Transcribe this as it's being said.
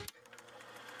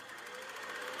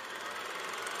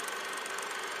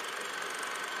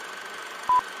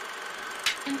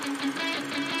You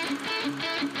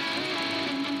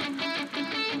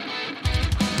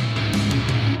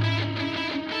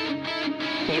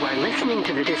are listening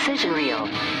to the Decision Reel.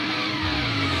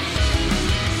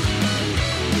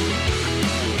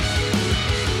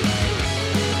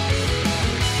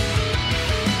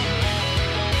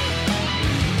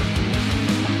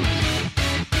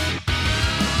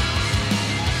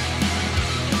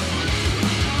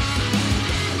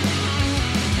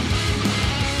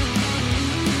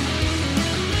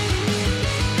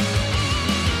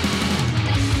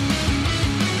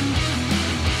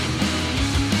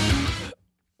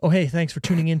 Oh, hey, thanks for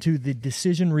tuning into the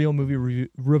Decision Reel movie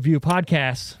review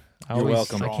podcast. You're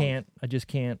welcome. I just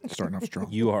can't. Starting off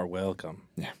strong. You are welcome.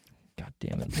 Yeah. God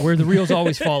damn it. Where the reels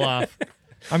always fall off.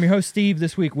 I'm your host, Steve,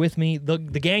 this week with me. The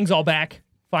gang's all back,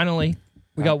 finally.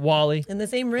 We got Wally, In the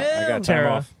same room. I got time Tara.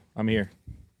 off. I'm here.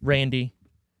 Randy.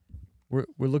 We're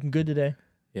looking good today.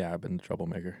 Yeah, I've been the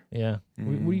troublemaker. Yeah.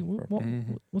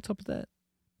 What's up with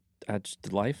that?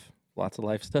 Just life. Lots of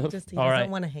life stuff. Just he All doesn't right.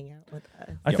 want to hang out with us.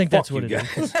 I Yeah, think that's fuck what you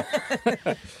it is.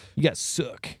 You guys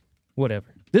suck. Whatever.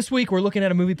 This week, we're looking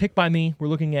at a movie picked by me. We're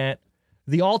looking at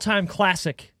the all-time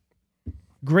classic,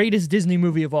 greatest Disney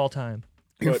movie of all time.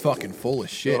 You're fucking full of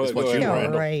shit. Go Is what ahead, you Yeah,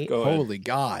 are. right. Go ahead. Holy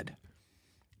God.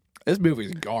 This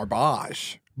movie's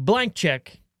garbage. Blank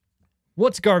check.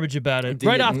 What's garbage about it?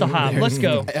 Right off the hop. Let's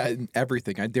go.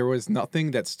 Everything. There was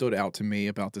nothing that stood out to me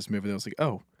about this movie that was like,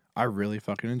 oh, I really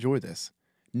fucking enjoy this.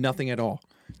 Nothing at all.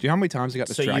 Do you know how many times I got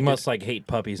So distracted? you must like hate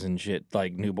puppies and shit,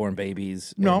 like newborn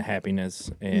babies No. and happiness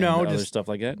and No, other just- stuff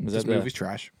like that? Is This that the- movie's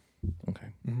trash. Okay.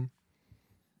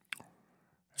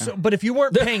 So, but if you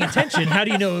weren't paying attention, how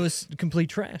do you know it was complete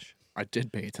trash? I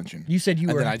did pay attention. You said you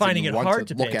And were then I finding it didn't want hard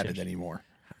to look pay at it attention. anymore.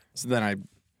 So then I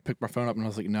picked my phone up and I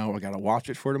was like, no, I got to watch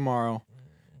it for tomorrow.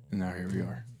 And now here we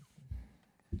are.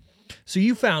 So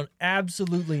you found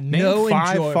absolutely Name no 5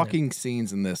 enjoyment. fucking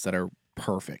scenes in this that are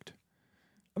perfect.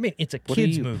 I mean, it's a What do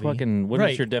kids you movie. fucking? What is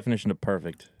Right. your definition of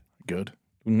perfect? Good.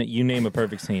 You name a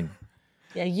perfect scene.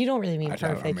 Yeah, you don't really mean I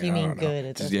don't- I perfect. mean, you I mean don't know. good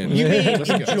at Just- this yeah, point. You mean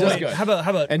Just good. enjoy? Just good. How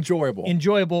about Enjoyable.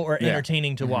 enjoyable or Yeah.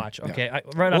 entertaining to watch? Okay,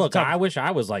 right off Look, the top. I wish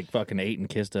I was like fucking 8 and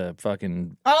kissed a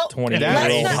fucking Oh,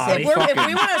 20-year-old let's not, hottie. if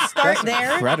we want to start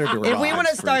there, Predator if we want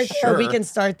to vibes, for start there, sure. we can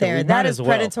start there. we That might is as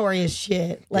well. predatory as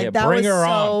shit. Like Yeah, that bring was her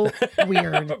so on.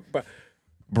 weird.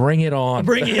 Bring it on.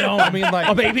 Bring it on. I mean, like,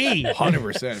 a baby.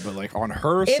 100%, but like on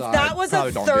her If side, that was a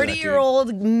probably don't do that, dude.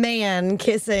 30-year-old man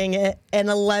kissing an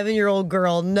 11-year-old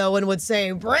girl, no one would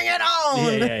say, "Bring it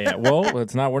on." Yeah. Well,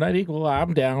 it's not. We're not equal.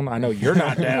 I'm down. I know you're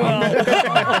not down,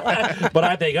 but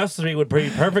I think us three would be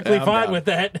perfectly I'm fine down. with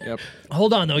that. Yep.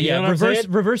 Hold on, though. You know Yeah, what I'm saying?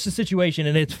 reverse the situation,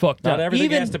 and it's fucked Not up. everything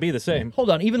even, has to be the same. Hold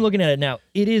on. Even looking at it now,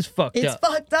 it is fucked It's up.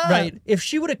 fucked up. Right? If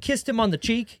she would have kissed him on the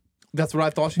cheek, That's what I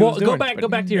thought she Well, was doing. go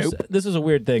back to your. Nope. This is a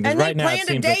weird thing. 'Cause And they right now it planned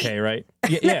a seems date. okay, right?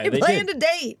 Yeah, They planned a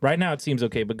date. Right now it seems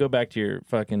okay, but go back to your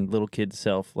fucking little kid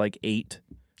self, like 8.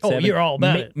 Oh, 7. you're all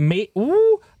about it.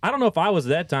 Ooh, I don't know if I was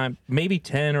that time. Maybe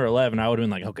 10 or 11. I would have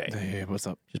been like, okay, Hey, what's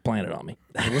up? just plan it on me.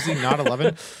 Was he not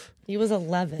 11? He was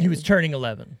 11. he was turning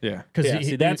 11. Yeah. Because Yeah,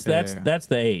 see, that's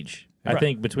the age. I Right.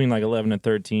 think between like 11 and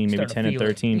 13, maybe Start to 10 and feel it.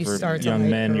 13 You for start to young like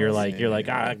men. You're girls.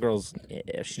 like, girls,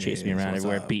 yeah, she chased me Yeah, around what's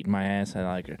everywhere, up? beating my ass. I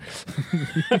like her.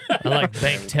 I like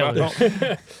bank tellers.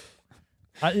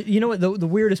 You know what? The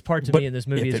weirdest part to But me in this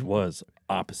movie if is it was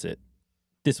opposite,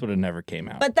 this would have never came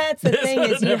out. But that's the thing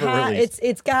is, you Never released.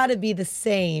 it's got to be the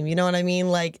same. You know what I mean?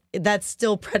 Like that's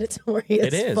still predatory as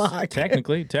It is fuck.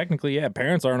 technically, yeah.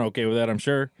 Parents aren't okay with that, I'm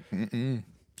sure.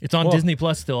 it's on Well, Disney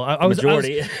Plus still. I was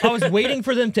majority. I was waiting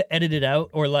for them to edit it out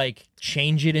or like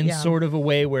change it in Yeah. sort of a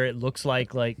way where it looks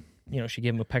like she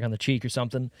gave him a peck on the cheek or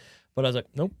something. But I was like,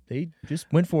 nope, they just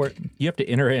went for it. You have to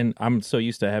enter in. I'm so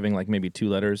used to having like maybe 2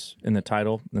 letters in the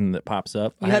title, and that pops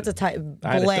up. You have to type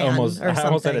I had to bland almost, or I something.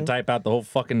 almost had to type out the whole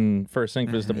fucking first thing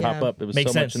for this to pop Yeah. up. It was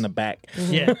Makes so sense. much in the back.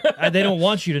 Yeah, they don't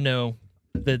want you to know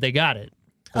that they got it.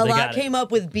 A They lot got it. came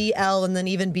up with BL and then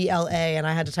even BLA, and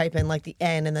I had to type in like the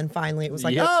N, and then finally it was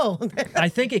like, Yep. oh. I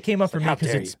think it came up for me How because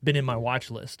dare it's you. been in my watch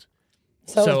list.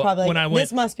 So, So it's probably when like, I went-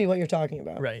 this must be what you're talking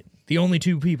about. Right. The only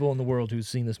 2 people in the world who's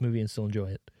seen this movie and still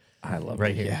enjoy it. I love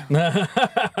Right it. here. Yeah.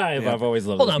 I've always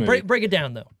loved Hold this on, movie. break it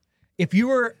down though. If you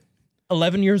were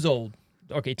 11 years old,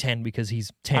 okay, 10 because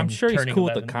he's 10. I'm sure he's turning cool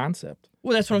 11. with the concept.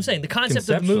 Well, that's what I'm saying. The concept of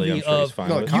the Conceptually, movie I'm sure he's of fine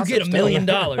No, with the it. you get $1 concept's million.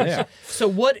 Yeah. So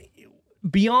what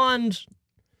beyond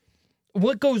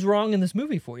what goes wrong in this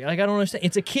movie for you? Like I don't understand.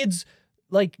 It's a kid's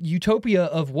like utopia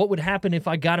of what would happen if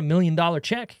I got $1 million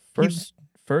check. First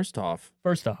off,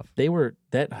 First off, they were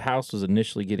That house was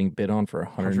initially getting bid on for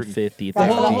 $150,000.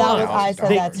 I said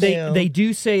that too. They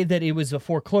do say that it was a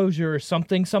foreclosure or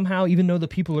something somehow, even though the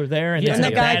people are there. And Yeah. it's And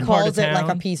in the a guy bad part calls of it like a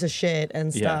town. piece of shit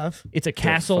and stuff. It's a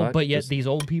castle, fuck? but yet Just- these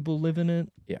old people live in it.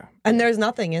 Yeah. And there's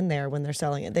nothing in there when they're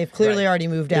selling it. They've clearly already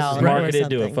moved out. It's or marketed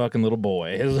to a something. fucking little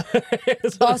boy.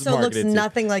 It's Also looks marketed to.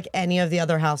 nothing like any of the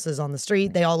other houses on the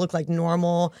street. They all look like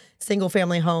normal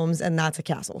single-family homes, and that's a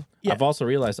castle. Yeah. I've also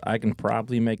realized I can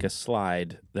probably make a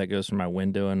slide that goes from my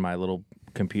window in my little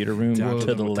computer room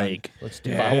to the lake. Let's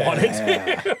do If it. I wanted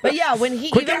to. But yeah, when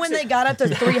when they got up to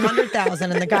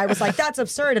 300,000, and the guy was like, "That's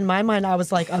absurd." In my mind, I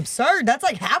was like, "Absurd? That's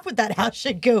like half what that house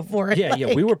should go for." Yeah,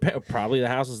 Like, we were probably the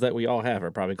houses that we all have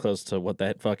are probably close to what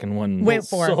that fucking one Went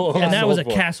for. sold- Yeah. And that was a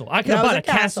sold for. castle. I could That have was bought a a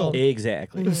castle castle.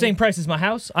 Exactly. for the same price as my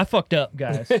house. I fucked up,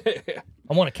 guys.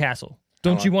 I want a castle.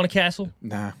 Don't you want a castle?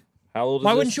 Nah. How old is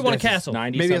Why this? wouldn't you want a This is castle?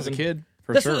 90 Maybe as a something? kid,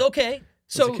 for That's sure. okay. As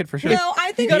So a kid, for sure. No,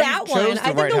 I think You that chose one. the I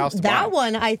think right house to that buy.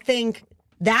 one. I think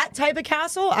that type of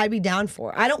castle, I'd be down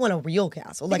for. I don't want a real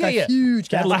castle, like a Yeah. huge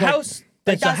a castle. house Like,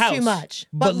 that's a that's house, too much,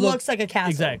 but look- looks like a castle.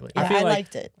 Exactly. Yeah, I feel I like-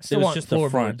 liked it. Still It was want just the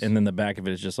front, floorboards. and then the back of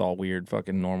it is just all weird,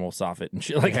 fucking normal soffit and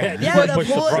shit like that. Yeah, Like, the push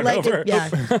pool, front like, over. yeah.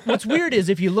 What's weird is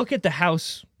if you look at the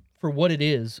house for what it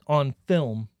is on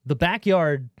film, the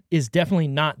backyard is definitely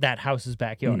not that house's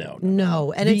backyard. No.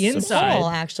 No, and The it's inside, small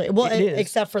actually. Well, it is.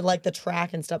 except for like the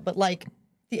track and stuff, but like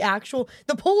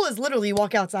the pool is literally you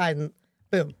walk outside and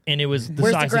boom. And it was the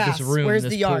Where's the size grass? of this room. Where's this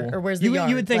the yard? pool. Or where's the you, yard?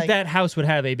 You would think Like- that house would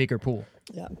have a bigger pool.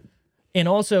 Yeah. And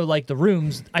also, like the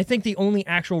rooms, I think the only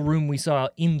actual room we saw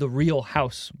in the real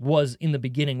house was in the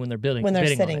beginning when they're building. When they're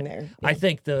bidding on sitting it. there, I yeah.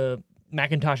 think the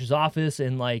Macintosh's office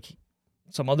and like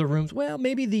some other rooms. Well,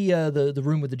 maybe the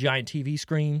room with the giant TV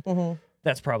screen. Mm-hmm.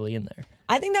 That's probably in there.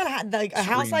 I think that like a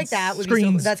house like that would be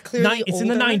Screens. so, that's clearly It's in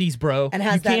the older 90s, bro. and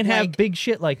has you can't that, have like, big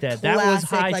shit like that. That was classic,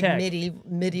 high like tech.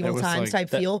 medieval That was, times like, type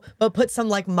that- feel, but put some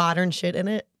like modern shit in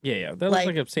it. Yeah. That Like,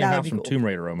 looks like a same that would house be from cool. Tomb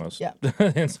Raider almost. Yeah.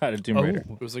 Inside of Tomb Raider.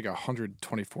 Oh, It was like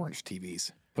 124-inch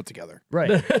TVs put together. right.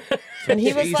 And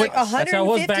he was like, That's how it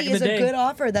was back 150 in is the a day. good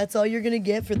offer. That's all you're gonna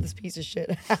get for this piece of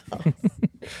shit house.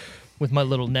 With my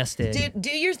little nest egg. Do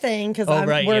your thing because Oh,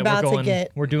 right. we're yeah, about we're going, to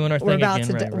get. We're doing our thing We're about again.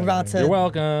 to. Right, We're right, about right. to. You're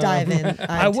welcome. dive in.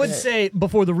 I would into it. say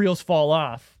before the reels fall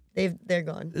off, they're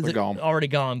gone. They're gone. already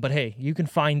gone. But hey, you can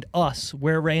find us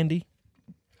where, Randy?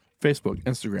 Facebook,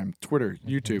 Instagram, Twitter,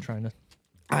 YouTube. Trying to.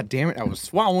 Ah, damn it! I was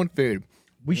swallowing food.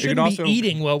 We You shouldn't can be also-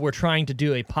 eating while we're trying to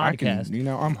do a I can, podcast.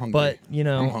 I'm hungry. But, you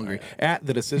know- I'm hungry. At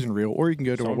The Decision Reel, or you can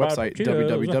go to our Something about website,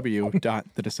 Cheetos.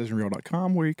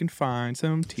 www.thedecisionreel.com, where you can find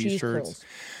some t-shirts, curls.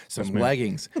 some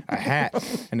leggings, a hat,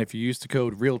 and if you use the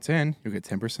code REAL10, you'll get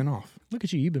 10% off. Look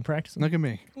at you. You've been practicing. Look at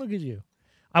me. Look at you.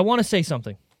 I want to say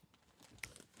something.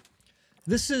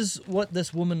 This is what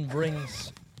this woman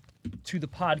brings to the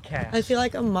podcast. I feel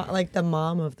like like the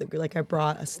mom of the group. Like I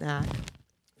brought a snack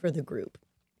for the group.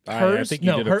 I Hers? think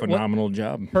you No, did her- a phenomenal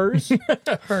job. Hers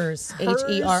Hers. Hers?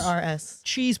 HERRS.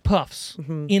 cheese puffs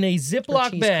in a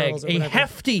Ziploc cheese bag, curls or a whatever.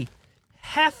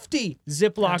 hefty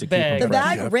Ziploc keep bag. them The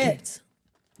fresh. bag ripped.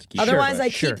 Sure, Otherwise, I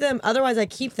sure. keep them. Otherwise, I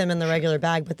keep them in the regular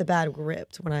bag. But the bag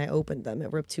ripped when I opened them.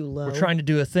 It ripped too low. We're trying to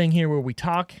do a thing here where we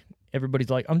talk. Everybody's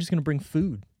like, I'm just going to bring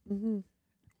food.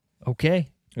 Okay.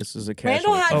 This is a cash.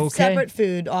 Randall had Okay. separate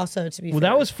food also. To be Well, fair.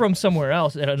 that was from somewhere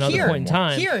else at another here. point in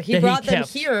time. Here, he that brought them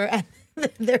kept. here, and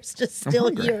there's just still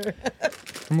hungry. here.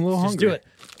 I'm a little Just hungry. do it.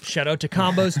 Shout out to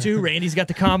combos too. Randy's got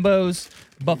the combos.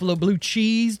 Buffalo blue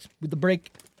cheese with the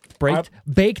baked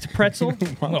pretzel.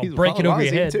 Well, break it over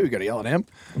your head. Too. You gotta yell at him.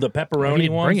 The He pepperoni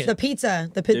didn't ones. bring it. The pizza,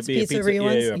 the It'd be a pizzeria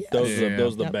ones. Yeah. Those Yeah. are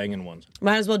those are the Yep. banging ones.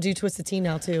 Might as well do Twisted Tea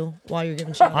now too, while you're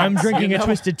giving shout I'm outs. drinking a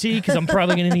twisted tea because I'm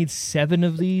probably going to need 7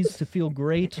 of these to feel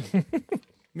great.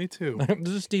 Me too. This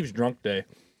is Steve's drunk day.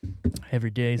 Every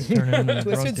day is turning into a drunk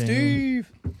Twisted day.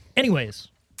 Steve. Anyways,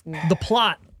 the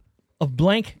plot of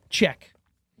Blank Check.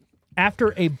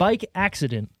 After a bike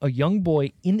accident, a young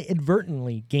boy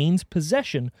inadvertently gains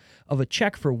possession of a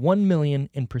check for $1 million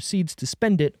and proceeds to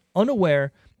spend it,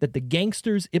 unaware that the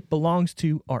gangsters it belongs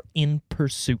to are in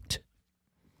pursuit.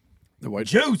 The white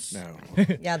Juice. No.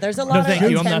 Yeah, there's a lot thank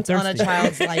of you, I'm not intent on a thirsty.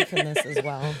 child's life in this as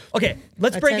well. Okay,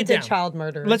 let's break it Attempted down. child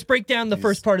murder. Let's break down the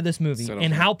first part of this movie Set up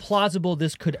and for- how plausible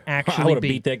this could I actually would have be.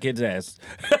 beat that kid's ass.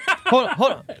 Hold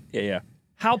on. Yeah.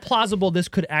 How plausible this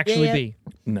could actually Yeah. be.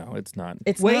 No, it's not.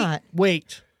 It's Wait, not.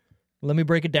 wait. Let me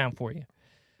break it down for you.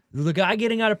 The guy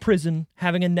getting out of prison,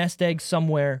 having a nest egg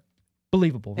somewhere,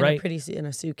 believable, in right? in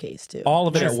a suitcase too. All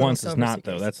of it Nice at little once is silver not, suitcase.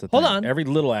 though. That's the Hold thing. on. Every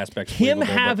little aspect. Him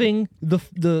believable, but- having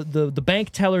the bank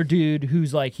teller dude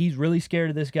who's like he's really scared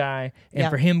of this guy, and Yeah.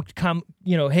 for him to come,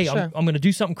 hey, Sure. I'm going to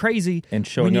do something crazy, and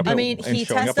showing we up. need I at- mean, and he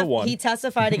showing up at one. he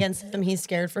testified against him. He's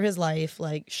scared for his life.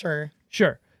 Like, sure.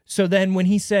 Sure. So then when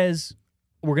he says,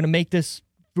 we're going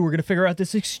to figure out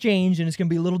this exchange and it's going to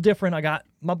be a little different. I got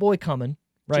my boy coming,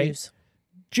 right?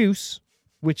 Juice,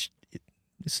 which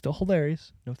is still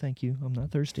hilarious. No, thank you. I'm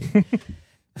not thirsty.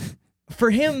 For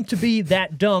him to be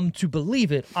that dumb to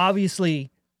believe it,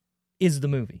 obviously, is the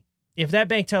movie. If that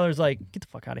bank teller's like, get the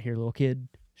fuck out of here, little kid,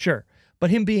 sure. But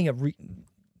him being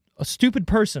a stupid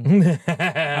person,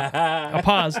 I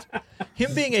paused.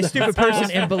 Him being a stupid person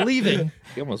and believing.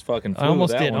 He almost fucking flew I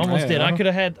almost with that did. one. Almost did. Yeah. I could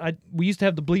have had. We used to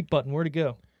have the bleep button. Where'd it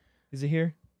go? Is it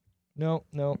here? No,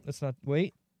 that's not.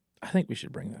 Wait, I think we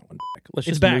should bring that one back. Let's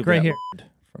It's just back move right that here. word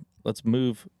let's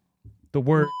move the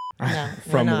word No,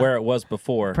 from where it was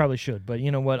before. probably should, but you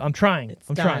know what? I'm trying. It's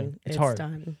I'm done. trying. It's hard.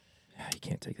 Done. Yeah, you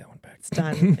can't take that one back. It's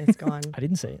done. It's gone. I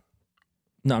didn't say it.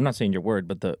 No, I'm not saying your word,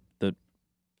 but the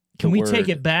Can we take word.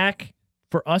 it back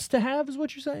for us to have? Is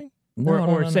what you're saying? No,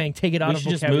 or no. saying take it out We of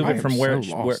should just vocabulary? move it from I am where,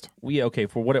 so where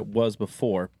lost. for what it was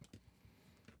before,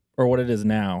 or what it is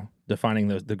now, defining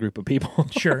the group of people.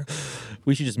 Sure.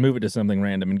 We should just move it to something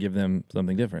random and give them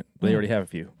something different. They already have a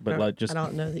few, but like just I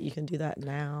don't know that you can do that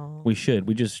now. we should.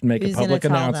 We just make Who's a gonna public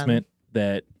tell them? announcement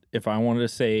that if I wanted to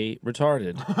say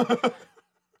retarded,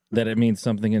 that it means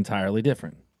something entirely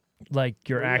different. Like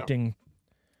you're acting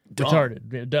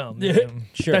retarded, dumb.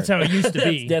 Sure. That's how it used to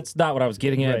be. That's not what I was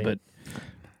getting at, Right. but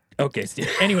okay, Steve.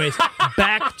 Anyways,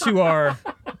 back to our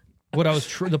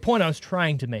the point I was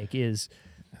trying to make is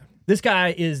this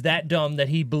guy is that dumb that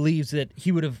he believes that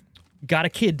he would have got a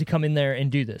kid to come in there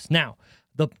and do this. Now,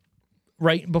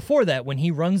 right before that, when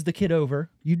he runs the kid over,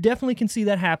 you definitely can see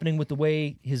that happening with the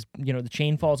way his the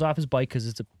chain falls off his bike because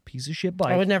it's a piece of shit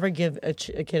bike. I would never give a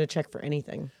kid a check for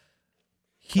anything.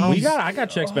 I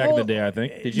got checks back in the day, I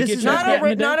think. Did you This get is checks not back in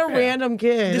the day? Not a random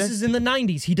kid. This is in the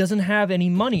 90s. He doesn't have any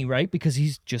money, right? Because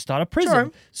he's just out of prison.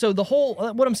 Sure. So the whole,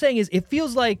 what I'm saying is, it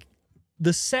feels like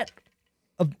the set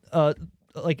of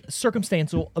like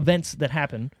circumstantial events that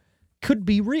happen could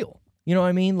be real. You know what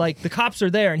I mean? Like the cops are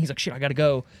there, and he's like, "Shit, I gotta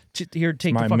go here to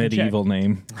take My the fucking medieval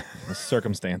name is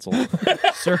circumstantial.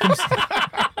 check."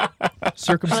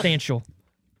 Circumstantial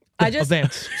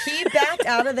events. He backed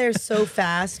out of there so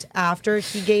fast after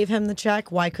he gave him the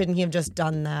check. Why couldn't he have just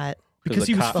done that? Because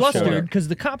the he was cops showed flustered up. because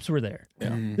the cops were there.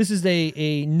 This is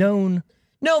a known.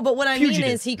 No, but what I mean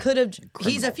Fugitive. is he could have.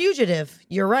 He's a fugitive.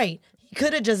 You're right. He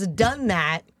could have just done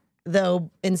that though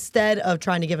instead of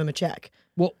trying to give him a check.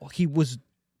 Well, he was.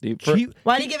 For-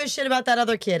 Why do you give a shit about that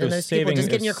other kid and those people?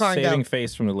 Just get in your car and saving go.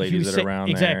 face from the He ladies was that are around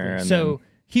exactly. there. And So then-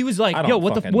 he was like, I "Yo, don't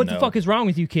what the fucking know. fuck is wrong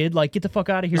with you, kid? Like, get the fuck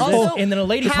out of here!" Also, and then a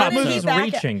lady how pops did up. he He's back-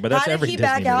 reaching, but that's how did every he Disney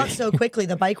back out movie. so quickly?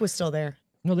 The bike was still there.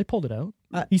 No, they pulled it out.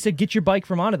 He said, "Get your bike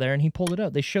from out of there," and he pulled it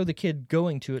out. They show the kid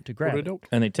going to it to grab it.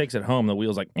 and he takes it home. The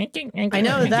wheel's like. I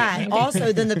know that.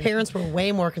 Also, then the parents were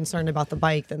way more concerned about the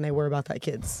bike than they were about that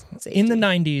kid's safety. In the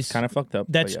 90s, Kind of fucked up.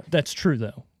 that's but yeah. that's true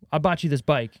though. I bought you this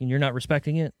bike, and you're not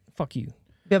respecting it. Fuck you.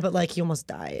 Yeah, but like he almost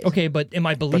died. Okay, but am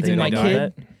I But they believing my don't know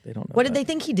kid? that. They don't know. What did that. they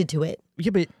think he did to it? Yeah,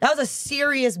 but That was a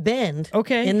serious bend.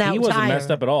 Okay. in that He wasn't tire. messed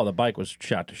up at all. The bike was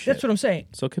shot to shit. that's what I'm saying.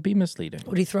 So it could be misleading.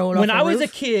 Would he throw it When off I a was a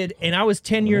roof? kid and I was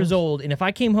 10 years old, and if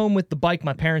I came home with the bike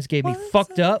my parents gave me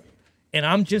fucked up, and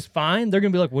I'm just fine, they're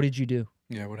gonna be like, "What did you do?"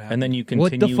 Yeah, what happened? And then you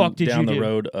What the continue fuck did down you the do?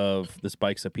 road of this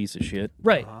bike's a piece of shit.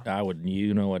 Right. I would.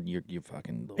 You know what? You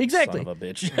fucking little Exactly. son of a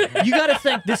bitch. You got to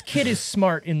think this kid is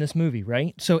smart in this movie,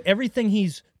 right? So everything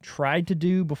he's tried to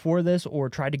do before this or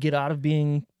tried to get out of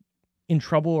being in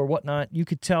trouble or whatnot, you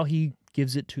could tell he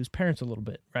gives it to his parents a little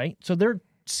bit, right? So they're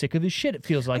sick of his shit, it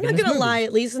feels like. I'm in not this gonna movie. lie.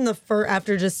 At least in the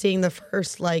after just seeing the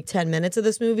first like 10 minutes of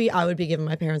this movie, I would be giving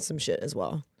my parents some shit as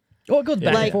well. Oh, it goes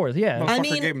back Like- and forth, yeah. I Motherfucker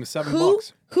mean, gave him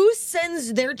 $7. who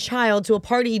sends their child to a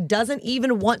party he doesn't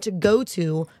even want to go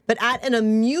to, but at an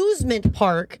amusement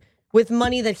park with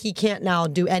money that he can't now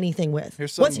do anything with?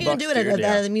 Here's What's he $7, gonna do at, dude.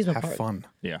 at an amusement Have park? fun.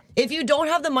 Yeah. If you don't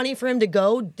have the money for him to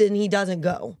go, then he doesn't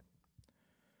go.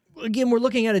 Again, we're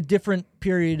looking at a different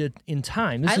period in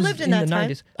time. This I is lived in the that time.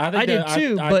 90s. think I did that-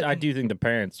 too, I, but I do think the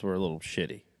parents were a little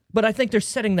shitty. but I think they're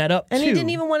setting that up And too. he didn't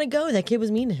even want to go. That kid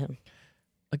was mean to him.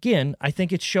 Again, I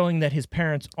think it's showing that his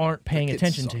parents aren't paying kid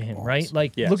attention to sucked him, balls. right?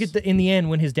 Like, Yes. look at in the end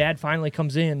when his dad finally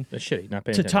comes in They're shitty. Not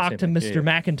paying to attention. talk to Same Mr.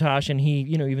 thing. McIntosh, and he,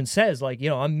 even says like,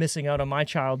 I'm missing out on my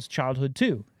child's childhood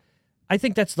too. I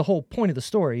think that's the whole point of the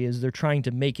story is they're trying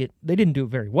to make it. They didn't do it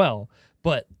very well,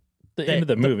 but the end of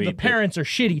the movie. The parents are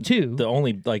shitty too. The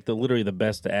only literally the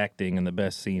best acting and the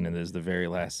best scene is the very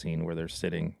last scene where they're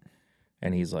sitting,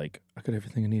 and he's like, "I got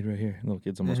everything I need right here." And the little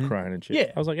kid's almost crying and shit.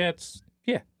 Yeah. I was like, that's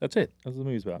it. That's what the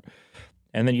movie's about.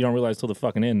 And then you don't realize till the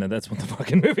fucking end that that's what the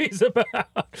fucking movie's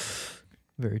about.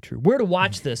 Very true. Where to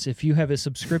watch this? If you have a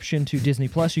subscription to Disney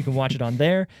Plus, you can watch it on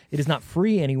there. It is not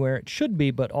free anywhere. It should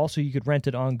be, but also you could rent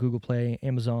it on Google Play,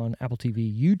 Amazon, Apple TV,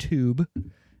 YouTube,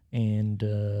 and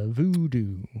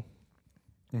Vudu.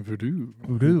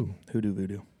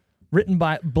 Voodoo. Written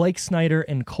by Blake Snyder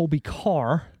and Colby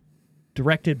Carr.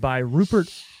 Directed by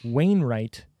Rupert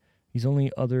Wainwright. His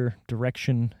only other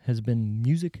direction has been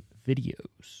music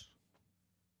videos.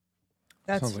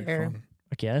 That's Sounds like fair. fun.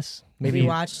 I guess. Have Maybe you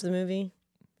watched the movie?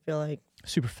 I feel like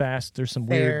super fast. There's some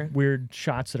Fair. weird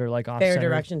shots that are like off fair center.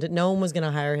 direction. No one was going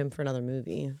to hire him for another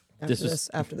movie after this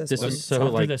this one. is so After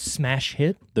like the smash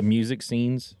hit. the music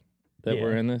scenes that Yeah.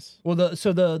 were in this. Well, the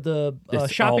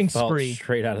This shopping all felt spree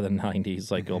straight out of the 90s,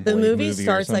 like a the Blade movie or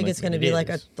starts like something. it's going to It be like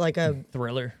is. a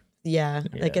thriller. like Yeah.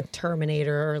 a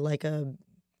Terminator or like a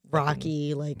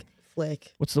Rocky like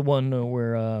flick. What's the one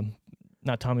where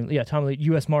not Tommy? Yeah, Tommy Lee.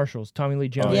 U.S. Marshals. Tommy Lee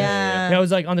Jones. Oh, yeah. Yeah, I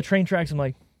was like on the train tracks. I'm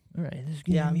like, all right, this is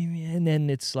Yeah. and then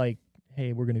it's like,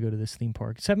 hey, we're gonna go to this theme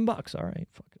park. $7. All right,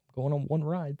 fuck it. Going on one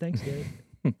ride. Thanks, Dave.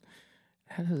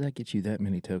 How does that get you that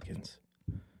many tokens?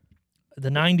 The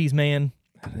 90s, man.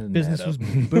 How did Business that was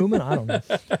up? booming. I don't know.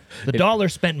 The dollar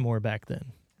spent more back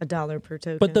then. $1 per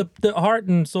token. But the heart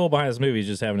and soul behind this movie is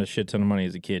just having a shit ton of money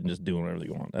as a kid and just doing whatever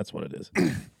you want. That's what it is.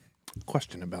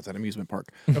 Question about that amusement park.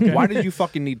 Why did you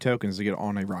fucking need tokens to get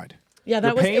on a ride? yeah, You're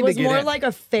that was paying it to was get more in. like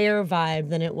a fair vibe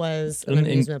than it was an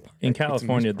amusement park. In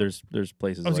California, there's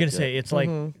places. I was like gonna say it's like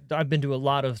I've been to a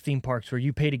lot of theme parks where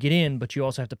you pay to get in, but you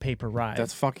also have to pay per ride.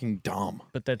 That's fucking dumb.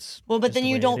 but that's Well, but just then the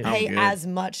you way don't it is. pay good. as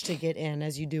much to get in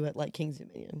as you do at like King's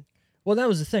Dominion, Well, that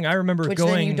was the thing. I remember which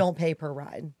going. then you don't pay per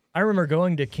ride. I remember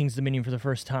going to King's Dominion for the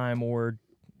first time, or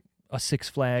a Six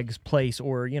Flags place,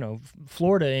 or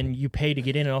Florida, and you pay to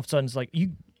get in, and all of a sudden it's like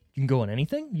you can go on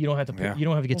anything. You don't have to pay, Yeah. you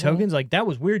don't have to get tokens. Like that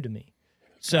was weird to me.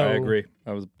 So I agree.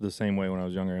 I was the same way when I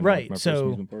was younger. In Right, My first so-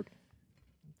 amusement park.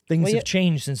 Things Well, have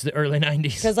changed since the early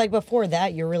 '90s. Because like before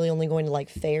that, you're really only going to like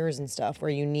fairs and stuff where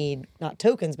you need not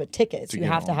tokens but tickets. You get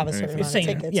have to on have a certain anything. amount Same,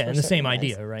 of tickets. yeah, for and the same certain rides.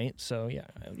 idea, right? So yeah,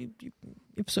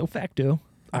 ipso facto.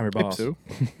 I'm your boss. Ipso.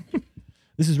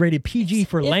 This is rated PG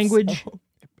for Ipso. language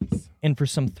and for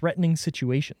some threatening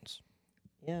situations.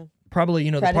 Yeah. Probably,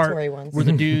 the part Predatory ones. where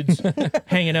the dudude's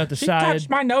hanging out the side. Touched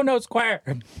my no square.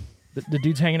 The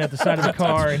dude's hanging out the side of the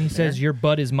car, and he says, "Your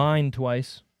butt is mine"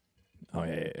 twice. Oh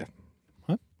yeah.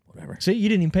 What? Whatever. See, you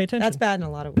didn't even pay attention. That's bad in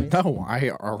a lot of ways. No, I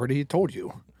already told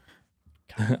you.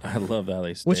 I love how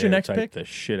they What's your next stereotype pick? the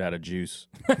shit out of juice.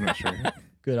 I'm not sure.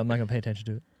 Good. I'm not gonna pay attention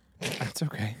to it. That's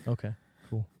okay. Okay.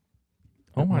 Cool.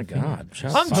 Oh my god.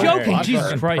 Shots I'm fired. joking,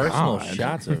 Jesus Christ. Personal God.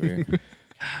 shots over here.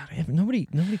 Nobody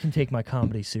can take my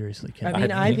comedy seriously. Can I they?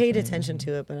 mean, I paid attention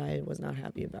to it, but I was not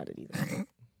happy about it either.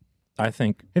 I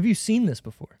think Have you seen this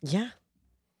before? Yeah.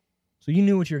 So you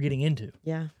knew what you were getting into.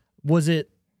 Yeah. Was it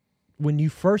when you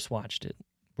first watched it?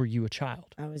 Were you a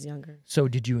child? I was younger. So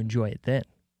did you enjoy it then?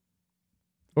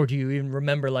 Or do you even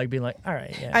remember like being like, all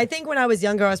right, yeah. I think when I was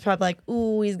younger, I was probably like,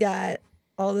 ooh, he's got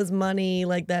all this money.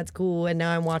 Like, that's cool. And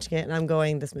now I'm watching it and I'm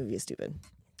going, this movie is stupid.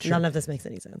 Sure. None of this makes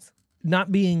any sense.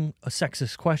 Not being a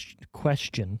sexist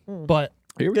question, but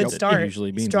Here we Good go. start.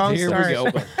 usually means- Strong Here start.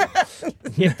 we go.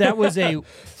 if that was a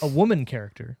woman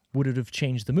character, would it have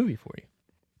changed the movie for you?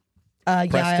 Yeah, I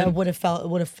Preston? would have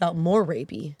felt more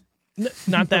rapey.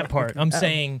 Not that part. I'm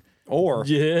saying Or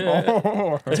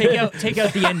Yeah. take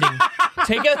out the ending.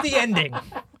 Take out the ending.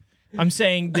 I'm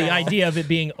saying the idea of it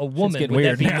being a woman, getting would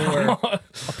that weird be now. more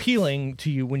appealing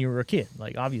to you when you were a kid?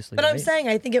 Like, obviously. But I'm right? saying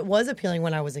I think it was appealing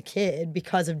when I was a kid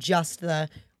because of just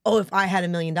if I had $1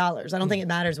 million. I don't think it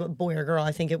matters what boy or girl.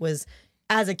 I think it was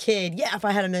as a kid, yeah, if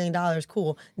I had $1 million,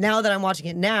 cool. Now that I'm watching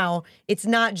it now,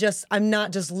 I'm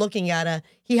not just looking at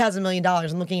he has $1 million.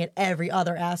 I'm looking at every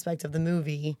other aspect of the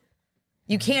movie.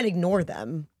 You can't ignore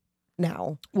them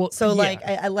now. Well, So yeah. like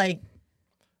I like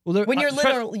Well, there, when you're tru-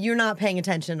 little, you're not paying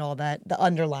attention to all that, the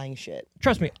underlying shit.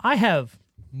 trust me, I have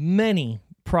many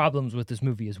problems with this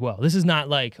movie as well. This is not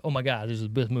like, oh my God, this is the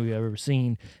best movie I've ever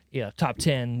seen. Yeah, top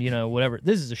 10, whatever.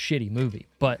 This is a shitty movie,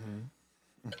 but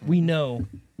we know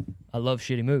I love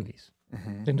shitty movies.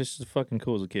 And this is fucking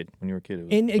cool as a kid. When you were a kid. It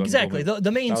was And fucking exactly, cool.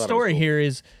 the main I thought it was story cool. here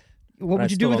is, what I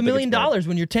would you do still with $1 don't think million it's bad.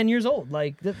 when you're 10 years old?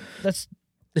 Like that's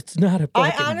It's not a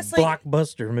I fucking honestly-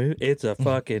 blockbuster movie. It's a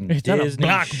fucking It's not a Disney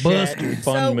blockbuster. shit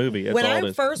fun So, movie. That's when all I it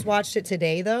is. first watched it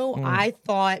today, though, I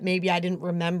thought maybe I didn't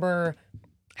remember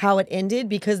how it ended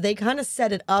because they kind of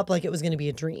set it up like it was going to be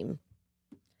a dream.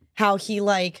 how he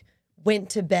like went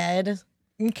to bed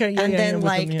Okay, yeah, and yeah, then yeah, with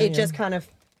like them, yeah, it yeah. just kind of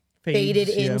Fades, faded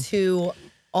yeah. into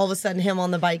all of a sudden him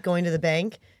on the bike going to the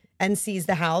bank and sees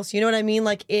the house. You know what I mean?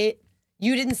 Like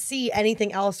you didn't see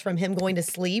anything else from him going to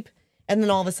sleep, and then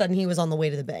all of a sudden he was on the way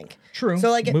to the bank. True.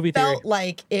 So like it Movie theory. felt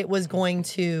like it was going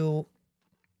to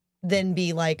then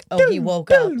be like, oh, he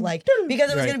woke up, like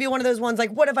because it was Right. gonna be one of those ones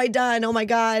like, what have I done? Oh my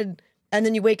god! And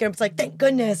then you wake up, it's like, thank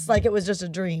goodness, like it was just a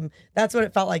dream. That's what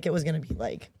it felt like it was gonna be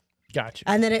like. Gotcha.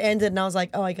 And then it ended, and I was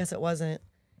like, oh, I guess it wasn't,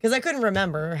 because I couldn't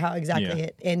remember how exactly Yeah.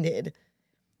 it ended.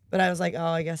 But I was like, oh,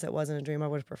 I guess it wasn't a dream. I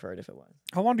would have preferred if it was.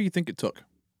 How long do you think it took?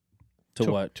 To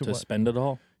To- what? to To what? spend it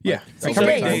all? Yeah. Six How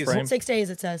many days. frame? 6 days,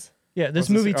 it says. Yeah, this What's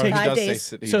movie oh, takes. he 5 does say days.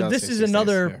 si- he So does this say is 6 days,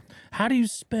 another- yeah. How do you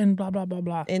spend blah blah blah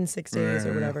blah? In 6 days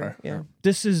or whatever. Yeah.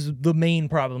 This is the main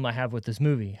problem I have with this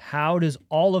movie. How does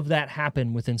all of that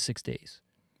happen within 6 days?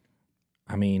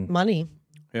 I mean, Money.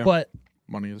 Yeah. But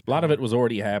Money is a lot of it was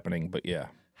already happening, but yeah.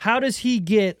 how does he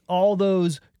get all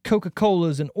those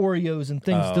Coca-Colas and Oreos and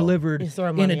things Oh. delivered You throw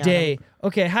in money a at day? him.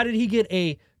 Okay, how did he get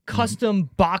a custom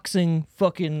boxing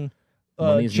fucking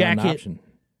Money's not an jacket option.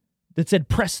 that said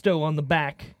Presto on the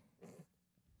back?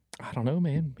 I don't know,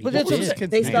 man. But that's He what did. I'm saying.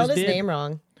 They He spelled just his did. name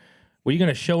wrong. Were you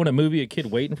gonna show in a movie a kid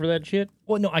waiting for that shit?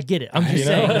 Well, no, I get it. I'm just You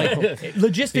know? saying, like,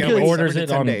 logistically, Yeah, Orders 7 it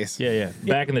to 10 on days. Yeah.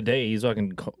 Back in the day, he's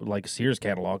fucking like Sears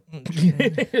catalog.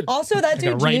 Also, that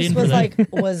dude write Juice in for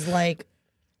that. was like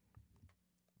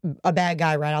a bad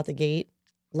guy right out the gate,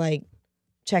 like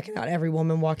checking out every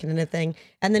woman walking in a thing,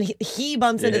 and then he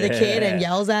bumps into the kid and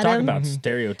yells at Talk him, about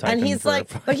stereotyping. and he's for a like,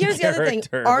 fucking "But here's the other thing: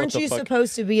 character. What aren't the you fuck?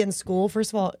 supposed to be in school?"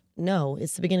 First of all, no,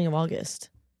 it's the beginning of August.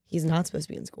 He's not supposed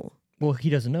to be in school. well, he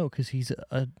doesn't know because he's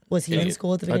a Was he in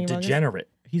school at the a beginning of August? degenerate?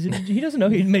 he doesn't know.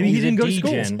 Maybe he He's didn't a go to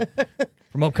school degen.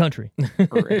 from up country.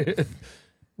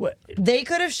 What? They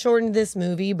could have shortened this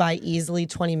movie by easily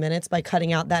 20 minutes by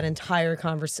cutting out that entire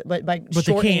conversation. But they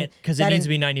shortening can't, 'cause it that needs to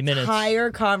be 90 minutes. Entire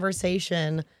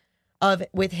conversation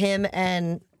with him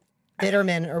and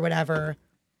Bitterman or whatever.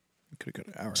 Could have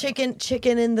got an hour.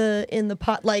 Chicken in the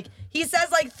pot. Like he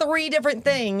says like 3 different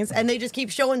things, and they just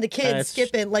keep showing the kids That's-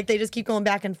 skipping. Like they just keep going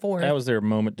back and forth. That was their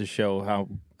moment to show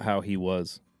how he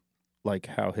was, like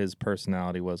how his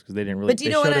personality was, because they didn't really. But do you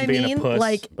they know showed what him I being mean? a puss,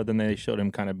 Like- but then they showed him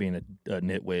kind of being a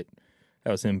nitwit.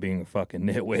 That was him being a fucking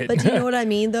nitwit. But do you know what I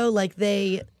mean though? Like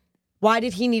why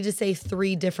did he need to say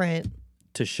 3 different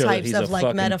to show that types he's of a like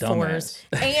fucking metaphors?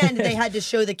 dumbass. And they had to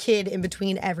show the kid in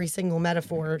between every single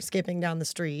metaphor skipping down the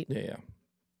street. Yeah.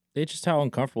 It's just how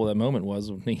uncomfortable that moment was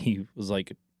when he was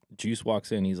like, Juice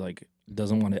walks in, he's like,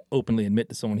 doesn't want to openly admit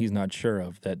to someone he's not sure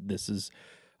of that this is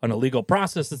an illegal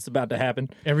process that's about to happen.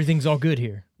 Everything's all good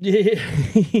here.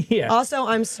 Yeah. Also,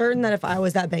 I'm certain that if I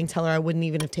was that bank teller, I wouldn't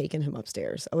even have taken him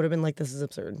upstairs. I would have been like, this is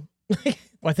absurd. Well,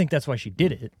 I think that's why she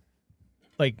did it.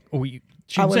 Like,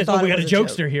 she I would've says, thought we it got a was a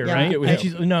jokester joke. here, Yeah. right? Yeah, And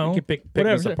she's, no, You can pick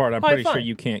whatever. this apart. I'm All right, pretty sure fine.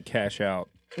 you can't cash out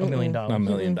 $1 million. $1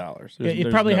 million.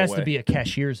 It probably has to be a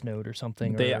cashier's note or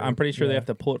something. They, or, I'm pretty sure they yeah. have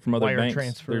to pull it from other Wire banks.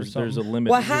 transfer or There's a limit.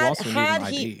 Well, You had, also need an had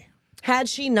ID. he had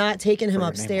she not taken him For a name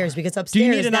upstairs, on because you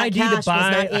upstairs need an that ID to cash was buy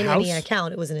not a in any house?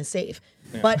 account, it was in a safe.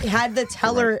 But had the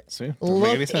teller Right. See? Doesn't make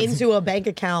any looked sense. into a bank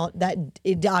account that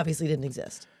it obviously didn't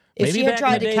exist. If Maybe she had back in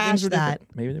tried the to day, cash things were that,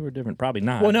 different. Maybe they were different. Probably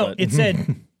not. Well, no, but- it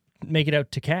said make it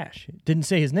out to cash. It didn't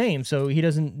say his name, so he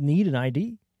doesn't need an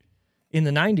ID. In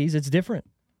the 90s, it's different.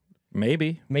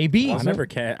 maybe. Maybe. Well, I never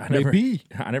Maybe.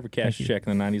 cashed a check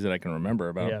in the 90s that I can remember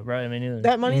about. Yeah, right. I mean, either.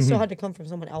 that money still had to come from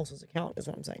someone else's account, is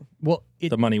what I'm saying. Well,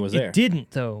 The money was there. It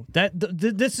didn't, though.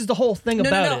 This is the whole thing No,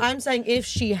 about no, no. it. I'm saying if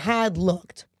she had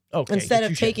looked Okay, instead of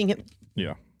touche. taking him.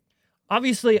 Yeah.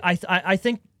 Obviously, I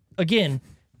think, again,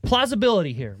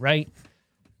 plausibility here, right?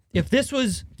 If this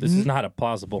was This is not a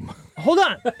plausible. hold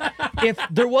on. If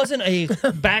there wasn't a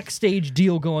backstage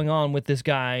deal going on with this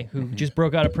guy who just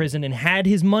broke out of prison and had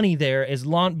his money there as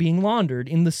being laundered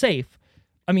in the safe,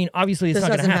 I mean, obviously it's This not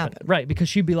going to doesn't happen. happen. Right, because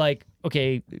she'd be like,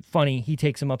 okay, funny, he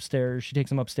takes him upstairs, she takes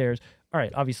him upstairs. All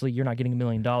right, obviously you're not getting $1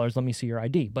 million. Let me see your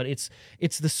ID. But it's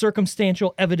the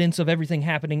circumstantial evidence of everything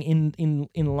happening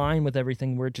in line with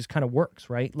everything where it just kind of works,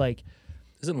 right? Like,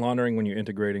 Isn't laundering when you're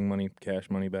integrating money, cash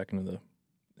money back into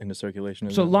circulation?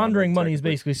 so Isn't it laundering money is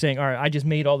technically? basically saying, all right, I just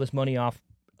made all this money off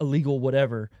illegal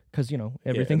whatever because, Yeah,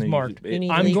 everything's and then marked. You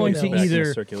need I'm legal going bills. to back into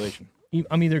either circulation.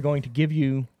 I'm either going to give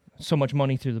you so much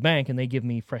money through the bank and they give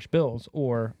me fresh bills,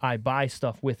 or I buy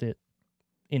stuff with it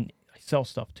and I sell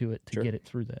stuff to it to Sure. get it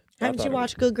through that. Haven't thought you it was-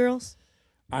 watched Good Girls?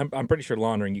 I'm pretty sure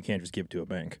laundering you can't just give to a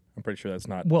bank. I'm pretty sure that's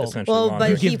not Well- essentially Well,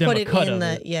 laundering. but he Give them put a it cut in of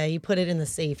the it. he put it in the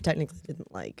safe. Technically,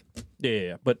 didn't like.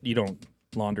 Yeah. But you don't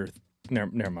launder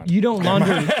never mind. You don't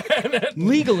launder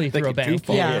legally through a Thinking too bank.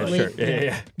 far. Yeah,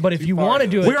 Sure. But if you want to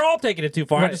do it, We're all taking it too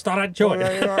far. I Right. just thought I'd show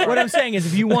it. what I'm saying is,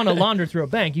 if you want to launder through a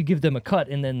bank, you give them a cut,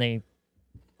 and then they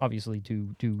obviously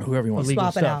do Whoever you want. illegal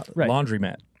Swap it stuff. out. Right.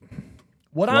 Laundromat.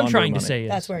 What I'm Launder trying to money. say is,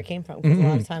 That's where it came from. Because a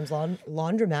lot of times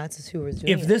laundromats is who was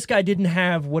doing if it. this guy didn't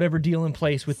have whatever deal in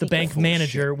place with the Secret bank full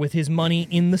manager with his money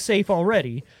in the safe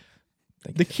already,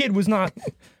 the kid was not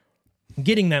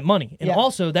getting that money. And Yeah.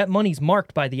 also, that money's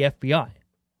marked by the FBI.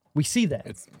 We see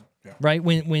that, right?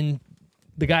 When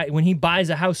the guy, when he buys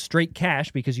a house straight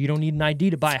cash, because you don't need an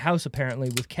ID to buy a house apparently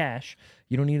with cash.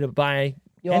 You don't need to buy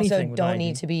You anything also with don't ID.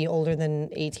 need to be older than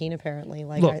 18, apparently,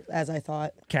 like Look. as I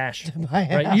thought. cash. buy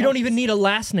a Right? You don't house. even need a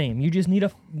last name. You just need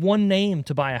one name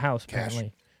to buy a house.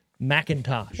 Apparently,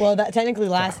 Macintosh. Well, that technically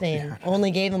last name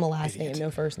only gave him a last name,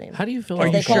 no first name. How do you feel? Are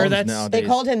about you sure phones that's- nowadays? They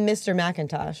called him Mr.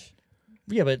 Macintosh.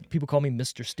 yeah, but people call me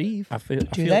Mr. Steve. I feel.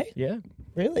 Do they? Yeah,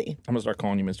 Really? I'm gonna start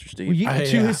calling you Mr. Steve. well, you, I-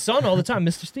 to yeah. his son all the time,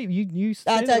 Mr. Steve. You say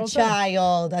That's that a all the time.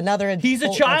 child. Another He's a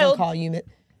adult doesn't child. Call you.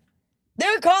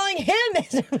 They're calling him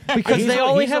Mr. Macintosh. because He's they o-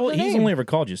 only he's have o- the He's name. only ever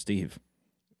called you Steve.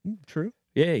 True.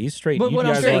 Yeah, he's straight. But you what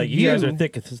I'm guys saying, are like you guys you- are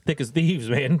thick as thieves,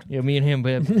 man. Yeah, me and him.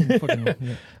 But fucking,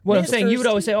 yeah. What I'm saying, Mr. you would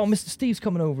always say, "Oh, Mr. Steve's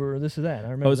coming over," or this or that. I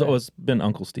remember. It's that. always been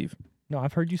Uncle Steve. No,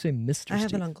 I've heard you say Mr. I have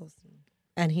Steve. an uncle,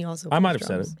 and he also. I might have plays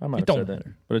said it. drums. I might It have don't said that,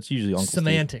 matter. but it's usually Uncle Steve.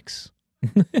 Semantics.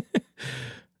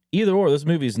 Either or, this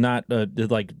movie's not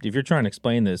like if you're trying to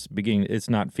explain this beginning, it's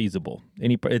not feasible.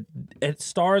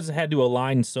 Stars had to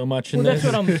align so much in Well, that's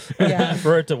this what I'm. Yeah.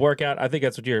 for it to work out. I think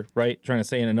that's what you're trying to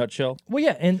say in a nutshell. Well,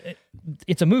 yeah, and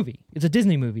it's a movie. It's a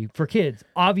Disney movie for kids.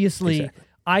 Obviously, Exactly.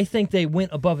 I think they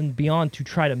went above and beyond to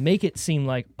try to make it seem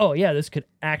like, oh yeah, this could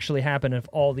actually happen if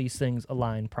all these things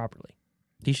align properly.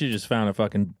 He should have just found a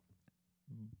fucking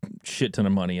shit ton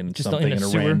of money and Just something in a in a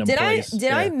sewer? random Did place.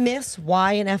 I Yeah. miss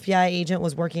why an FBI agent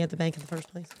was working at the bank in the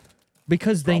first place?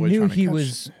 Because they Probably knew trying to he catch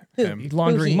was him.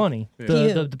 laundering Who he? money. He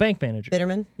The, who? the bank manager.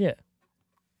 Bitterman. Yeah.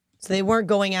 So they weren't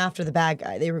going after the bad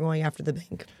guy; they were going after the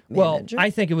bank Well, manager.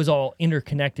 I think it was all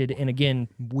interconnected, and again,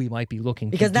 we might be looking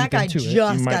too because that deep guy into just it. You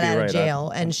might got be out right. of jail,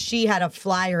 and she had a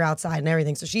flyer outside and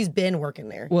everything, so she's been working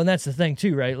there. Well, and that's the thing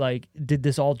too, right? Like, did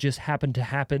this all just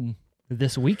happen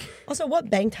this week? Also, what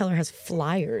bank teller has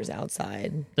flyers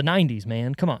outside? The 90s,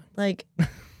 man. Come on. Like,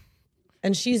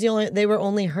 and she's the only. They were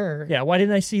only her. Yeah, why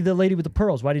didn't I see the lady with the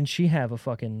pearls? Why didn't she have a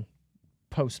fucking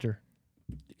poster?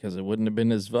 Because it wouldn't have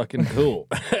been as fucking cool.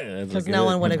 Because no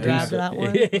one would have grabbed that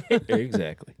one.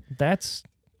 Exactly. That's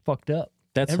fucked up.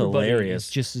 That's Everybody hilarious. is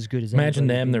just as good as Imagine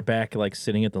anybody. them, they're back like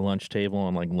sitting at the lunch table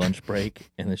on like lunch break,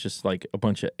 and it's just like a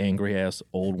bunch of angry ass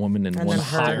old woman and And one then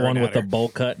her. hot one with a Staring at her. bowl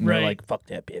cut, and Right. they're like, "Fuck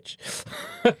that bitch,"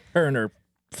 her and her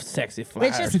sexy It's flyer.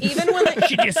 just even when they.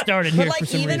 She just started here But for like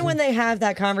some even reason. when they have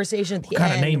that conversation at the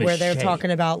kind of name end is where they're Shay?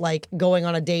 talking about like going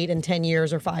on a date in 10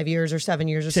 years or 5 years or 7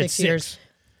 years or Said 6 years,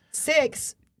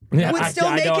 6 Yeah, would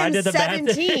still make know, I him did the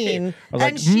math. 17 I was and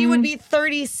like, she would be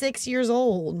 36 years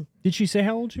old. Did she say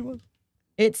how old she was?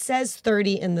 It says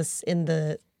 30 in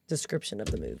the description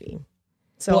of the movie.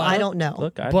 So Well, I don't know.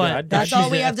 Look, But That's she's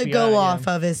all we the have to FBI, go yeah. off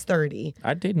of is 30.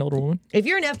 I'd date an older woman. If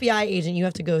you're an FBI agent, you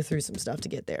have to go through some stuff to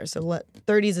get there. So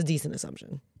 30 is a decent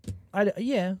assumption.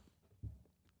 Yeah.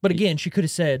 But again, she could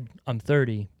have said, I'm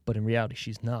 30, but in reality,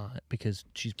 she's not because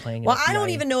she's playing. an Well, I don't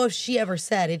FBI. even know if she ever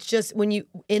said. It's just when you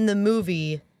in the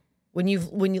movie, when you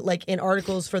like in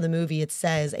articles for the movie, it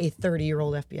says a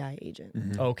 30-year-old FBI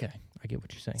agent. Okay, I get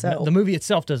what you're saying. So- the movie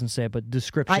itself doesn't say it, but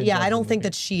description. I don't think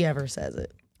that she ever says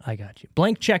it. I got you.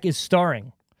 Blank Check is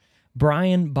starring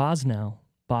Brian Bosnell.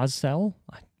 Bonsall?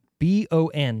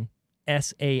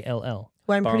 Bonsall.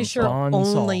 Who I'm pretty sure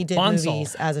Bonsall. only did Bonsall.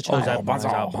 movies as a Oh, is child. that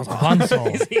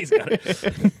Bonsall. He's got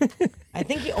it. I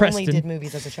think he only Preston. did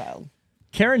movies as a child.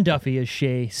 Karen Duffy as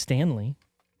Shay Stanley.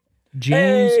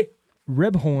 James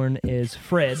Rebhorn as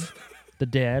Fred, the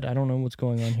dad. I don't know what's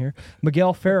going on here.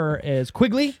 Miguel Ferrer as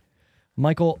Quigley.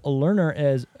 Michael Lerner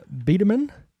as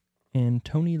Biederman. And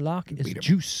Tony Locke as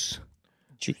Juice.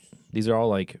 These are all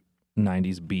like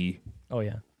 90s Oh,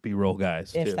 yeah. B-roll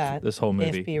guys. If too. that. This whole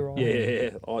movie. If B-roll.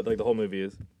 Yeah. All, like the whole movie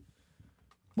is.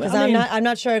 Because I mean- I'm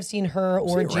not sure I've seen her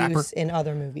or he a rapper? Juice in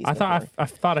other movies. I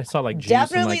thought I saw like Juice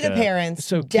definitely in, like, the parents.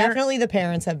 So definitely the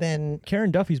parents have been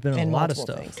Karen Duffy's been in in a lot of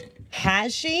multiple stuff. things.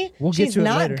 Has she? We'll get She's to it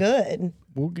not later. good.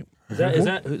 We'll get, Is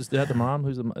that the mom?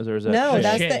 Who's the? Is that No, Shay?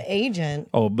 that's Shay. the agent.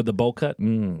 Oh, but the bowl cut.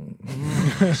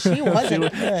 She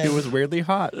wasn't good. It was weirdly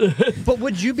hot. but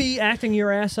would you be acting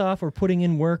your ass off or putting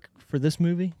in work for this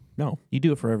movie? No. You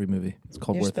do it for every movie. It's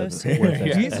called You're worth supposed ethic. to. Worth You're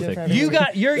ethic. supposed to do it for every You movie.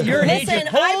 got you're an Listen, agent.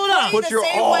 Hold I on. play Put the your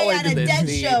same all way at into a this dead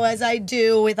scene. show as I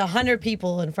do with 100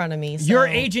 people in front of me. So. Your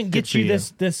agent gets for you you.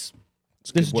 this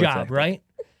this word job, for it. right?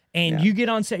 And you get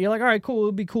on set, you're like, all right, cool,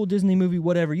 it'll be cool Disney movie,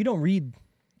 whatever. You don't read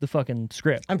the fucking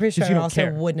script. I'm pretty sure 'cause I you don't also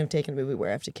care. wouldn't have taken a movie where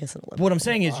I have to kiss an Olympic. What I'm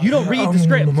saying is, you don't read the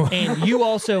script, and you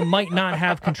also might not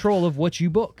have control of what you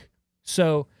book.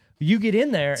 So you get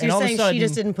in there, So and you're all of a saying sudden, she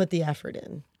just didn't put the effort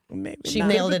in. Maybe She not.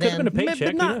 mailed it Could have been a in. Maybe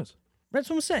paycheck. Who not. knows? That's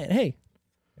what I'm saying. Hey,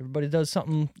 everybody does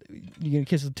something. You gonna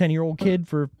kiss a 10-year-old kid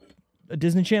for a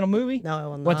Disney Channel movie? No, I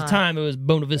will Well, at the not. time, it was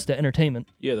Bona Vista Entertainment.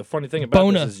 Yeah, the funny thing about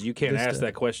Bona this is you can't Vista. ask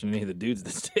that question to any of the dudes at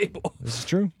this table. This is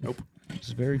true. Nope. This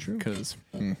is very true. Because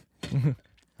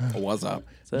what's up?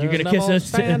 You're gonna kiss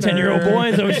a 10-year-old boy?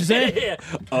 Is that what you're saying?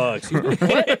 Yeah. Excuse me.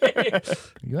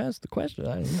 What? You asked the question.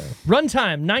 I don't know.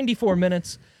 Runtime 94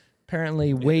 minutes.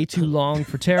 Apparently, way too long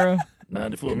for Tara.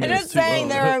 94 I'm minutes. just too saying long.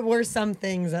 there were some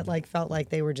things that like felt like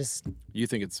they were just You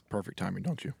think it's perfect timing,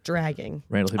 don't you? dragging.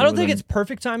 Randall, hit I me don't with think an- it's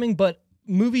perfect timing, but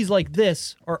movies like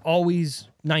this are always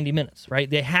 90 minutes, right?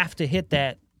 They have to hit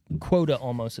that quota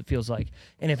almost, it feels like.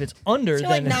 And if it's under, You're then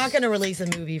like not it's, going to release a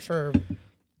movie for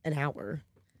an hour.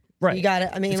 right. You got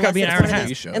to. I mean, It's gotta unless be an it's hour one and a of half.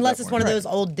 those, Show at unless that it's one of point. those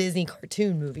old Disney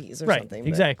cartoon movies or Right, something. but-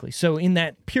 exactly. So in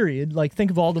that period, like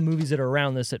think of all the movies that are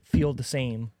around this that feel the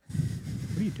same.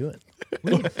 What are you doing?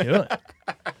 What are you doing?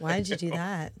 Why did you do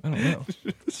that? I don't know.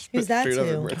 Who's that Straight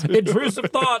to? over it. Intrusive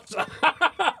thoughts.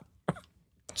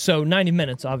 So 90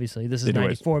 minutes, obviously. This is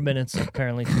Anyways. 94 minutes,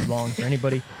 apparently too long for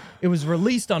anybody. It was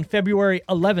released on February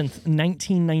 11th,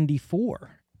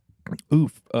 1994.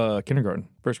 Oof. Kindergarten.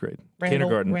 First grade.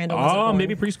 Kindergarten. Randall wasn't born.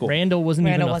 Maybe preschool. Randall wasn't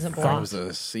Randall even wasn't a born. I thought. was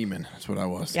a seaman. That's what I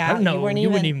was. Yeah, No, you weren't you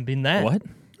even. wouldn't even been that. What?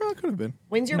 Oh, it could have been.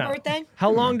 When's your No. birthday? How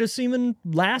long does semen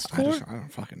last I for?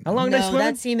 don't fucking How know. long does No, swim?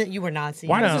 that seemed that you were not seeing.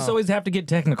 Why No. does this always have to get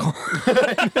technical?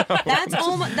 That's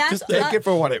almost. That's Just take it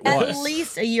for what it at was.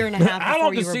 least a year and a half How before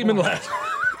long you does were semen born. last?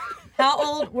 How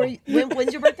old were you?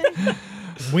 When's your birthday?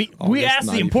 We August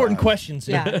asked the important 95. questions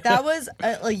here. Yeah, that was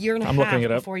a year and a I'm half looking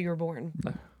it up. before you were born.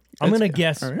 I'm going to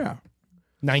guess Oh, yeah.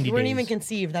 90 You weren't days. even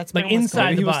conceived. That's like sperm was inside gone.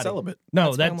 Maybe the he was body. celibate. No,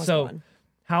 That sperm that's was so. gone.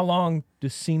 How long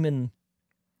does semen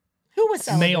Who was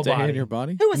celibate? male Stay body? in your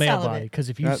body? Who was Male celibate? body? Because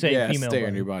if you That- say yeah, female stay body,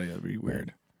 in your body. That'd be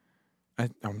weird. My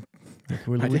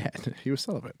we're- dad, he was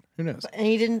celibate. Who knows? And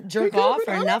he didn't jerk off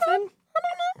or nothing?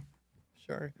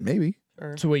 Sure. Maybe.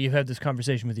 so wait, you've had this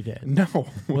conversation with your dad. No.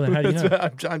 Well, then how do you know?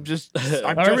 I'm just. I'm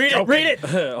All right, just read it. joking. Read it.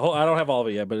 I don't have all of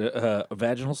it yet, but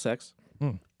vaginal sex.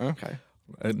 Okay.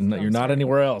 No, you're not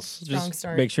anywhere else. Strong Just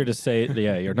start. make sure to say it.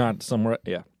 Yeah, you're not somewhere.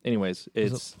 Yeah. Anyways,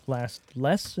 Does it's it last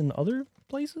less in other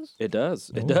places? it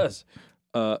does. Oh. It does.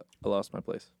 I lost my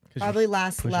place. Probably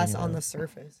lasts pushing less it on out. the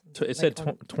surface. It said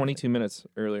 22 minutes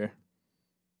earlier.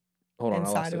 Hold on, I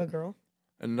Inside lost of a it. girl.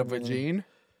 And the vagine.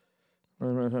 You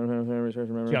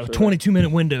got a 22-minute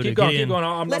window to Keep going, get keep in. going.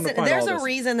 I'm Listen, gonna find there's all a this.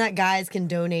 reason that guys can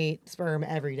donate sperm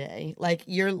every day. Like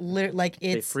you're like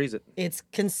They it's freeze it. it's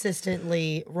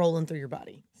consistently rolling through your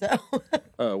body. So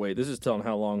Oh wait, this is telling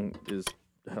how long is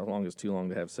too long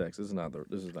to have sex. This is not.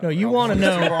 No, you want to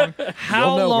know how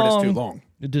You'll know when it's too long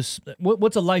long. does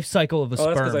what's a life cycle of a Oh,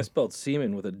 that's because sperm? I spelled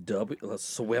semen with a W.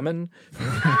 Swimming.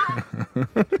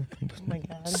 oh my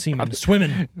god. Semen,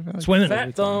 swimming.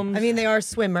 Fat thumbs. I mean, they are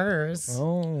swimmers.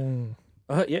 Oh,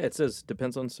 Yeah, it says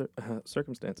depends on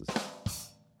circumstances.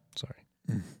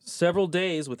 sorry. Several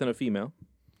days within a female.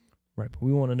 Right, but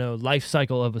we want to know life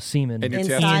cycle of a semen And in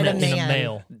your Inside a a man.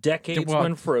 male. Decades Well-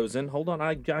 when frozen. Hold on,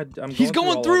 I'm He's going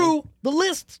all of them. through the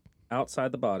list.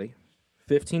 Outside the body.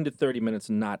 15 to 30 minutes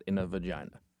not in a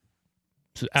vagina.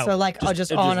 So, out. So like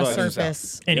just it on a just vibes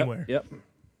surface. anywhere. Yep.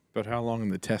 But how long in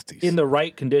the testes? In the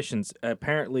right conditions.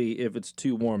 Apparently, if it's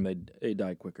too warm, they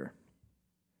die quicker.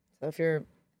 So if you're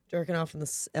jerking off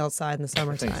outside in the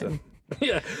I think so. summertime,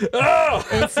 Yeah. Oh!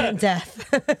 instant death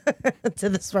to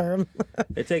the sperm.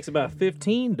 It takes about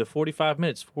 15 to 45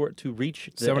 minutes for it to reach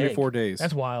the 74 egg. days.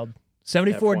 That's wild.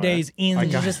 74 FYI. days in. I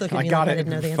you got, just look at I me got like I it didn't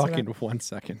know the in answer to fucking that? 1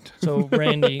 second. So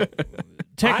Randy, I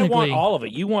technically, want all of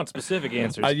it. You want specific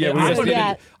answers. yeah, we I'm just gonna did be,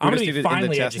 it- I'm we gonna just be did it in the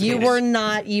finally test educated. You were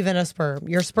not even a sperm.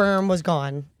 Your sperm was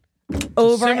gone.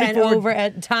 Over and 74 over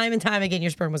and time again,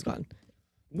 your sperm was gone.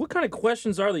 What kind of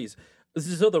questions are these? This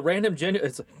is so the random gender.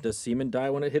 It's like, does semen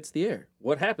die when it hits the air?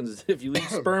 What happens if you leave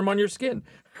sperm on your skin?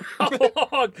 How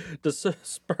long does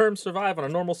sperm survive on a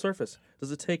normal surface?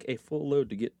 Does it take a full load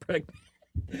to get pregnant?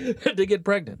 to get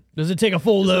pregnant? does it take a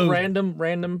full So load?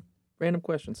 random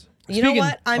questions. You know Speaking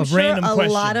what? I'm of sure random a lot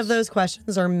questions. of those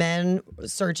questions are men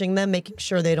searching them, making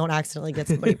sure they don't accidentally get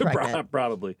somebody pregnant.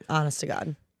 Probably. Honest to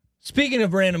God. Speaking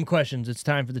of random questions, it's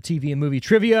time for the TV and movie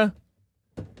trivia.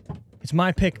 It's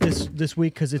my pick this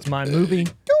week because it's my movie.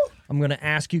 I'm going to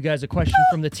ask you guys a question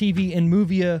from the TV and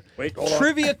movie Wait, hold on.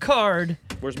 trivia card.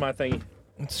 Where's my thingy?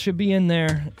 It should be in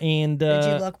there. And Did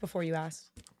you look before you asked?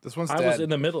 This one's I dead. was in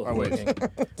the middle of Oh, wait. looking.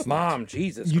 Mom,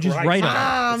 Jesus You just Christ. write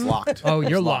on It's locked. Oh,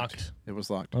 you're It's locked. It was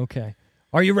locked. Okay.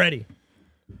 Are you ready?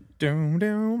 Doom,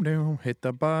 doom, doom. Hit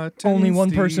the button. Only one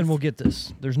Steve. person will get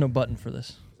this. There's no button for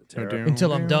this Doom, doom,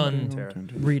 until I'm doom, done doom,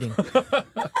 doom. reading.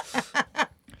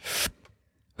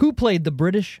 Who played the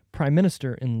British Prime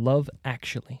Minister in Love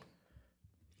Actually?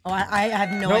 Oh, I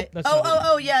have no Nope, idea. that's not it.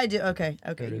 Oh, yeah, I do. Okay,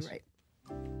 There it you're is. right.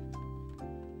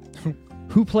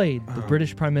 Who played the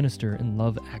British Prime Minister in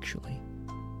Love Actually?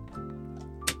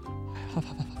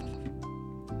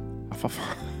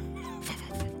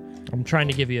 I'm trying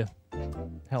to give you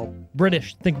help.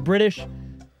 British. Think British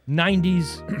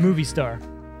 90s movie star.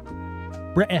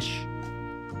 British.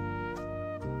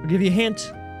 I'll give you a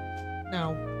hint.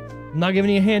 No. I'm not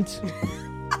giving you a hint.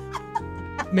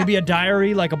 Maybe a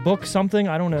diary, like a book, something.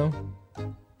 I don't know.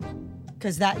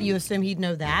 Because that you assume he'd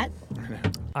know that?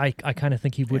 I kind of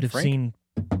think he would have Frank? seen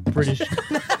British.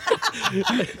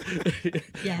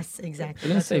 Yes, exactly.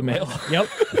 Didn't say male. Yep.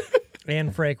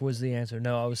 Anne Frank was the answer.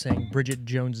 No, I was saying Bridget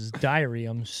Jones's Diary.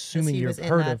 I'm assuming he you've was in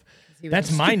heard that. of. He was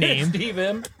That's in- my name. Steve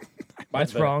M.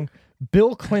 That's wrong.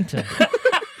 Bill Clinton.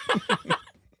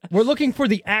 We're looking for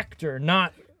the actor,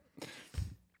 not.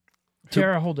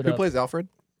 Tara, hold it Who up. plays Alfred?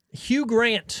 Hugh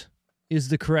Grant is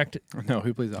the correct. No,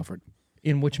 who plays Alfred?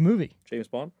 In which movie? James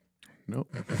Bond.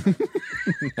 Nope.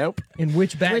 Nope. In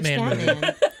which Which Batman movie?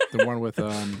 Batman? The one with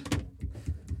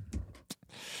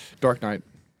Dark Knight.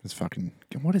 Is fucking.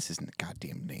 What is his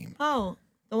goddamn name? Oh,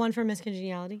 the one from Miss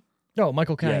Congeniality? No,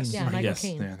 Michael Caine. Yes. Yeah, Michael Yes.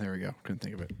 Caine. Yeah, there we go. Couldn't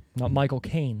think of it. Not Michael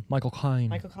Caine. Michael Caine.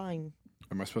 Michael Caine.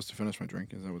 Am I supposed to finish my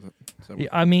drink? Is that what? Is that Yeah,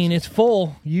 I mean, it's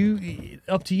full.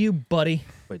 Up to you, buddy.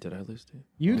 Wait, did I lose Steve?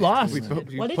 You lost. We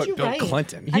What did put you Bill write?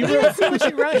 Clinton. I can't see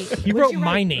what you wrote. He What'd wrote you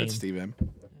my write? name. That's Steve M.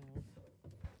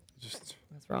 Just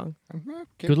That's wrong.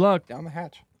 Good luck. down the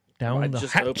hatch. Down I the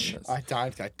just hatch. opened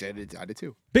this. I did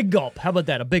too. Big gulp. How about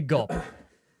that? A big gulp.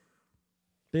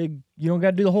 Big. You don't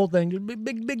got to do the whole thing. Just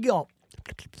big gulp.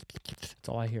 That's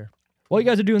all I hear. While you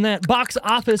guys are doing that, box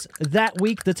office that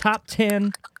week, the top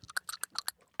 10.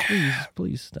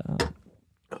 Please stop.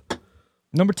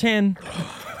 Number 10.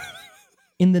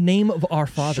 In the Name of Our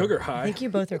Father. Sugar I high. think you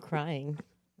both are crying.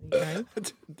 Are you crying?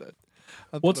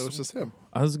 I thought What's- it was just him.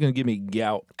 I was gonna give me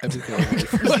gout. Everything.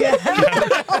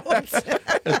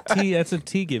 That's what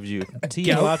tea gives you. Tea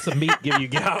and lots of meat give you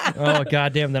gout. Oh,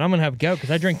 goddamn. Then I'm going to have gout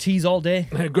because I drink teas all day.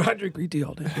 I drink green tea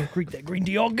all day. Drink that green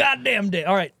tea all goddamn day.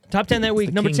 All right. Top 10 that week.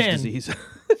 The Number King's 10. disease.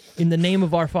 In the Name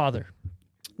of Our Father.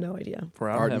 No idea. For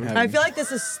Art and heaven. I feel like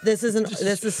this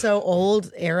is so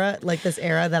old era, like this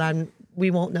era that we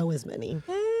won't know as many.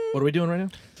 What are we doing right now?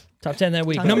 Top 10 that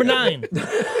week. Number 9.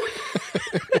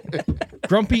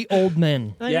 Grumpy Old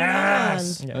Men. Oh,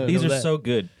 Yes. Yeah, These know are that. so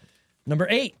good. Number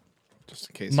 8. Just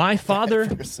in case. My Father,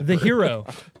 the Hero.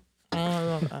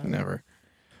 Never.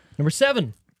 Number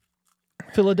 7.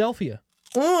 Philadelphia.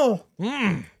 Oh,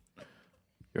 You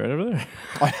right over there?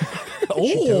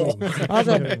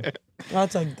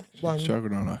 that's a one.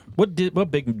 Choking on a. What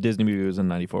big Disney movie was in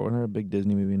 '94? Wasn't there a big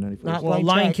Disney movie in '94? Not Well, Blank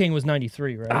Lion Check. King was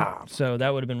 93, right? So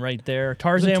that would have been right there.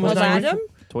 Tarzan was Was 94. Adam?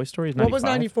 Toy Story is 95. What was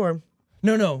 94?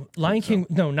 No. Lion King.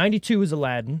 No, 92 was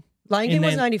Aladdin. Lion King And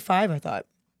was then- 95, I thought.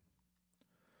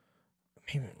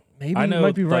 Maybe I you know,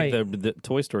 might be like right. the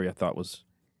Toy Story. I thought was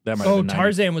that might. have Oh, been 90.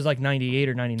 Tarzan was like 98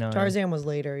 or 99. Tarzan was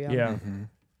later, yeah.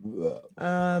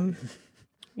 Yeah.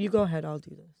 You go ahead, I'll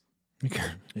do this.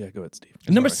 Yeah, go ahead, Steve.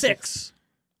 Number Sorry. 6.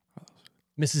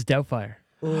 Mrs. Doubtfire.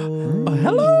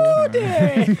 Hello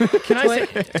there. Can I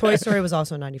say? Toy Story was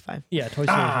also 95. Yeah, Toy Story.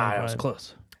 That was 95.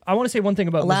 close. I want to say one thing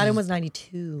about Aladdin Mrs. was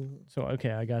 92. So,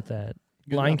 okay, I got that.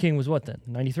 Lion King was what then?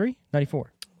 93?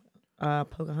 94?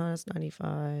 Pocahontas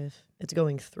 95. It's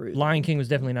going through. Lion King was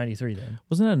definitely 93 then.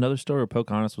 Wasn't that another story where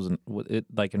Pocahontas was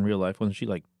like in real life? Wasn't she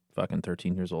like fucking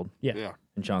 13 years old? Yeah.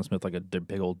 And John Smith like a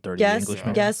big old dirty Guess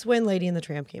Englishman. guess when Lady and the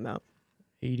Tramp came out.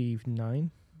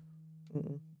 89?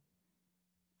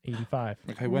 85.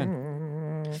 Okay,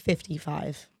 when?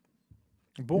 55.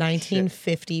 Bullshit.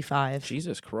 1955.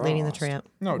 Jesus Christ. Lady and the Tramp.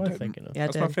 No, What am I dude, thinking of? Yeah,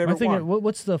 that's it my did. I'm favorite thinking, one.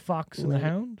 what's the Fox and the Late.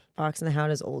 Hound? Fox and the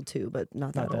Hound is old too, but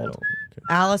not that Not that old. old. Okay.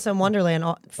 Alice in Wonderland,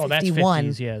 51. Oh, that's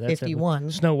 50s. Yeah, that's 51.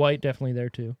 definitely- Snow White, definitely there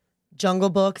too. Jungle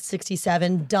Book,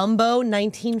 67. Dumbo,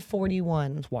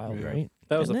 1941. It's wild, Yeah. right?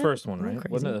 That was the Isn't it? first one, Isn't right?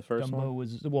 that Wasn't it crazy? the first Dumbo one?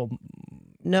 was, well,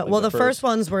 No, Like well, the the first first.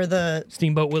 ones were the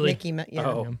Steamboat Willie. Mickey. Yeah.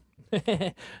 Oh.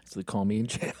 So they call me in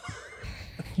jail.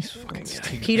 He's fucking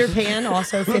Peter Pan,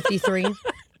 also 53. What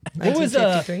was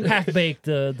 1953. Half Baked,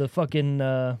 the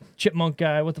fucking chipmunk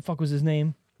guy? What the fuck was his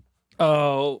name?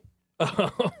 Oh.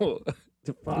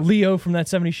 Leo from that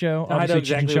 70s show. I know Obviously,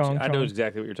 Cheech and exactly. Chong. I know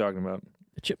exactly what you're talking about.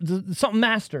 Something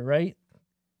Master, right?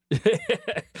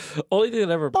 Only thing that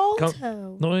ever Balto.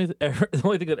 the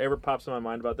only thing that ever pops in my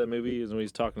mind about that movie is when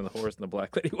he's talking to the horse and the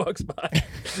black lady walks by.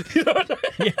 You know what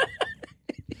I mean?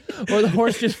 Or the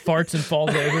horse just farts and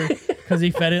falls over because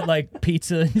he fed it like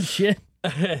pizza and shit.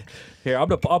 Here, I'll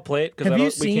play it because Have you we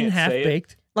seen can't Half say it.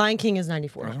 Baked? Lion King is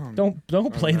 94.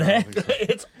 Don't play that.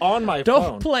 It's on my Don't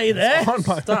phone. play that.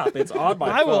 Stop! It's on my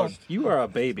I will- phone. You are a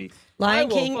baby. Lion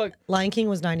will King. fuck- Lion King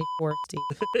was 94. Steve.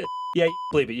 Yeah, you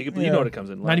believe it. You know what it comes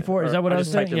in. 94, is that what I was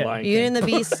just typed saying? in Yeah. Lion Beauty King. and the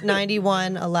Beast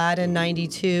 91. Aladdin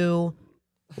 92.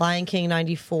 Lion King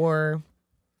 94.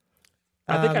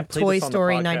 I think I played Toy this on the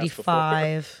Story podcast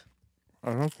 95.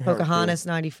 I don't think Pocahontas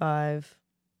 95.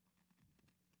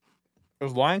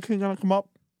 Is Lion King gonna come up?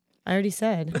 I already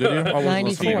said. Did you? I wasn't 94.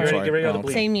 listening. Get Sorry. ready on the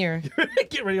bleep. Same year.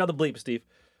 Get ready on the bleep, Steve.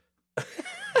 All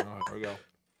right, here we go.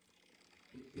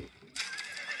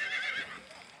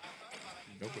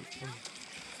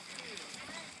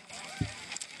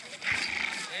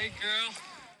 Hey, girl.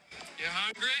 You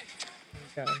hungry?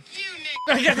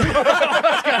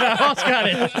 Almost got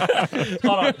it.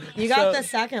 Hold on. You got the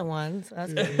second one. So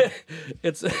that's good.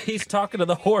 It's he's talking to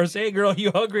the horse. Hey, girl,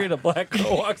 you hungry? And a black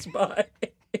girl walks by.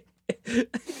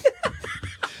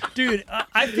 Dude,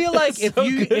 I feel like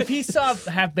if he saw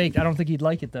Half Baked, I don't think he'd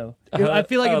like it though. I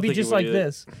feel like I it'd don't be think he just would like either.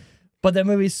 this. But that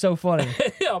movie's so funny.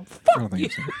 Yeah, I fuck don't think you.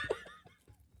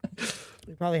 so.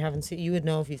 You probably haven't seen. You would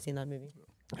know if you've seen that movie.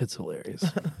 It's hilarious.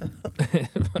 It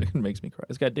fucking makes me cry.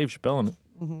 It's got Dave Chappelle in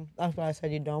it. That's why I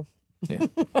said you don't. Yeah.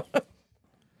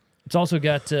 It's also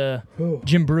got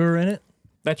Jim Brewer in it.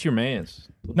 That's your man's.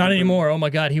 Not anymore. Oh my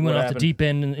God, he went What off happened? the deep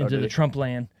end into did the he? Trump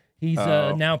land. He's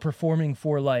now performing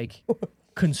for like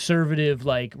conservative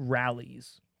like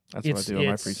rallies. That's what I do on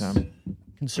my free time.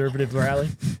 Conservative rally.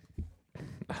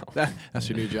 That's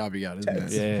your new job you got,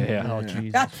 isn't it? Yeah. Oh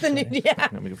jeez. That's the new. Yeah.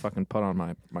 I'm gonna fucking put on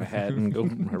my hat and go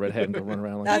my red hat and go run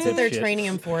around like That's what they're dipshit. training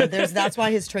him for. That's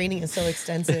why his training is so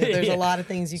extensive. There's Yeah. a lot of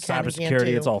things you can and can't Cybersecurity.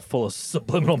 do. It's all full of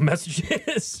subliminal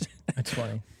messages. That's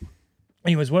funny.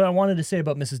 Anyways, what I wanted to say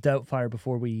about Mrs. Doubtfire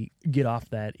before we get off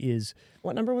that is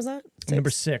What number was that? number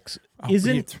 6. Oh,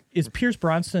 Is Pierce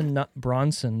Bronson not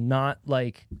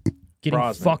like getting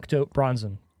Brosnan. fucked up?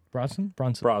 Brosnan.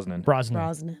 Brosnan. Brosnan.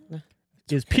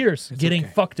 Is Pierce getting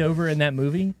fucked over in that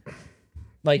movie?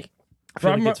 Like, I feel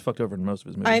like he Robin- gets fucked over in most of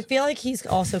his movies. I feel like he's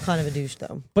also kind of a douche,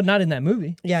 though. but not in that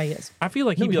movie. Yeah, he is. I feel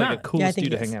like No, he'd be he's like not. a coolest Yeah, I think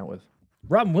dude to he is. hang out with.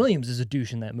 Robin Williams is a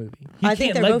douche in that movie. He I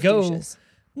think can't they're let both go. douches.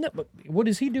 No, but what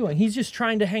is he doing? He's just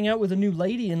trying to hang out with a new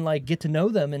lady and like get to know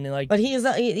them and like. But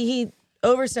he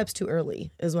oversteps too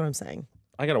early, is what I'm saying.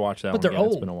 I gotta watch that But one. they're again.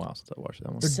 It's old. been a while since I watched that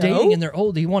one. they're So? dating and they're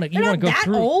old. You want to They're not go that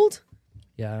through. old.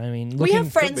 Yeah, I mean, We have looking-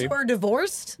 friends be. who are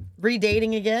divorced,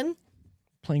 redating again.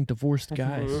 playing divorced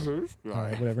guys. Mm-hmm. All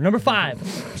right, whatever. Number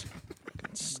 5.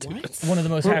 One of the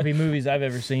most happy movies I've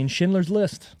ever seen. Schindler's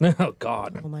List. Oh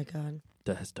God, Oh my god.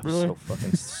 that stuff's so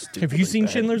fucking stupid. Have you seen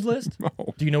Schindler's List? No.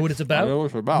 Do you know what it's about? I know what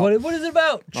it's about. What is it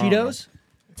about? Cheetos?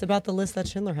 It's about the list that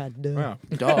Schindler had. Duh.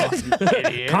 Yeah.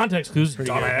 Duh. Context clues,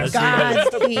 dumbass. God,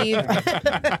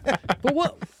 Steve. But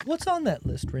what's on that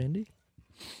list, Randy?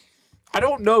 I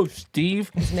don't know,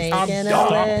 Steve. He's making I'm a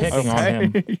Stop list. picking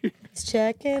on him. He's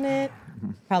checking it.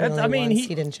 Probably That's- only I mean, once. he-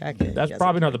 He didn't check it. That's He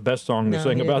probably doesn't not the best song to care.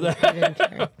 sing No, he about didn't- that. He didn't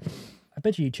care. I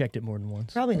bet you he checked it more than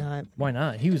once. Probably not. Why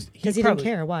not? He Because he probably-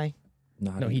 didn't care. Why?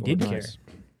 No, he did care.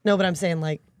 No, but I'm saying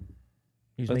like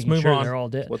He was Let's making move sure on. they're all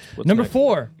dead. What's Number next?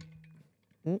 4.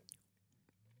 Mm.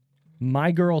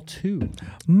 My Girl 2.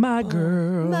 My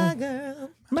girl. my girl.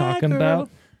 Talking about.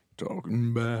 Talking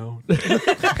about.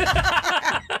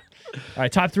 All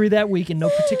right, top 3 that week in no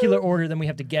particular order. Then we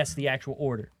have to guess the actual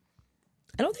order.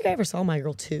 I don't think I ever saw My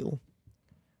Girl 2.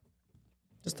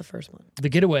 Just the first one. The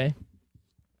Getaway.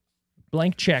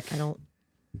 Blank Check. I don't.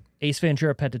 Ace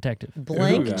Ventura: Pet Detective.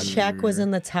 Blank Ooh. Check was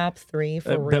in the top 3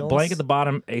 for real. Blank at the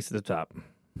bottom, ace at the top.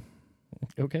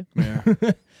 Okay. Yeah.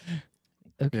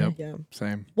 Okay. Yep. Yeah.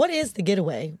 Same. What is The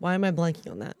Getaway? Why am I blanking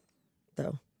on that,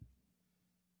 though?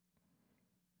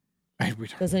 Hey, we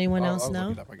don't- Does anyone I'll else look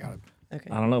know? it up. I got it. Okay.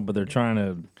 I don't know, but they're trying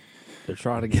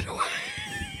to get away.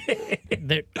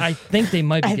 I think they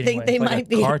might be I getting think away. they Like might a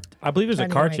be. car, I believe there's a Trying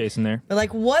to car get away. chase in there. But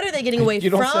like, what are they getting away You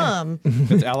don't say. from?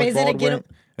 It's Alec Is it a Baldwin.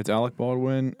 It's Alec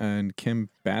Baldwin and Kim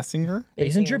Basinger.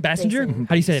 Bassinger? Bassinger? Basinger.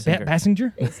 How do you say it?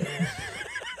 Basinger. Bassinger?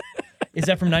 Is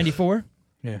that from 94?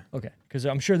 Yeah. Okay, because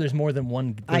I'm sure there's more than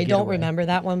one. The I don't Getaway. remember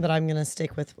that one, but I'm gonna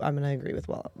agree with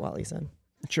what Wally said.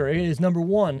 Sure, it is number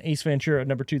 1, Ace Ventura.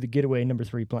 Number 2, The Getaway. Number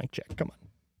 3, Blank Check. Come on.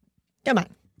 Come on,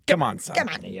 Come on, son. come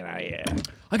on. Yeah.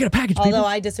 I got a package, people. Although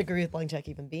I disagree with Blank Check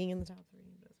even being in the top 3.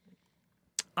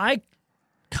 I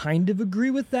kind of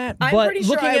agree with that. I'm but pretty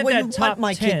sure looking I at wouldn't that top want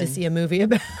my 10, kid to see a movie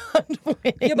about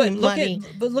winning yeah, but money.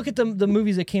 look at the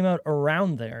movies that came out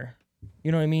around there.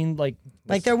 You know what I mean? Like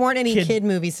Like there weren't any kid- kid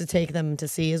movies to take them to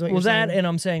see, is what well, you're saying? that, and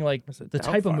I'm saying like That's a the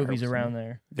type of Doubtfire movies was in around it.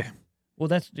 there. Yeah. Well,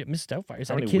 that's Miss Doubtfire. Is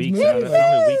How that a many kid's weeks movie? out?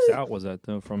 How many weeks out was that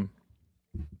though from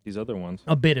these other ones?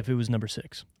 A bit if it was number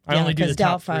 6. I Yeah, only do the 'cause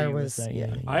top Doubtfire 3 with was- that,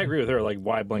 yeah. I agree with her. Like,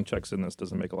 why blank checks in this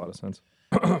doesn't make a lot of sense.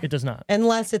 It does not.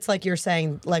 Unless it's like you're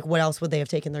saying, like what else would they have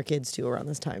taken their kids to around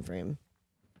this time frame?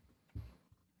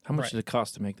 How much Right. did it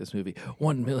cost to make this movie?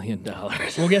 $1 million.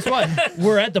 Well, guess what?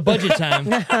 We're at the budget time.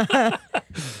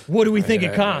 What do we think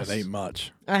it costs? It ain't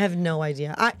much. I have no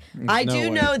idea. I no do way.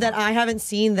 know that I haven't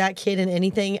seen that kid in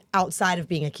anything outside of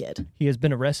being a kid. He has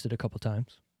been arrested a couple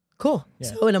times. Cool. Yeah.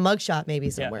 So in a mugshot maybe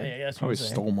Yeah, somewhere. yeah, that's what Probably I'm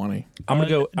saying. stole money. I'm gonna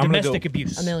go. I'm gonna go. Domestic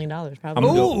abuse. $1 million I'm probably.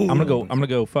 gonna go. Ooh. I'm gonna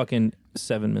go. Fucking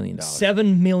 $7 million.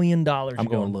 $7 million. I'm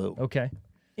going low. Okay.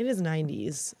 It is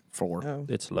 90s. 4. Oh.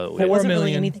 It's low. Four It wasn't really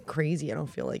million. anything crazy, I don't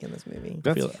feel like, in this movie.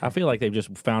 I feel like they've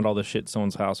just found all this shit in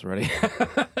someone's house already.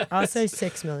 I'll say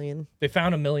 6 million. They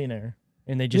found a millionaire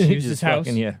and they just used his Just house,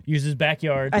 fucking, yeah. used his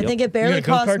backyard. I think it You barely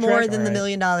got a go-kart cost more track? than the Alright. $1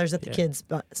 million that the kids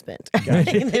spent. I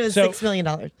think it was So- $6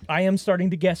 million. I am starting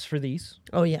to guess for these.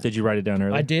 Oh, yeah. Did you write it down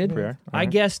earlier? I did. Prior? I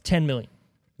guessed 10 million.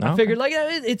 I Okay. figured like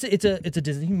it's a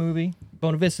Disney movie.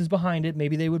 Bona Vista's behind it.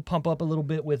 Maybe they would pump up a little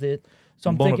bit with it. So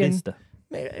I'm Bona thinking Vista.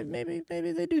 maybe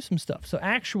they do some stuff. So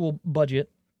actual budget,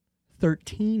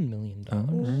 $13 million.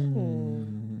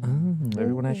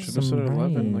 Everyone has Should've said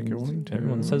 11 like it wanted to.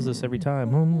 Everyone says this every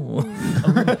time.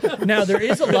 Now there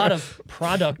is a lot of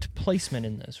product placement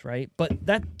in this, right? But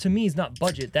that to me is not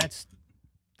budget. That's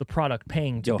the product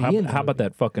paying to Yo, be how, in. the how about movie,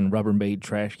 that fucking Rubbermaid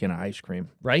trash can of ice cream?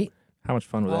 right? How much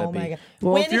fun would Oh that be? my god!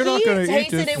 Well, when if you're not gonna he eat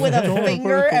tasted this, it with a don't put it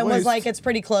finger to and was waste. like, "It's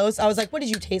pretty close," I was like, "What did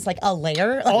you taste? Like a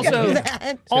layer?" Like, Also-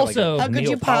 that? Also, how could you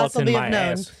Neapolitan possibly my have known?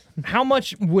 ass. How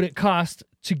much would it cost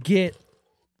to get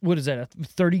what is that, a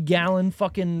 30-gallon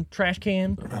fucking trash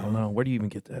can? I don't know. Where do you even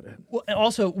get that at? Well, and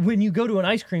also, when you go to an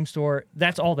ice cream store,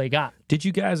 that's all they got. Did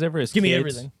you guys ever, as Give me kids,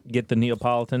 everything. get the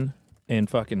Neapolitan and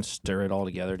fucking stir it all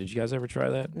together? Did you guys ever try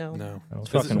that? No. No. It's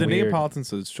Is it- fucking the weird. Neapolitan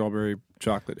says strawberry,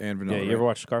 chocolate, and vanilla. Yeah, you right? ever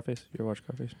watch Scarface? You ever watch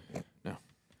Scarface? No.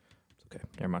 Okay,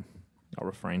 never mind. I'll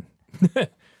refrain. That's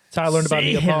how I learned about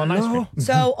Say Neapolitan ice hello. cream.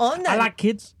 So on that, I like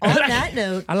kids. on that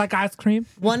note, I like ice cream.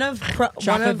 one of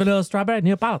Chocolate, vanilla, strawberry,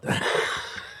 Neapolitan.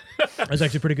 That's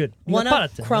actually pretty good. one of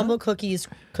Neapolitan, huh? Crumble cookies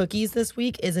this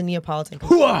week is a Neapolitan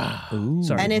cookie. Ooh.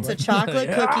 Sorry. And it's a chocolate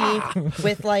cookie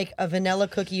with like a vanilla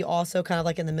cookie also kind of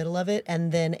like in the middle of it,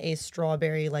 and then a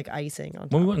strawberry like icing on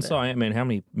top When we of went and it. saw Ant-Man, how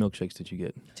many milkshakes did you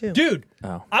get? Too. Dude,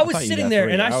 Oh, I was thought you sitting got there,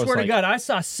 3. and I was swear to like- God, I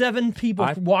saw 7 people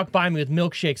I- walk by me with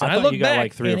milkshakes, and I I thought looked you got back.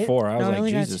 like 3 or and 4. I was No, I like,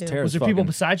 only got Jesus, 2. Tara's Was there people fucking-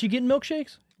 besides you getting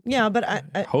milkshakes? Yeah, but I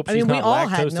Hope mean, she's we not all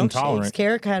had lactose milkshakes. intolerant.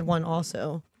 Carrick had one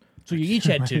also. So you each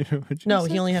had 2. No,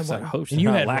 he only had I one. hope she's And you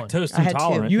not had one. lactose I had 2.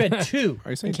 intolerant. You had 2. Are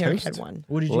you saying And Carrick toast? had one.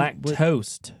 What did you?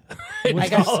 Lactose. I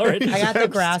got, Intolerant. I got the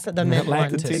grass, the mint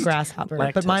one, the Lactose. grasshopper,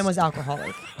 but Lactose. mine was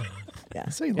alcoholic. Yeah,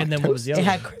 Say And then what was the it other?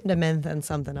 had creme de menthe and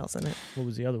something else in it. What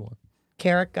was the other one?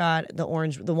 Carrick got the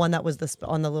orange, the one that was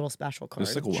on the little special The card.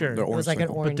 sickle Sure. one. The It It orange was like an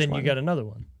sickle. orange But then one. you got another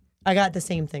one. I got the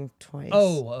same thing twice.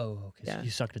 Okay. Yeah. You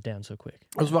sucked it down so quick.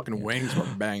 Those fucking wings were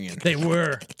banging. They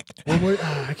were.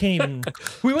 I can't even.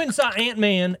 We went and saw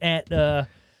Ant-Man at The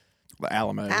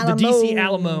Alamo. the DC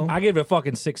Alamo. I gave it a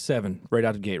fucking 6-7 right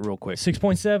out the gate real quick.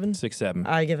 6.7. 6-7.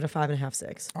 I give it a 5.5,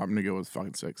 6. I'm gonna go with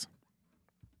fucking 6.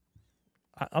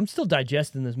 I'm still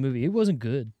digesting this movie. It wasn't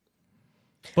good.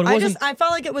 But it wasn't. I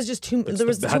felt like it was just too. There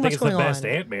was too I think much it's going the best on.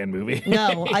 Ant-Man movie.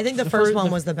 No, I think the first one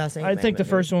was the best. I think the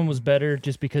first one was better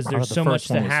just because there's the so much first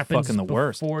one that was happens fucking the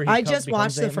worst. before he I becomes just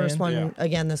watched the first Ant-Man. one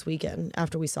again this weekend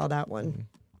after we saw that one.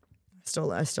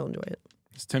 I still enjoy it.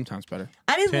 It's 10 times better.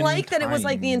 I didn't 10 like that it was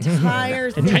like the times.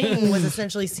 entire thing was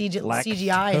essentially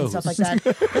CGI and stuff like that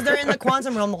because they're in the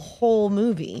quantum realm the whole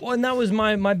movie. Well, and that was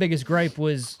my biggest gripe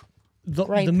was Gripe,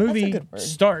 the that's a movie good word.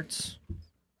 starts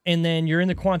and then you're in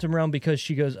the quantum realm because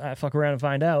she goes, I fuck around and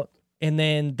find out. And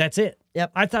then that's it.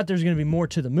 Yep. I thought there was going to be more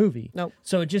to the movie. Nope.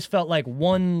 So it just felt like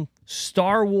one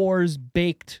Star Wars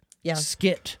baked Yeah.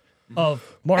 skit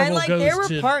of Marvel And like goes there were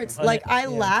to parts an- like I yeah.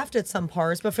 laughed at some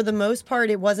parts, but for the most part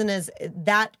it wasn't as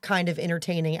that kind of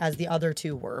entertaining as the other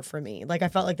two were for me. Like I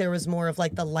felt like there was more of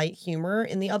like the light humor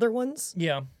in the other ones.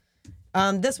 Yeah.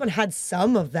 This one had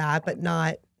some of that, but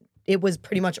not. It was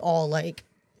pretty much all like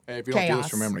Hey, if you don't do this Chaos.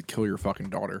 for me, I'm gonna kill your fucking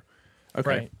daughter. Okay.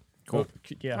 Right. Cool.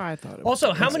 Yeah. I thought it Also,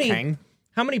 was how many Kang.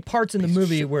 how many parts in the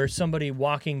movie where somebody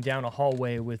walking down a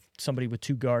hallway with somebody with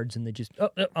 2 guards and they just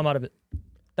I'm out of it.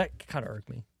 That kind of irked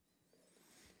me.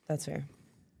 that's fair.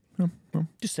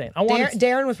 Just saying. I wanted.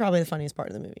 Darren was probably the funniest part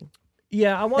of the movie.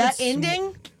 Yeah, I wanted That some-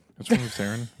 ending, Which one was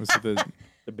Darren? Was it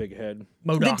The big head.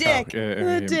 the Modok. dick,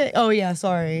 yeah, the dick. Oh yeah,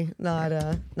 sorry, not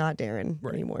Darren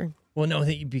anymore. Well, no,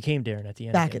 he became Darren at the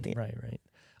end. Back again. at the end. Right.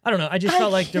 I don't know. I just I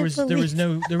felt like there can't was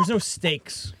no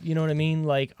stakes. You know what I mean?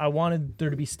 Like I wanted there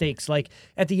to be stakes. Like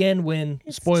at the end when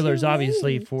spoilers too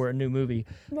obviously late. for a new movie,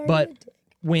 but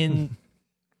when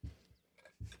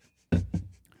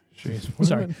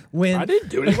sorry when I didn't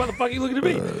do it. Why the fuck are you looking at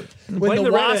me? when Blame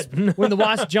the redhead. wasp when the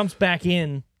wasp jumps back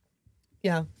in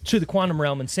Yeah, to the quantum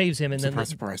realm and saves him, and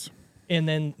surprise?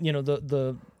 then you know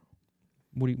the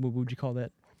what would you call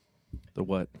that? The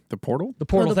what? The portal? The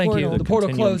portal, the thank you. portal. The portal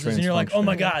Continuum closes, and you're like, oh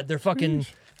my god, they're fucking,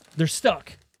 they're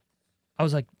stuck. I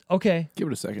was like, okay, Give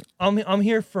it a second. I'm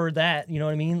here for that. You know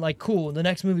what I mean? Like, cool. The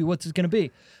next movie, what's it gonna be?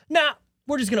 Nah,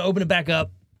 we're just gonna open it back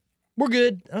up. We're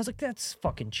good. And I was like, that's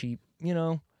fucking cheap. You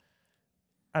know?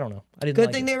 I don't know. I didn't. good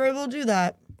like thing it. they were able to do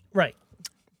that. Right.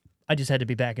 I just had to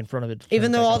be back in front of it. to turn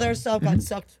Even it though back all on. their stuff got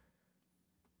sucked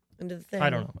into the thing. I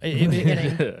don't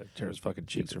know. Tara's fucking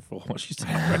cheeks are full. What she's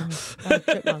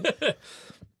Chipmunk.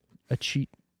 A cheat.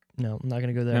 No, I'm not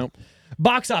gonna go there. Nope.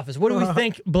 Box office. What do we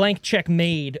think Blank Check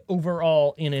made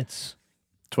overall in its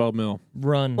 12 mil.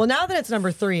 run? Well, now that it's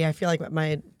number 3, I feel like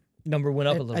my Number went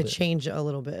up a little I bit. changed a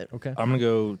little bit. Okay. I'm gonna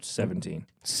go 17.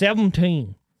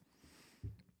 17.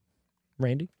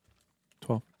 Randy?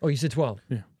 12. Oh, you said 12.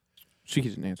 She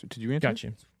didn't answer. Did you answer? Got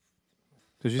you.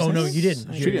 Did you Oh, say no, it? you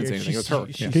didn't. She didn't say anything. It was her.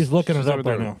 she's- Yeah. He's looking She's it over up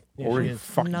there right now. Yeah, ordering she is.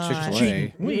 fucking Not Chick-fil-A.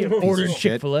 Cheating. We Piece of ordered shit.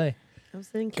 Chick-fil-A. I'm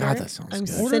sending God, Carrick, that sounds I'm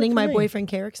good. Order it sending for my me. boyfriend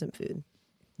Carrick some food.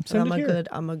 Send I'm it a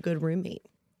here. good roommate.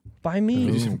 Buy me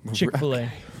Ooh.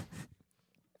 Chick-fil-A.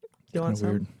 You want some?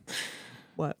 Weird.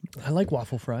 What? I like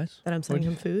waffle fries. That I'm sending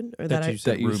him food, or That that I? you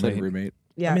said That you said roommate. roommate.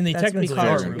 Yeah, I mean, they that's what we technically call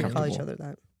are each- we call uncomfortable. each other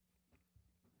that.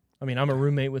 I mean, I'm a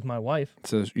roommate with my wife.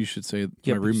 So you should say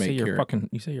Yeah, my but you say roommate your Carrot. fucking.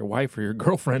 You say your wife or your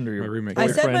girlfriend or your My roommate I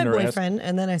Carrot. said my boyfriend or ass- boyfriend,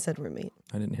 and then I said roommate.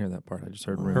 I didn't hear that part. I just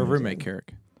heard Her roommate. roommate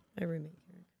Carrick. My roommate.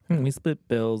 We split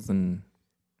bills and,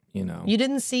 you know. You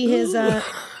didn't see his. I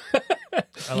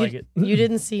like it. You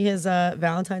didn't see his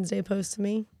Valentine's Day post to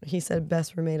me. He said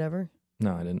best roommate ever.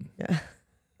 No, I didn't. Yeah.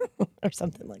 Or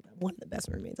something like that. One of the best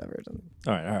roommates ever. Or something.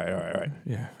 All right.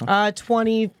 Yeah.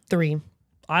 23.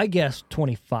 I guess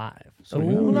 25. So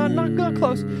not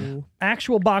close.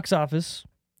 Actual box office,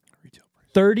 Retail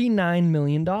price. $39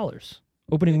 million.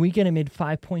 Opening weekend, it made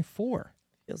 5.4.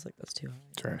 Feels like that's too high.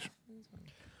 Trash.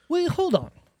 Wait, hold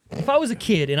on. If I was a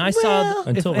kid and I saw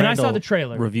Until and I saw Randall the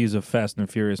trailer, Reviews of Fast and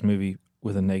Furious movie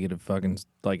with a negative fucking,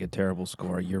 like a terrible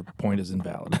score, your point is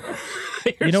invalid.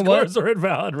 Your You know what? scores are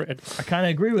invalid, Rand. I kind of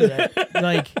agree with that.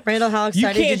 Like, Randall, how You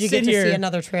excited can't did you get sit to see here-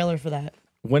 another trailer for that?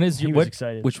 When is He your was what?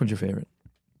 excited. Which one's your favorite?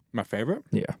 My favorite?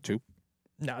 Yeah.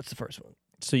 no, it's the first one.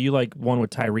 So you like one with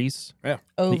Tyrese? Yeah.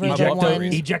 Over The the ejecto one.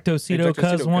 ejectocito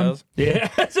cuz Ejectocito one? cuz. Yeah.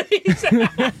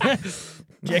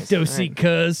 Ejecto seat,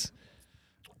 cuz.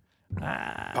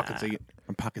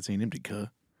 Pockets ain't empty, cuh.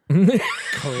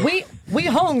 We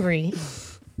hungry.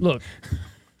 Look,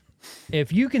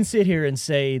 if you can sit here and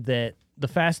say that the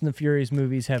Fast and the Furious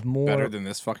movies have more Better than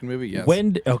this fucking movie? Yes.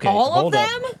 Okay, All of hold up.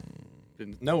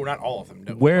 them? No, not all of them.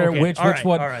 No. Where Okay, which all right,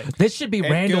 one? all right. This should be It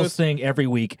Randall's goes- thing every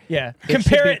week. Yeah, It should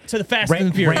compare be- it to the Fast and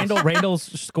the Furious. Randall's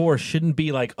score shouldn't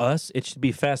be like us. It should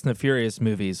be Fast and the Furious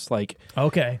movies. Like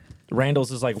Okay,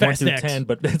 Randall's is like Fast 1 through X. 10,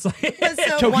 but it's like But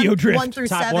so Tokyo one, Drift. 1 through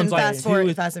top 7, one's like fast forward,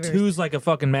 two, Fast and Furious. two's like a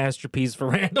fucking masterpiece for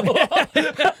Randall.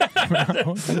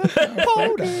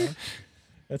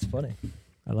 that's funny.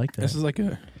 I like that. This is like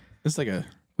a.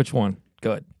 Which one?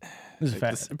 Good. This is This,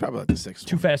 fast. probably like the sixth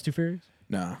Too one. Fast, Too Furious.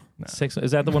 No. 6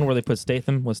 is that the one where they put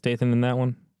Statham? Was Statham in that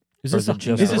one? Is Or this is it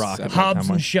just is The this Rock? Hobbs How and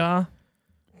much? Shaw?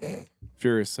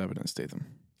 Furious 7 and Statham.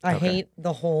 I Okay. hate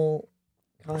the whole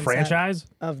concept Franchise?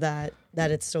 of that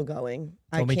it's still going.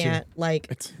 I Oh, me too. can't like.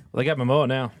 It's Well, they got Momoa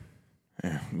now.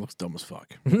 it looks dumb as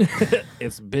fuck.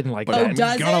 It's been like But Oh, I'm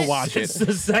does gonna it? watch it. It's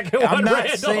the second one.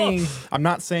 I'm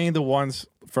not saying the ones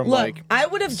from Look, like I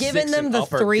would have given 6 them and the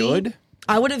up are 3. good.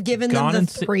 I would have given Gone them in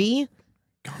the si- 3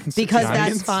 because Six that's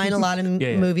Guardians. fine. A lot of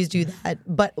Yeah. movies do that.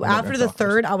 But after the Fox.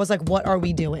 3rd, I was like, what are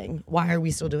we doing? Why are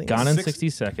we still doing Gone this? in 60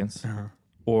 Seconds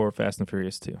or Fast and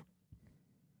Furious 2.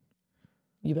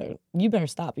 You better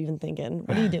stop even thinking.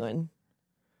 What are you doing?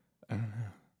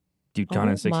 Dude, Gone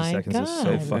Oh in 60 my Seconds is so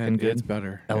God. fucking good. It's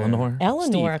better. Eleanor.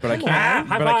 Eleanor, Steve. But I come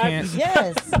can't. on. But I can't.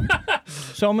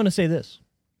 Yes. So I'm gonna say this: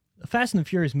 the Fast and the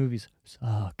Furious movies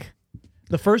suck.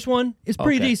 The first one is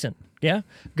pretty Okay. decent. Yeah,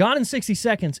 Gone in 60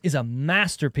 Seconds is a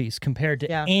masterpiece compared to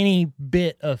Yeah. any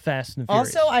bit of Fast and the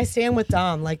Furious. Also, I stand with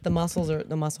Dom. Like the muscle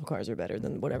cars are better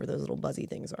than whatever those little buzzy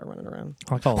things are running around.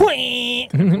 I call Whee!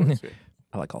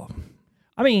 I like all of them.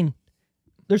 I mean,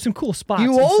 there's some cool spots.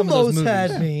 You in some of those almost movies.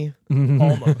 had me.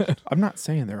 Almost. I'm not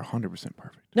saying they're 100%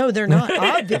 perfect. No, they're not.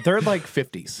 Obvious. They're like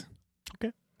 50s.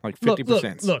 Okay. Like Look,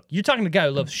 50%. look, you're talking to a guy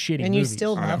who loves shitty And you movies.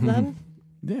 still love them?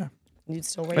 Yeah. You'd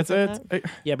still wait That's for it. that?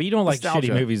 Yeah, but you don't like Nostalgia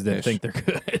shitty movies that ish. think they're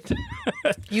good.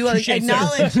 You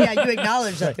acknowledge, you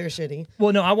acknowledge that they're shitty.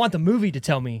 Well, no, I want the movie to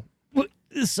tell me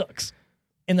this sucks,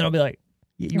 and then I'll be like,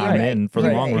 yeah, you're I'm right. in for the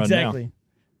Right, long run exactly.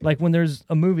 Like when there's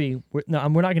a movie. We're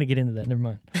not going to get into that. Never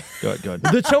mind. now. Good.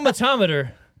 The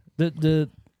tomatometer, the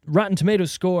Rotten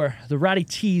Tomatoes score, the Roddy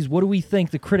T's. What do we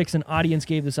think the critics and audience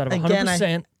gave this out of Again,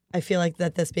 100%? I feel like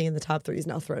that this being in the top 3 is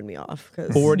now throwing me off.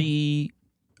 'Cause 40.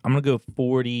 I'm gonna go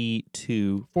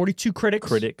 42 42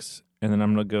 critics. and then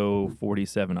I'm gonna go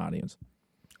 47 audience.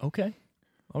 Okay.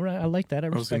 All right. I like that. I I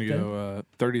was respect going to that. go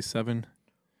 37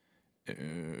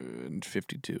 and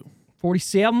 52.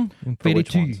 47 and For which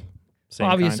 52. ones? Same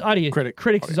Obvious kind? audience. Critics is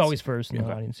audience. always first in the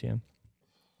Okay. audience. Yeah.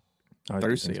 I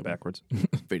always do things 37. backwards.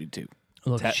 52.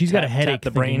 Look, Tap- she's got a tap- headache.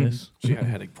 tap the thinking brain. this. She had a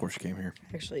headache before she came here.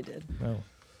 I actually did.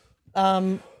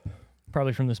 Oh,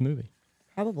 probably from this movie.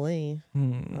 Probably.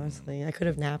 Honestly. I could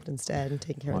have napped instead and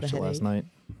taken care Watched of the it headache. last night.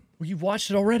 Well, you've watched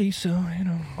it already, so you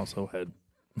know. Also had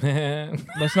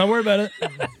Let's not worry about it.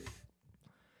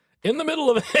 in the middle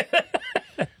of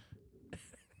it.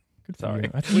 Sorry.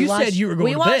 You said you were going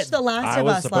we to watched bed. The Last I of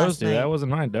was Us supposed last to.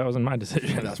 night. That wasn't my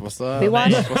decision. That's what's up. We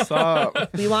watched- That's what's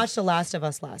up. We watched The Last of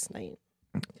Us last night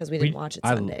because we didn't watch it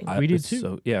Sunday. We did it's too.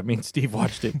 So, yeah, me and Steve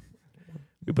watched it.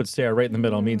 We put Sarah right in the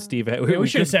middle. Me and Steve. we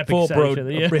should have sat full beside bro. each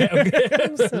other,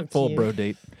 yeah. So full cute. bro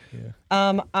date.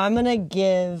 I'm gonna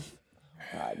give.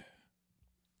 God.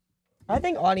 I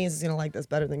think audience is gonna like this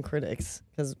better than critics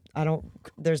because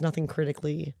there's nothing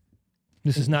critically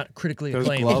This is not critically Those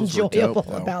acclaimed. gloves were enjoyable dope,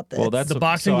 though. about this. Well, that's The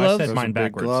boxing so gloves? I said Those mine are big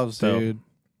backwards. gloves, so, dude.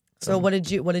 so. What did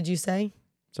you say?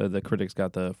 so the critics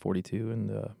got the 42 and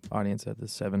the audience had the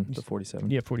 7 to 47.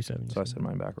 Yeah, 47. So I said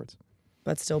mine backwards.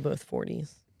 But still both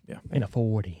 40s. In the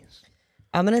 40s.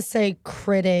 I'm gonna say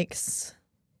critics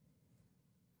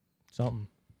Something.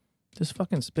 Just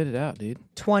fucking spit it out, dude.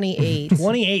 28.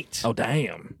 28. Oh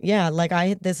damn! Yeah,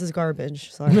 like this is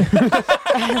garbage. Sorry.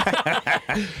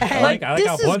 I like how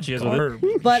this is blunt she is with her.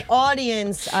 But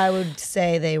audience, I would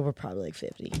say they were probably like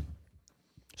 50.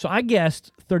 So I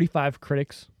guessed 35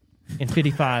 critics and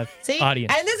 55 See,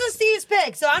 audience. and this is Steve's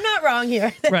pick, so I'm not wrong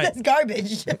here. Right. That's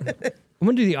garbage. I'm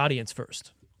going to do the audience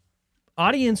first.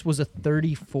 Audience was a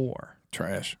 34.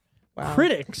 Trash. Wow.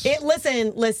 Critics.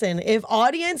 Listen. If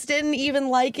audience didn't even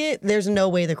like it, there's no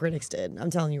way the critics did. I'm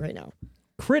telling you right now.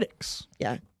 Critics.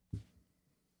 Yeah.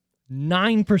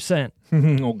 9%.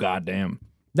 Oh goddamn!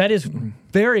 That is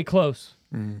very close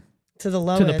To the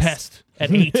lowest. to the pest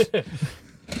at 8.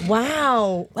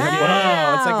 Wow. Wow.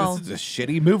 Wow, it's like this is a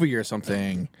shitty movie or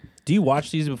something. Do you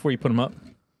watch these before you put them up?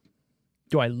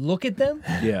 Do I look at them?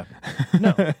 Yeah.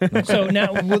 No. So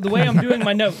now the way I'm doing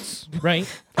my notes, right?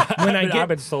 When I I've get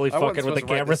been slowly I wasn't fucking with the supposed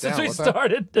to write camera this since down. we What's that?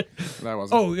 started. That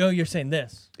wasn't. Oh, you're saying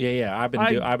this. Yeah.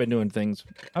 I've been doing things.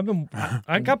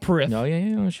 I got periph. No, yeah.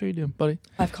 I'm sure you do, buddy.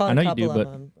 I've caught I know a you couple do,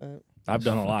 of but- them. I've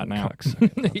done a lot now.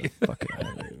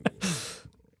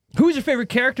 Who is your favorite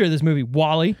character of this movie?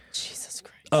 Wally. Jesus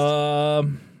Christ.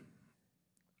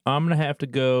 I'm gonna have to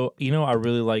go. You know, I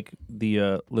really like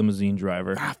the limousine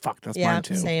driver. Ah, fuck, that's Yeah, mine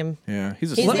too. same. Yeah,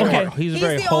 he's a He's, sweetheart. the, He's a he's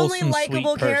very the only wholesome, sweet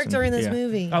likable character person. in this Yeah.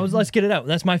 movie. Let's get it out.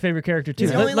 That's my favorite character too.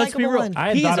 He's the only Let's be likable real. one. I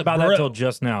hadn't He's thought a about bro. that till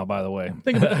just now. By the way,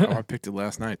 Think about it. Oh, I picked it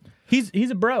last night. He's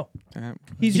a bro. Yeah.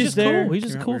 He's he's just there. cool. He's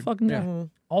just a Yeah, cool weird. fucking guy. Mm-hmm.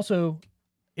 Also,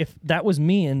 if that was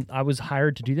me and I was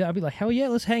hired to do that, I'd be like, hell yeah,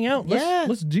 let's hang out. Yeah.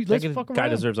 Let's Like fuck a guy around.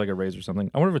 deserves like a raise or something.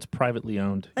 I wonder if it's privately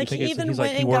owned. You Like think he it's- even he's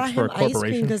went like he and works got for a him ice cream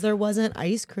corporation? because there wasn't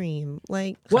ice cream.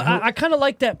 Like, Well, I kind of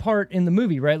like that part in the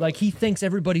movie, right? Like he thinks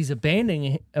everybody's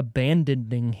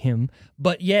abandoning him,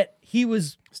 but yet he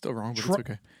was. Still wrong, but it's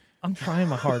okay. I'm trying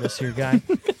my hardest here, guy.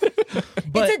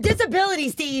 But it's a disability,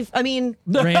 Steve. I mean,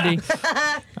 Randy,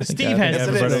 Steve has a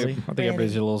everybody- disability. I think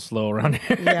everybody's a little slow around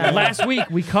here. yeah. Last week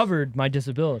we covered my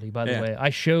disability. By the Yeah. way, I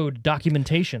showed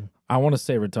documentation. I want to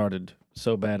say retarded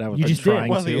so bad. I was You just did. trying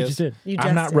Well, to. he You is. just did. You just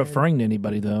I'm not did. referring to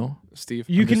anybody though. Steve.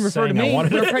 You can just refer to saying I me.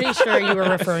 wanted- We're pretty sure you were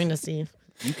referring to Steve.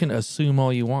 You can assume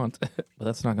all you want, but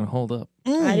that's not going to hold up.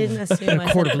 I didn't assume.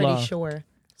 I court said of pretty law. sure.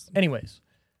 Anyways,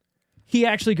 he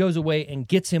actually goes away and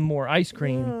gets him more ice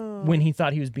cream when he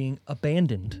thought he was being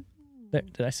abandoned.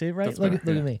 Did I say it right? That's Look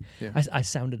better, at yeah. me. Yeah. I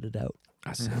sounded it out.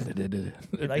 I sounded it.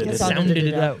 Like I Sounded sounded it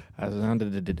it out. I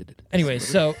sounded it. Anyways,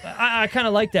 so I kind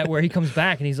of like that where he comes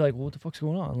back and he's like, well, what the fuck's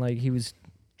going on? Like he was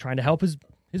trying to help his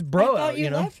his bro I thought out, you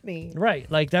know? left me. Right,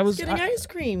 like that was Getting ice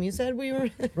cream. You said we were.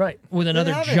 right with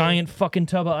another have it. giant fucking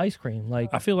tub of ice cream. Like,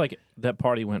 I feel like that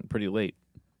party went pretty late.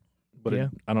 But Yeah.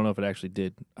 I don't know if it actually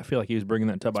did. I feel like he was bringing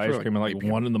that tub of ice probably cream at like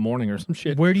 1 in the morning or some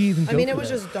shit. where do you even go? I mean, it for was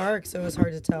that? just dark, so it was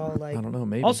hard to tell. Like, I don't know.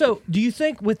 Maybe. Also, do you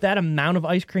think with that amount of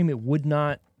ice cream, it would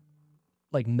not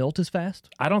like melt as fast?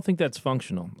 I don't think that's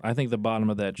functional. I think the bottom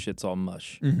of that shit's all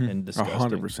mush and disgusting.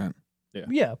 100%.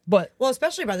 Yeah, but well,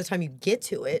 especially by the time you get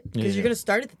to it, because Yeah. you're gonna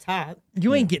start at the top.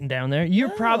 you ain't getting down there. You're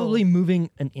No. probably moving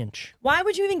an inch. Why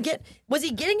would you even get? Was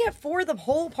he getting it for the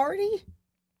whole party?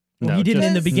 Well, No, he did in the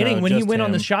just- beginning no, when he just went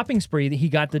on the him. shopping spree. He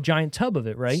got the giant tub of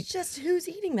it, right? It's just who's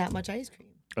eating that much ice cream?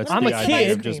 That's I'm the a idea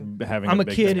kid. of just having I'm a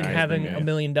big kid thing and of ice having cream, $1 yeah.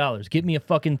 million. Get me a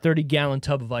fucking 30-gallon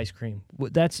tub of ice cream.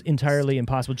 That's entirely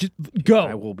impossible. Just I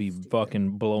go. will be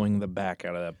fucking blowing the back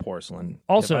out of that porcelain.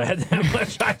 Also- if I had that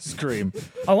much ice cream.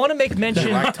 I want to make mention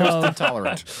Lactose of.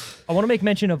 intolerant. I want to make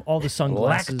mention of all the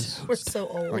sunglasses. We're so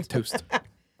old. Like toast.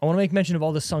 I want to make mention of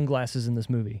all the sunglasses in this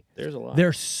movie. There's a lot.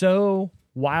 They're so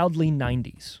wildly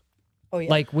 90s. Oh yeah.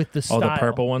 Like with the Oh, style. the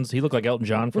purple ones. He looked like Elton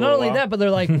John for Well, a not little only while. that, but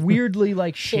they're like weirdly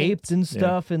like shaped and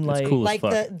stuff, and It's like cool as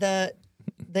like fuck.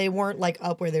 they weren't like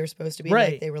up where they were supposed to be.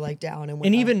 Right. Like they were like down and went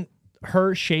and up. even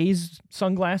her Shay's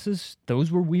sunglasses,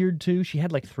 those were weird too. She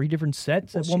had like 3 different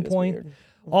sets at she one was point. weird.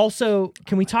 Also,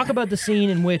 can we talk about the scene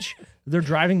in which they're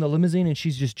driving the limousine and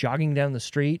she's just jogging down the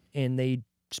street and they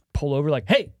just pull over like,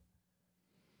 "Hey,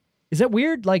 is that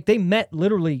weird?" Like they met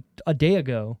literally a day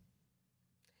ago.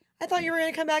 I thought you were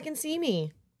gonna come back and see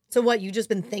me. So what? You just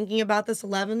been thinking about this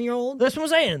 11-year-old? That's what I'm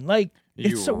saying. Like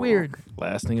You it's so are weird.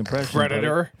 Lasting impression.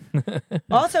 Predator.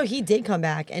 Also, he did come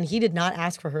back and he did not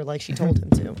ask for her like she told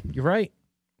him to. You're right.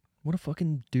 What a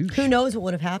fucking douche. Who knows what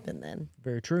would have happened then?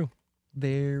 Very true.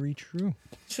 Very true.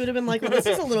 Should have been like, well, this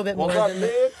is a little bit more than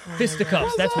the.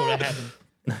 Fisticuffs. That's what would have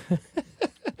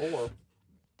happened.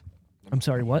 I'm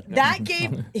sorry. What? That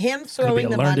gave him It's gonna be throwing a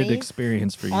the learned money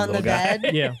experience for you, on the little guy.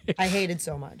 bed. Yeah, I hated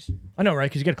so much. I know, right?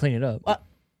 Because you got to clean it up.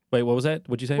 Wait, what was that?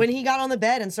 What'd you say? When he got on the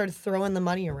bed and started throwing the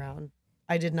money around,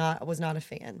 I was not a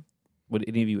fan. Would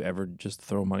any of you ever just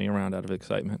throw money around out of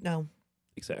excitement? No.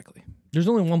 Exactly. There's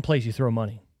only one place you throw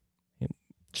money.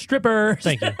 Strippers.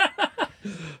 Thank you.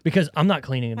 Because I'm not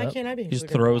cleaning it Why up. can't I be? He just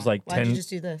included in throws that? like Why'd 10. you just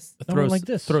do this? I went like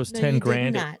this. Throws No, 10 you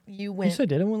grand. Did not. You Yes, went. I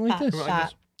did. I went like this.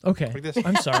 Shot. Okay. Like this.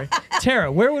 I'm sorry.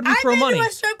 Tara, where would we throw I've been money? to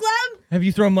a strip club. Have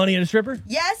you thrown money at a stripper?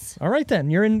 Yes. All right then.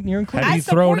 You're included. Have I you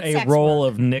thrown support a sex roll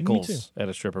work. of nickels too. at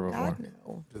a stripper before? God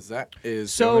no. Because that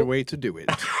is So- the only way to do it.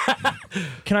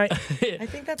 Can I I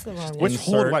think that's the wrong Which one.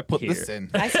 hole do I put here. this in?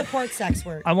 I support sex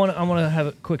work. I want to have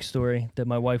a quick story that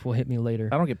my wife will hit me later.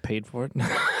 I don't get paid for it.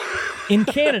 In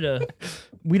Canada,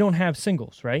 we don't have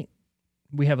singles, right?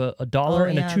 We have a dollar Oh,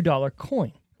 and yeah. a $2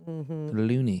 coin,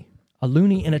 Loony. a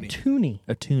loonie and a toonie.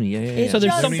 A toonie. Yeah, yeah, It yeah. So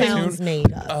there's just something- sounds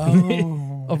made up.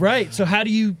 Oh, right. So how do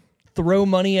you throw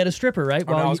money at a stripper, right?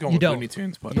 Oh, no, I was going you with don't. Looney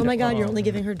Tunes, but Oh my God, you're only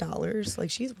giving her dollars. Like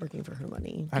she's working for her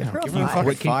money. I know. Give Give her her a a five.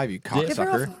 fucking 5, you Give her a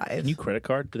cocksucker. five. Can you credit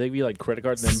card? Do they be like credit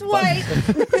cards? And then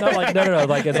Swipe. no, like no.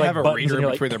 Like it's They like have a buttons reader and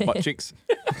you're between like, their butt cheeks.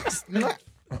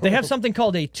 They have something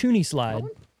called a toonie slide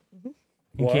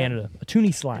in What? Canada. A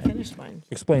toonie slide. Finished mine.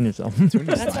 Explain yourself.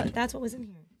 That's what was in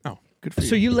here. Oh, good for you.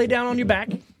 So you lay down on your back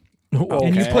Oh,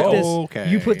 and you put this Okay.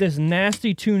 you put this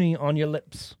nasty toonie on your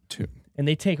lips, Two. and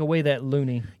they take away that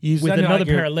loony You with sound another like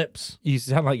you're- pair of lips. You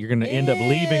sound like you're going to end up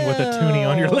leaving with a toonie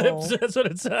on your lips. Ew. That's what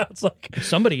it sounds like.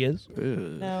 Somebody is.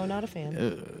 No, not a fan.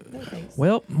 No thanks.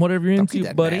 Well, whatever you're Don't see into,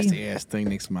 that buddy. nasty ass thing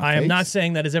next to my I face. am not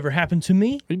saying that has ever happened to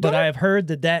me, You but don't? I have heard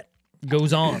that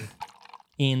goes on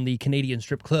in the Canadian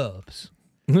strip clubs.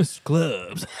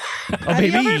 Clubs. Oh,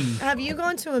 Have you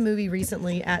gone to a movie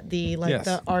recently at the Yes.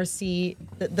 the RC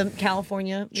the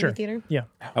California movie Sure. theater? Yeah.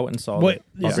 I went and saw What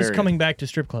that. is this Barbarian. coming back to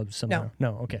strip clubs somehow?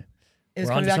 No. Okay. It was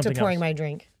We're on coming to back to something pouring else. my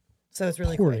drink. So it's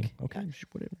really Pouring. quick. Okay.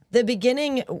 Whatever. The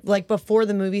beginning, like before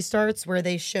the movie starts, where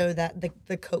they show that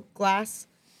the Coke glass,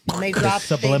 and they drop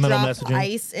Subliminal messaging.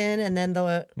 ice in, and then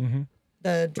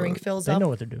the drink fills They up. know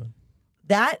what they're doing.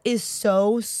 That is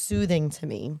so soothing to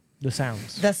me. The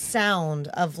sounds. The sound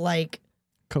of like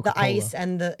the Coca-Cola. ice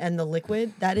and the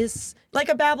liquid. That is like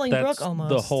a babbling That's brook almost.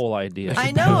 the whole idea.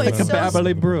 I know it's Like a so.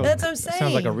 babbling brook. That's what I'm saying.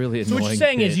 Sounds like a really So annoying what you're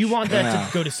saying is you bitch. want that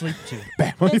to go to sleep to.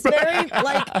 It's very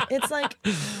like it's like.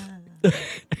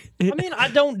 I mean, I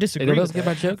don't Hey, disagree. don't with else get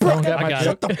that. my joke. No one got I my got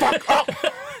joke. it. The fuck up!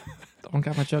 No one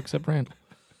got my joke except Randall.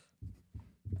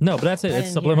 No, but that's it. I It's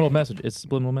didn't subliminal hear it. message. It's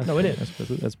subliminal message. No, it is.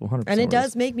 That's 100%. And it what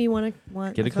does make me want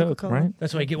Get a Coke, Coca-Cola. right?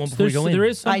 That's why I get one before you There's, go in. there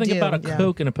is something do, about a yeah.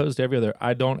 Coke and opposed to every other.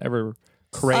 I don't ever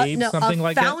crave No, something a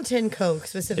like that. fountain Coke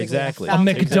specifically. Exactly. A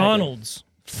fountain Coke. McDonald's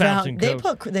Fountain They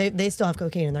Coke. they still have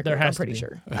cocaine in their There Coke. I'm has to pretty be.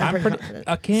 sure. I'm pretty pretty. confident.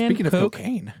 A can Speaking of Coke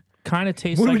cocaine, kind of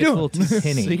tastes What are like we it's a doing? little too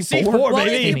tinny. C4, Well,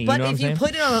 baby. but know what if I'm you saying?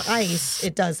 put it on ice,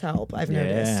 it does help. I've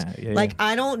noticed. Yeah. Like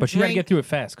I don't. But you got to drink, get through it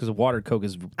fast because water Coke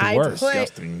is the I worst. put-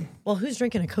 disgusting. Well, who's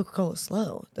drinking a Coca-Cola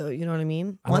slow though? You know what I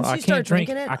mean? I don't- Once I you can't start drink,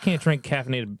 drinking it, I can't drink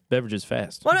caffeinated beverages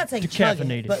fast. well, I'm not saying chug it,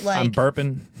 Decaffeinated. but like I'm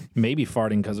burping, maybe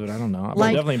farting because of it. I don't know. I'm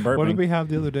Like- definitely burping. What did we have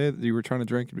the other day that you were trying to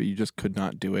drink, but you just could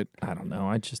not do it? I don't know.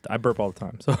 I burp all the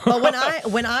time. So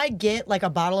But when I get like a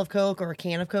bottle of Coke or a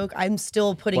can of Coke, I'm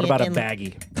still putting what it about a in.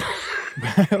 baggie?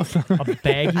 A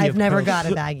baggie I've of never Coke. got a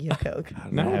baggie of Coke,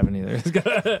 I haven't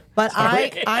either. but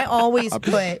I always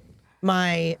put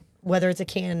my whether it's a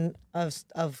can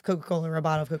of Coca-Cola or a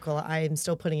bottle of Coca-Cola, I'm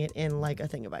still putting it in like a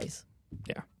thing of ice.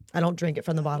 Yeah. I don't drink it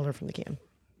from the bottle or from the can.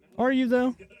 Are you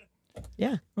though?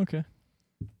 Yeah, Okay.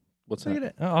 What's Look at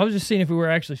that? it. I was just seeing if we were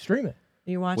actually streaming.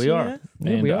 you watching We are. it?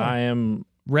 Yeah, and we are. I am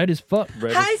Red as fuck.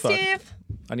 red Hi, as fuck. Steve.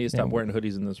 I need to stop wearing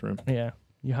hoodies in this room. Yeah.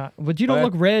 You hot. But you don't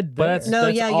But- look red. But there. that's, No,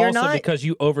 that's yeah, also you're not- because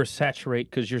you oversaturate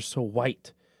because you're so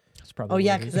white. That's probably Oh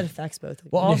yeah, what it because is. it affects both. Of you.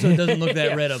 Well, also it doesn't look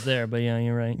that red up there, but yeah,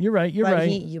 you're right. You're right. You're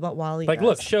right. But Wally. Like,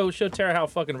 does. look, show Tara how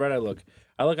fucking red I look.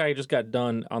 I look like I just got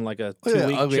done on like a Look at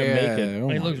 2-week that ugly Jamaican. ass. Oh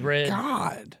He my looks red.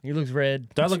 God. He looks red.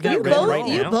 Do I look you that red both, right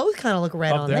you now? both kind of look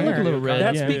red Up on there? there. Look a little red.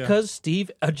 That's yeah. because Steve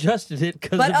adjusted it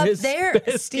because But of up his there,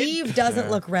 biscuit. Steve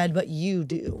doesn't look red, but you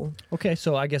do. Okay,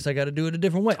 so I guess I got to do it a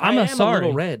different way. I I'm am sorry. a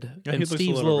little red, Yeah, he and looks a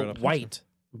Steve's a little little red up white,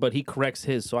 but he corrects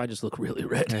his, so I just look really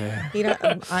red. You know,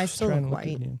 I still Trying look to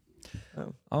look at white. you.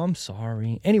 Oh. I'm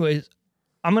sorry. Anyways,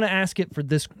 I'm gonna ask it for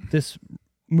this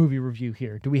movie review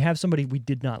here. Do we have somebody we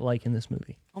did not like in this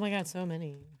movie? Oh my god, so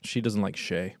many. She doesn't like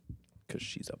Shay because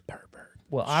she's a pervert.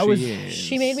 Well, I was.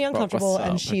 She made me But uncomfortable, what's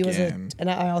and up she again? and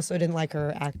I also didn't like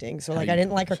her acting. So like, I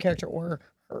didn't like her character or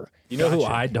her. You know who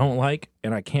I don't like,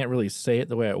 and I can't really say it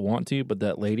the way I want to, but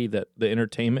that lady, the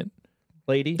entertainment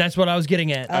lady, That's what I was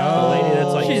getting at. the lady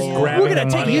that's like She's, grabbing we're gonna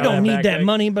the take. money You out don't of need that backpack.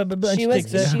 money, but She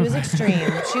was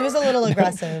extreme. She was a little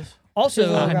aggressive.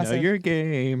 Also, I I know aggressive. your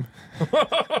game.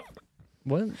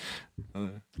 what?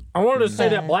 I wanted to say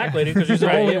that black lady because she's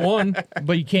the only one,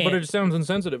 But you can't. but it sounds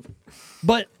insensitive.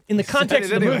 But in the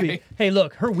context it of the anyway. movie, hey,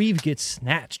 look, her weave gets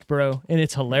snatched, bro, and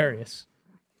it's hilarious.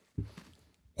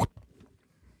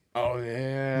 Oh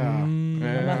yeah. I'm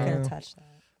not gonna touch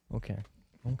that. Okay.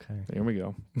 Okay. Here we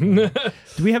go.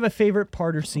 Do we have a favorite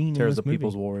part or scene Tara's in the this movie?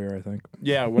 people's warrior, I think.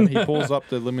 Yeah, when he pulls up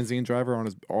the limousine driver on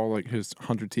his his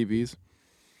 100 TVs,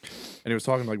 and he was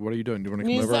talking like, "What are you doing? Do you want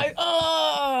to And come he's over?" like,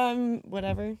 oh,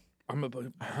 whatever. I'm a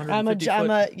I'm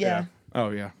a, yeah. Oh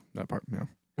yeah, that part. Yeah.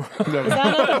 Is that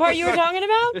not the part you were talking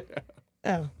about?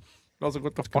 Oh, I was like,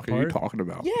 "What the fuck are you part? talking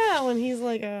about?" yeah. When he's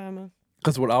like,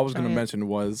 Because what I was going to Giant. mention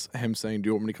was him saying, "Do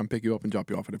you want me to come pick you up and drop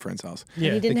you off at a friend's house?"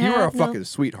 Yeah. he didn't Like, you are a have no, fucking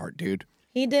sweetheart, dude.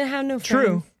 he didn't have no True.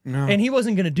 friends. No. And he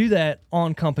wasn't going to do that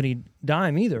on company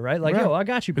dime either, right? Like, Right. yo, I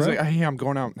got you, bro. He's like, "Hey, I'm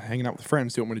going out hanging out with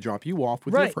friends. Do you want me to drop you off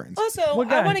with your Right. friends?" Also, What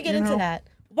I guy, want to get you into know? that.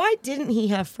 Why didn't he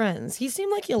have friends? He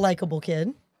seemed like a likable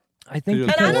kid, I think Dude,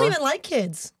 and I don't Poor. even like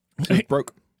kids. He's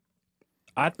broke.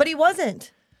 But he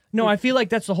wasn't. no, I feel like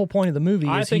that's the whole point of the movie.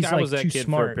 I Is think he's I like was that too kid for a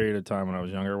smart. period of time when I was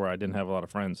younger where I didn't have a lot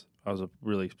of friends. I was a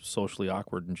really socially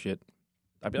awkward and shit.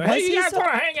 I'd be like, Was hey, he you guys so-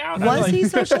 want to hang out? And I'd Was be like, he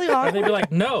socially And they'd be awkward?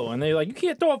 like, no. And they're like, you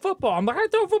can't throw a football. I'm like, I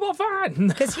throw a football fine.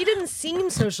 Because he didn't seem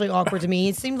socially awkward to me.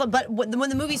 It seemed like, but when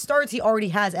the movie starts, he already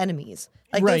has enemies.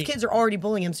 Like Right. those kids are already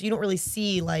bullying him, so you don't really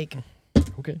see like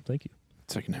Okay, thank you.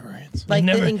 It's like it never ends. the It's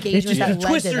engagement just that the led to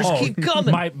twisters that. keep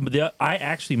coming. I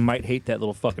actually might hate that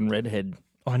little fucking redhead.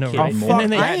 Oh, I know, Kid right? anymore. And then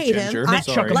they, I hate him. Ginger. I,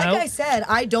 Sorry. like Chuck him I out. said,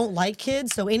 I don't like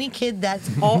kids. So any kid that's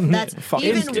even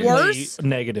Instantly worse,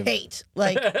 negative. hate.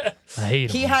 Like I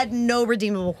hate he him. had no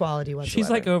redeemable quality whatsoever. She's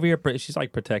like over here. She's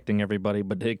like protecting everybody,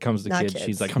 but it comes to Not kids. kids.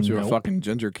 She's like, Comes to a nope. fucking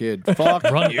ginger kid. Fuck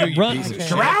Run- you, you run- piece of Okay.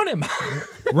 shit. Drown him.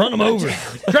 Run him over.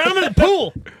 Drown him in the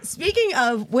pool. Speaking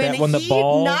of when That when the he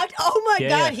ball- knocked, oh my Yeah,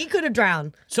 god, yeah. he could have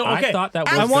drowned. So I okay, thought that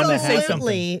was I wanted to gonna say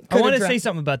Absolutely something. I coulda wanted to drowned. say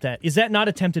something about that. Is that not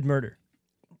attempted murder?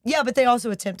 Yeah, but they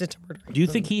also attempted to murder him Do you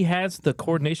think he has the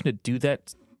coordination to do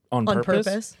that on on purpose?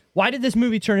 purpose. Why did this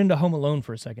movie turn into Home Alone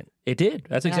for a second? It did.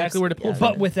 That's exactly where it pulled yeah.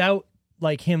 from. But without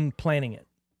like him planning it.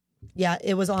 Yeah,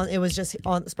 it was on. It was just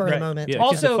on the spur of Right. the moment. Yeah,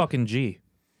 Also- also, fucking G.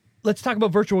 Let's talk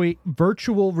about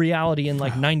virtual reality in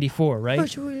like '94,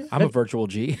 right? I'm a virtual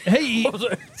G. Hey,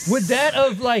 would that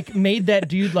have like made that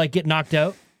dude like get knocked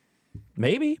out?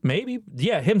 Maybe.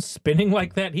 Yeah, him spinning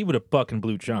like that, he would have fucking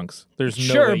blew chunks. There's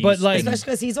no Sure, way but, he's like- spinning.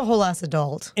 Especially because he's a whole ass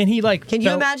adult. And he like Can you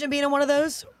felt- imagine being in one of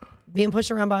those? Being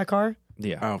pushed around by a car?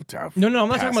 Yeah. Oh, tough. No, I'm not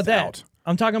talking about that. Passed out.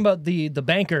 I'm talking about the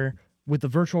banker with the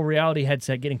virtual reality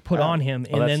headset getting put on him,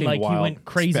 and that then seemed like he wild. went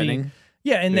crazy. Spinning?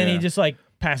 Yeah, and then he Yeah. just like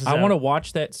passes out. I want to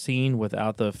watch that scene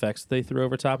without the effects they threw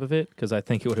over top of it because I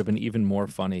think it would have been even more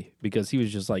funny because he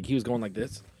was just like he was going like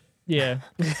this Yeah.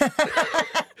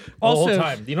 the Also, whole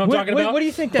time. You know what I'm talking about? What do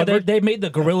you think that? But they made the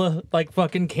gorilla like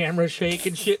fucking camera shake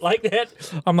and shit like that.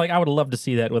 I'm like, I would love to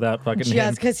see that without fucking him.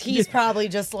 Just because he's probably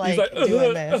just like, like,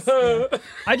 doing this. Yeah.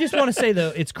 I just want to say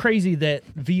though, it's crazy that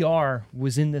VR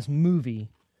was in this movie.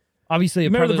 Obviously, it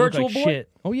Remember probably the looked Virtual like Boy? shit.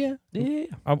 Oh yeah,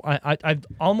 Yeah. I've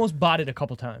almost bought it a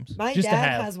couple times. My just to dad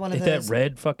have. has one of Ain't those. that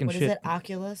red fucking What is shit? it?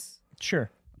 Oculus. Sure.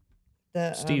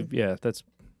 The, Steve, yeah, that's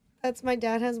That's my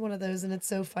dad has one of those, and it's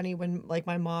so funny when like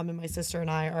my mom and my sister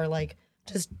and I are like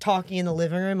just talking in the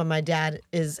living room, and my dad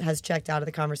has checked out of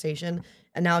the conversation,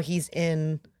 and now he's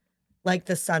in like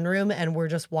the sunroom, and we're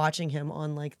just watching him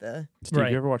on like the. Steve,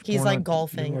 Right. you ever watch He's porn like on-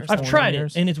 golfing you ever or watch something. I've porn on tried it,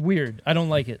 yours? and it's weird. I don't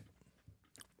like it.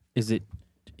 Is it?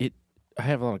 I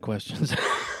have a lot of questions.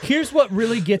 Here's what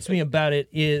really gets me about it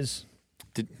is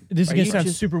Did, this is Are gonna you sound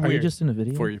just- super Are you weird. just in a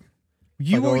video? for you.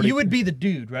 You would be the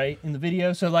dude, right, in the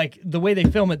video. So like the way they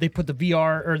film it, they put the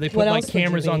VR or they put What like else would you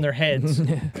cameras be? on their heads.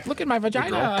 Look at my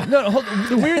vagina. No,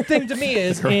 the weird thing to me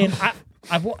is, and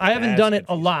I haven't done it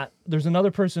a lot. There's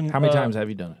another person. How many times have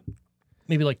you done it?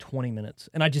 Maybe like 20 minutes,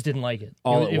 and I just didn't like it.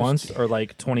 All It at was- once, or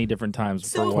like 20 different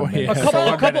times So- for 1 minute? A couple-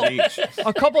 For 1 minute each.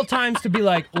 a couple times to be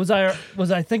like, was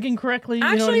I thinking correctly? You know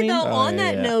what I Actually, mean? though, on yeah,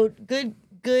 that yeah. note,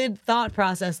 good thought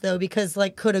process though, because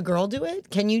like, could a girl do it?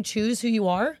 Can you choose who you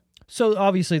are? So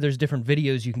obviously, there's different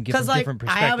videos you can get from Because like, different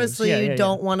perspectives. I obviously Yeah, yeah, yeah.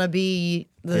 don't want to be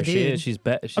the There dude. she is. She's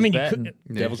bet. She's I mean, you betting.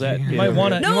 could- Devil's Yeah. advocate. You might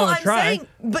want to. No, I'm try. saying,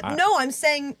 but no, I'm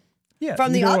saying Yeah,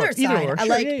 from the either other or, either side. or. I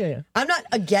Sure, like. yeah. I'm not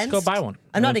against. Go buy one.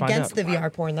 I'm not and then find against out. the VR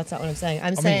porn. That's not what I'm saying.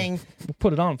 I'm saying We'll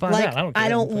put it on. Find like out. I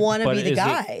don't care. want to But be the is it-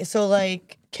 guy. So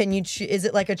like, can you? Is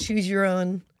it like a choose your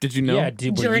own Did you know? Yeah.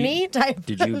 Were journey type?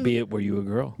 Did you be it? Were you a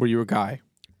girl? Were you a guy?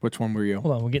 Which one were you?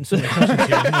 Hold on, we're getting so many questions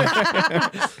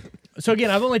here. So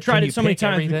again, I've only tried Can it you so many pick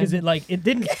times because everything? it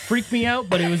didn't freak me out,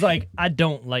 but it was like I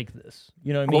don't like this.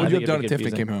 You know what I What mean? would you think have done it'd if be Tiffany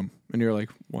confusing. came home and you're like,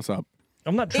 "What's up?"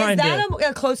 I'm not Is trying that to.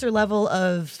 a closer level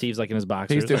of Steve's like in his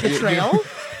boxers. betrayal?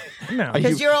 No.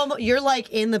 Because you're like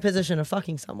in the position of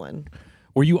fucking someone.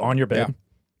 Were you on your bed?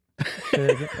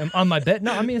 On my bed?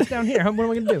 No, I mean it's down here. What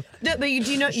am I gonna do? No, but do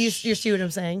you know you see what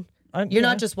I'm saying? You're yeah.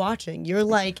 not just watching. You're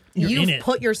like You're in you've it.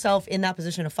 put yourself in that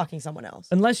position of fucking someone else.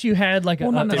 Unless you had like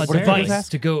Well, not a necessarily. device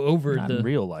to go over Not the. in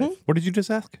real life. What did you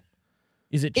just ask?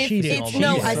 Is it If cheating? it's, almost?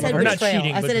 no, cheating. I said Or not betrayal.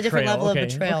 cheating, I but said a different betrayal. level Okay, of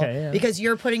betrayal okay, yeah. because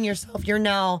you're putting yourself. You're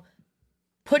now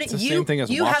putting It's the you. same thing as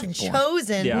you have watching porn.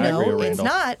 chosen. Yeah, I no, agree with it's Randall.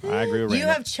 not. I agree with You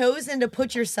Randall. have chosen to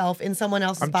put yourself in someone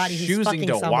else's I'm body who's choosing fucking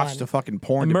to someone. watch the fucking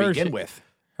porn to Immersion. begin with.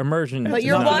 Immersion. But is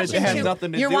you're not- watching it has two.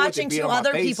 nothing to You're do with it watching being two on my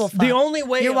other face. people fuck. The only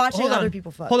way You're watching hold on, other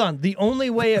people fuck. Hold on. The only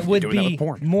way it would doing other be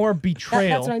porn. more That- betrayal.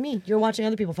 that's what I mean. You're watching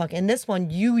other people fuck. And this one,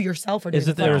 you yourself are doing Is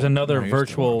that the there's fucking. another No, you're still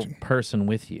virtual watching. person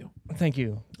with you? Thank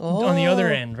you. On the other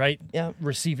Oh. end, right? Yeah.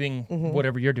 Receiving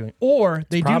whatever you're doing, or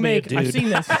they do probably a make. I've dude. seen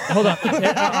this. Hold on.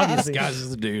 Obviously, Guys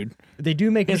is a dude. they do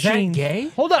make Is that machines. gay?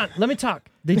 Hold on. Let me talk.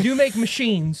 They do make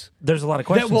machines There's a lot of that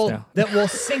questions will now. that will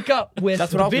sync up with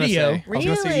That's what the I was video. gonna say. I was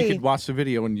gonna say you Really? could watch the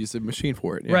video and use the machine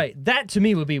for it. Yeah. Right. That to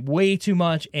me would be way too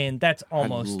much, and that's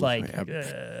almost lose like my-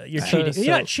 you're So- cheating. so-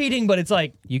 You're not cheating, but it's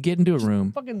like You get into a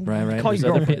room, fucking right? call There's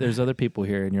your other, girlfriend. there's other people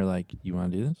here, and you're like, "You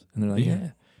want to do this?" And they're like, "Yeah."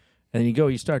 And then you go,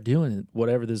 you start doing it,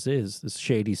 whatever this is, this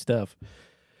shady stuff,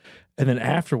 and then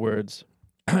afterwards,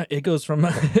 it goes from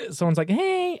someone's like,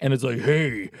 "Hey," and it's like,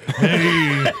 "Hey,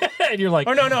 hey," and you're like,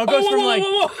 or no, it goes "Oh, from whoa, like,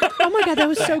 whoa, whoa." oh my god, that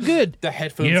was so good. The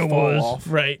headphones Yeah, it fall was off.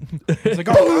 right. It's like,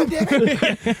 oh, God damn it.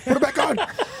 Put it back on.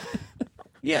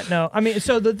 Yeah, no, I mean,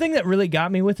 so the thing that really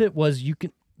got me with it was you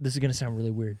can. This is gonna sound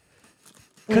really weird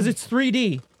because it's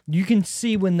 3D. You can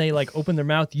see when they like open their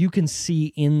mouth. You can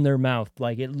see in their mouth,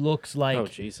 like it looks like Oh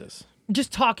Jesus!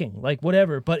 just talking, like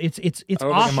whatever. But it's I don't think off.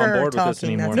 I'm on Sure, board with this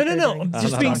talking, anymore. that's No, what they're doing. I'm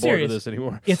just not being on board with serious. this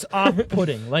anymore. It's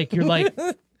off-putting. Like you're like,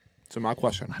 So my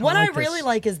question. What like I really this.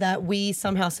 like is that we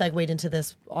somehow segued into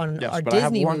this on Yes, our but I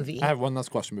Disney have one. movie. I have one last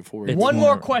question before we It's one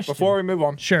more question. Before we move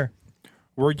on, Sure.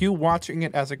 were you watching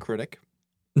it as a critic,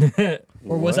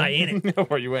 Or was I in it? or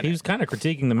were you in He it? was kind of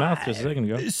critiquing the mouth just a second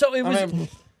ago. So it was I mean,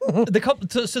 the couple.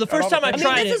 So the first time I I mean,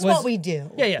 tried this it is was what we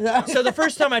do. yeah. So the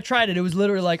first time I tried it, it was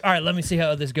literally like, all right, let me see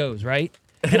how this goes, right?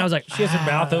 And I was like, She has her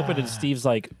mouth open, and Steve's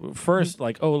like, first,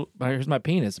 like, oh, here's my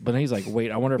penis. But then he's like, wait,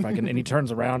 I wonder if I can. And he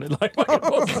turns around and like fucking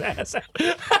pulls his ass out.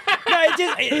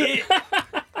 no,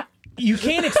 you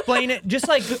can't explain it. Just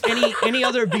like any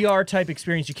other VR type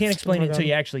experience, you can't explain it until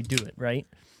you actually do it, right?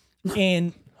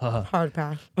 And Hard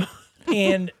pass.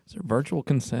 and Is there virtual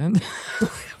consent?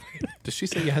 Does she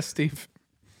say yes, Steve?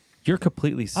 You're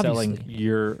completely selling Obviously.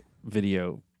 your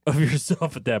video of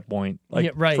yourself at that point. Like,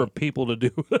 Yeah, right. for people to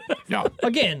do. No.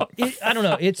 Again, I don't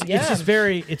know. It's just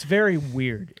very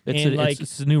weird.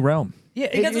 It's a new realm. Yeah,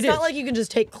 Because it's it not is. like you can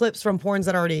just take clips from porns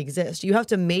that already exist. You have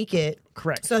to make it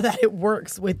Correct. so that it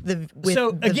works with the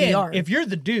So the again, VR. if you're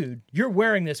the dude, you're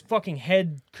wearing this fucking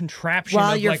head contraption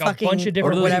While of you're like a fucking- bunch of or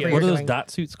different whatever videos. What are you're those doing. dot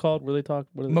suits called? Where they talk?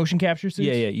 What are they? Motion capture suits?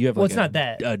 Yeah, you have Well, like it's not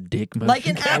that. a dick motion like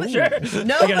an capture. avatar.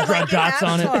 No, gotta but draw like dots an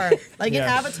on it. avatar. Like Yeah. an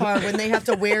avatar when they have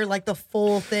to wear like the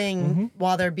full thing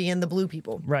while they're being the blue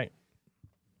people. Right.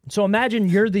 So imagine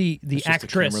you're the It's just a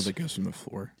camera actress that goes from the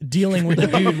floor. dealing with a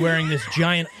dude wearing this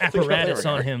giant apparatus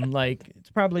on him. Like,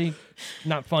 it's probably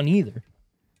not fun either.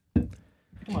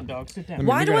 Come on, dog, sit down. mean,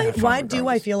 Why we're do gonna I have fun why do I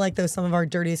regardless. feel like though some of our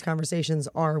dirtiest conversations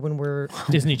are when we're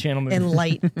Disney Channel movie. in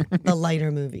the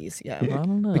lighter movies? Yeah. I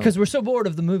don't know. Because we're so bored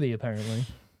of the movie, apparently.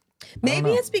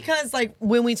 Maybe it's because like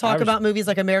when we talk was- about movies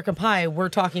like American Pie, we're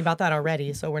talking about that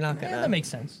already, so we're not gonna Yeah, that makes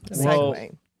sense. well,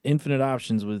 segue. infinite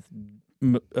options with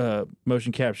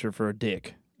motion capture for a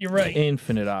dick. You're right.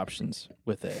 Infinite options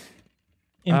with it.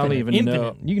 I Infinite, don't even infinite.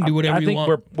 know. You can do whatever I you think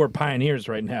want. we're pioneers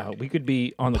right now. We could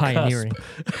be on the Pioneering.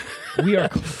 We are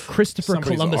Christopher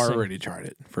Somebody's Columbus. already tried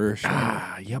it for sure.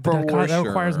 Yeah, For but that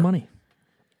requires sure. money.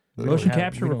 Motion have-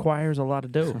 capture we don't- requires a lot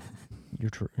of dough.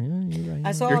 You're true. Yeah, you're right.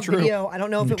 I saw You're a true. video. I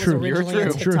don't know if it was True. You're originally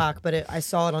on true. TikTok, but I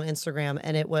saw it on Instagram,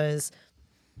 and it was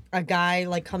a guy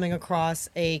like coming across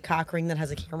a cock ring that has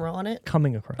a camera on it,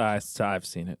 Coming across. I've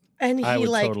seen it. and he I would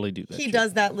like totally do that he shit.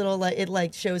 does that little like it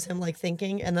like shows him like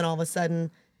thinking, and then all of a sudden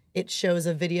it shows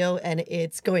a video and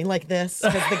it's going like this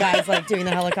because the guy's like doing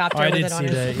the helicopter I with did it on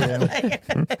see his that.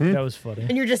 Yeah, that was funny.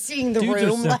 and you're just seeing the Dudes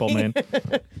room are simple, like,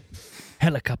 man.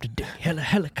 Helicopter dick.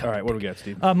 Helicopter. All right, what do we got,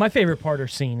 Steve? My favorite part or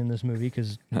scene in this movie,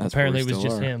 because That's apparently it where was we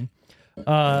just still him.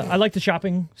 I like the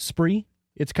shopping spree.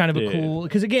 It's kind of a Yeah. cool,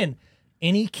 because again,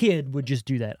 any kid would just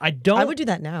do that. I don't. I would do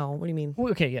that now. What do you mean?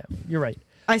 Well, okay, yeah, you're right.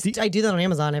 I do that on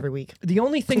Amazon every week. The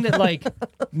only thing that like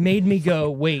made me go,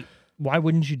 wait, why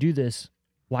wouldn't you do this?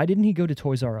 Why didn't he go to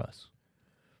Toys R Us?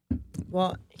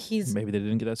 Well, he's Maybe they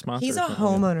didn't get that sponsor. he's or a something.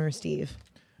 homeowner, Steve.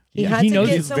 He Yeah, had he to knows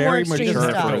get he's some very more extreme mature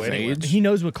stuff. for his age. He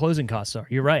knows what closing costs are.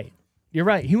 You're right. You're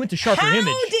right. He went to Sharper How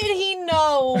Image did he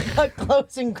know what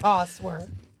closing costs were?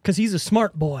 because he's a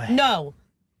smart boy. No,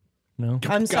 No,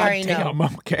 I'm sorry, God no.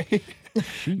 damn, okay.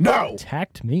 No.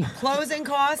 attacked me. Closing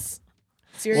costs?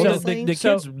 Well, Seriously?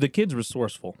 the kid's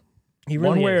resourceful. He really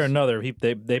One way or is. another,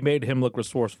 they made him look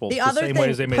resourceful. the The other same thing, way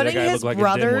as they made that putting guy his look like a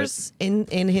brothers in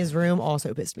his room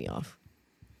also pissed me off.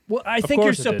 Well, I think you're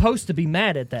course it did. supposed to be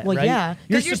mad at that, Well, right? yeah,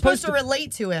 because you're supposed to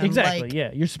relate to him. Exactly. Like,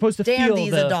 Yeah, you're supposed to damn feel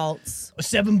these the adults.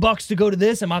 $7 to go to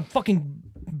this, and my fucking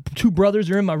two brothers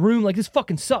are in my room. Like, this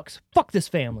fucking sucks. Fuck this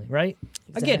family, right?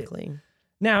 I get it. Exactly.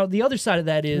 Now, the other side of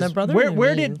that is The brother where and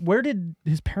where me. did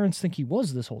his parents think he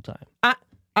was this whole time?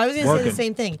 I was going to say the Working.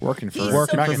 same thing. Working for- he's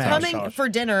working so for he's Macintosh. coming for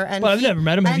dinner, and Well, I've never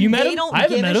met him. Have and you met they him? Don't I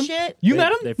haven't give met a him. Shit You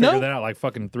met him? They figured No. that out like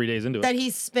fucking 3 days into it. that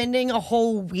he's spending a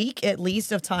whole week at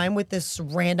least of time with this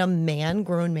random man,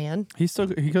 grown man. He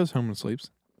goes home and sleeps.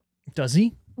 Does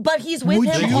he? But he's with Would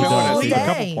him you? all They showed us a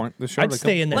couple day. points. They showed I'd a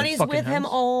stay in couple- that But he's fucking with him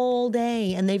house. all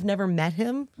day, and they've never met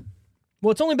him.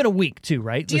 Well, it's only been a week too,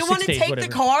 right? Do you want to take the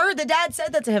car? The dad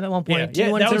said that to him at one point. Yeah, Do you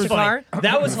want to that take was the funny. car?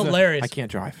 That was hilarious. I can't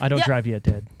drive. I don't Yeah. drive yet,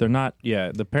 Dad. They're not.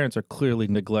 Yeah, the parents are clearly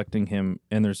neglecting him,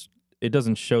 and it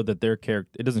doesn't show that their character.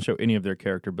 It doesn't show any of their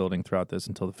character building throughout this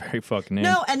until the very fucking end.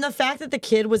 No, and the fact that the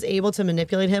kid was able to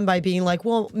manipulate him by being like,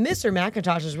 "Well, Mr.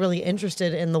 McIntosh is really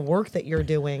interested in the work that you're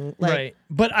doing." Like, Right.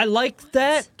 But I like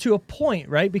that to a point,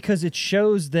 right? Because it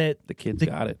shows that the kid's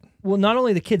got it. well, not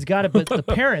only the kids got it, but the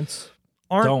parents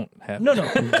aren't. Don't have No, it. no.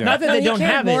 Not that No, they he don't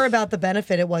cared have more it. about the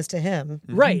benefit it was to him.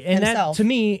 Right. And himself. that, to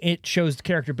me, it shows the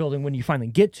character building when you finally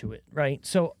get to it, right?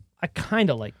 So I kind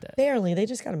of like that. Barely, they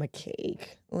just got him a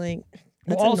cake. Like,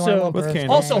 that's Well, a also- normal With birthday.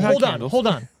 candles. Also, Had hold on, candles. hold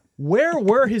on. Where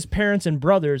were his parents and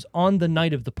brothers on the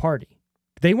night of the party?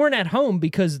 They weren't at home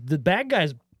because the bad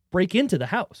guys break into the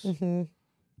house.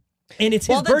 And it's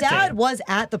his Well, the birthday. dad was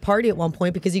at the party at one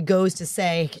point because he goes to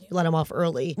say, "Can you let him off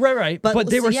early?" Right. But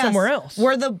they so were yes, somewhere else.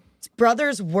 Were the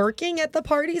brothers working at the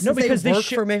party? Since No, because they they, work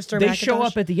for Mr. they McIntosh? show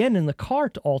up at the end in the car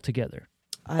all together.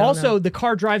 I don't Also, know. the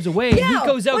car drives away and Yeah, he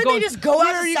goes out wouldn't going, they just go "Where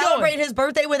out are to you celebrate going?" his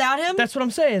birthday without him? That's what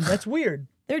I'm saying. That's weird.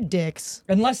 They're dicks.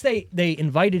 Unless they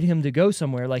invited him to go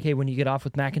somewhere, like, hey, when you get off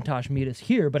with Macintosh, meet us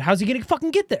here. But how's he going to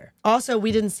fucking get there? Also,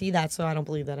 we didn't see that, so I don't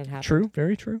believe that it happened. True.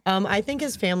 Very true. I think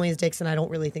his family is dicks, and I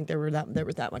don't really think there was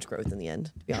that much growth in the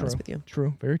end. To be honest with you,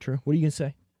 True. Very true. What are you going to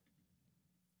say?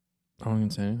 I don't even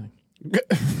say anything.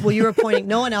 Well, you were pointing.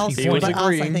 No one else, He but was us, I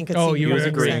agreeing. think, could Oh, see you what were was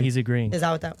agreeing. saying. He's agreeing. Is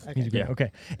that what that? Okay. Yeah.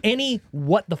 Okay. Any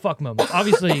what the fuck moments?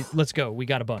 Obviously, let's go. We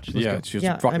got a bunch. Let's Yeah, go. she's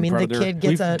Yeah, a fucking I mean, predator. the kid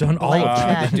gets We've a done all blank of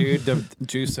that. check. The dude, the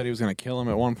Juice said he was gonna kill him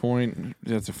at one point.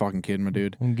 That's a fucking kid, my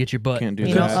dude. And get your butt. Can't do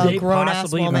You know, that. They grown-ass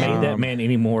possibly woman. made that man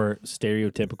any more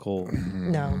stereotypical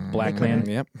No, black they man.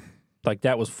 couldn't. Yep. Like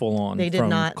that was full on. They did from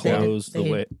not- they did- clothes they-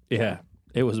 the way. Yeah,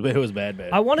 it was bad.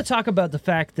 I want to talk about the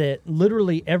fact that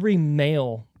literally every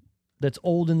male that's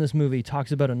old in this movie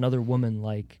talks about another woman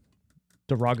like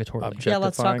derogatorily. Yeah,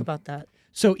 let's talk Objectifying. about that.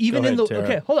 So even Go in ahead, the Tara.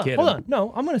 okay, hold Get on. him.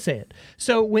 No, I'm going to say it.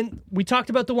 So when we talked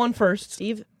about the one first,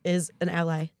 Steve is an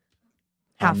ally.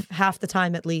 Half the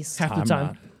time at least. half the I'm time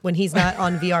not. When he's not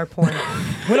on VR porn.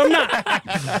 when I'm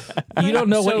not. You don't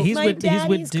know So- what he's My with. He's with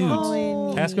daddy's dudes.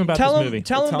 calling me. Ask him about Tell this him, movie.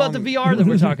 tell him Tell about the him- VR that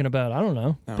we're talking about. I don't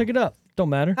know. Pick it up. Don't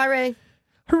matter. Hi, Ray.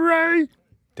 Hooray!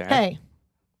 Dad. Hey.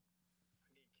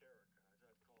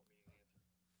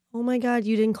 Oh my God,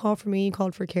 you didn't call for me. You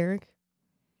called for Carrick.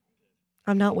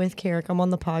 I'm not with Carrick. I'm on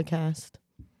the podcast.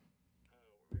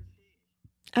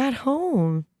 At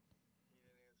home.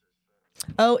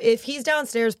 Oh, if he's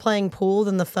downstairs playing pool,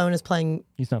 then the phone is playing.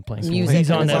 He's not playing. Music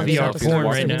He's on and that it's VR on He's porn right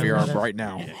watching now. VR right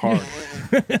now.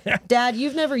 Hard. Dad,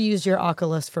 you've never used your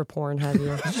Oculus for porn, have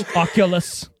you?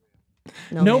 Oculus.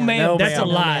 No, ma'am. No, That's ma'am.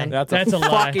 a lie. ma'am. That's a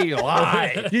lie. fucking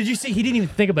lie. Did you see? He didn't even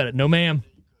think about it. No, ma'am.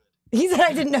 He said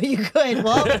I didn't know you could.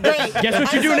 Well, great. Guess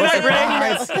what you're doing tonight,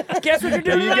 Ray? Guess what you're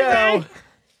doing tonight, Ray?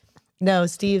 No,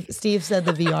 Steve said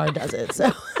the VR does it.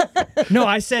 So No,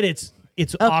 I said it's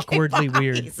awkwardly bye. He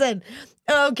weird. said,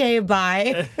 "Okay,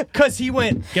 bye." Cause he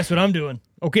went. Guess what I'm doing?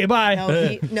 Okay,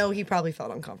 bye. He probably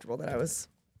felt uncomfortable that I was.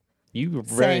 You were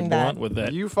very Saying that. blunt with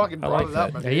that. You fucking I brought like it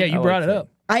up. that. my Yeah, dude. you I brought like it that.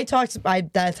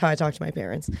 up. That's how I talked to my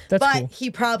parents. That's but cool. he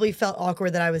probably felt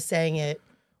awkward that I was saying it.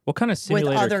 What kind of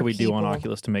simulator other could we do on people.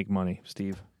 Oculus to make money,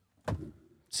 Steve?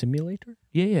 Simulator?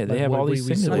 Yeah, they Like, have what all we- these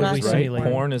we- simulators, what we right? simulate.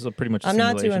 Porn is pretty much a I'm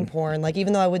not simulation. doing porn. Like,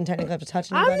 even though I wouldn't technically have to touch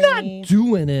I'm anybody, not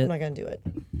doing I'm it. not gonna do it.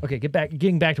 Okay,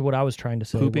 getting back to what I was trying to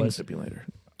say Pooping was simulator.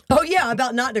 Oh yeah,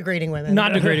 about not degrading women.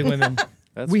 not degrading women.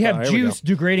 That's We fine. have Here we go. Juice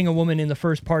degrading a woman in the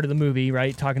first part of the movie,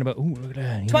 right? Talking about ooh, look at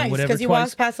that, you know, twice whatever, because he twice.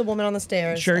 walks past the woman on the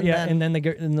stairs. Sure, yeah, and then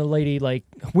the lady like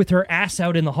with her ass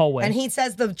out in the hallway. and he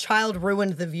says the child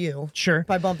ruined the view sure.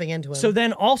 by bumping into him. So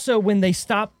then also when they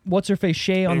stop what's her face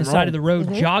Shay on the side of the road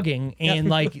Mm-hmm. jogging and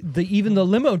like even the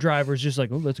limo driver's just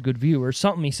like, oh, that's a good view or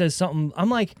something. He says something. I'm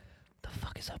like, the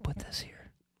fuck is up with this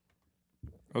here?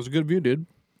 That was a good view, dude.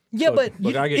 Yeah, Look,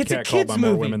 but I get it's a catcalled kids by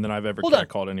movie. more women than I've ever Hold on.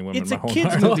 catcalled any women It's in a my whole kids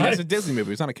life. movie. It's a Disney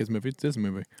movie. It's not a kids movie. It's a Disney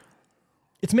movie.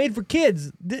 It's made for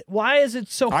kids. Why is it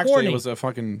so Actually, horny? it was a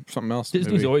fucking something else.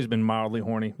 Disney's movie. always been mildly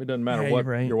horny. It doesn't matter Yeah, what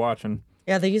you're right. you're watching.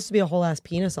 yeah, there used to be a whole ass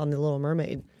penis on the Little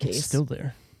Mermaid case. It's still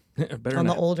there. Better On than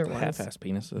the older ones. half-ass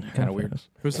penis. Kind of weird.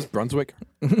 Who's this? Brunswick?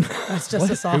 That's just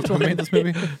a soft Who one. made this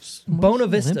movie? Bona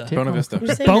Vista. Buena Vista. Did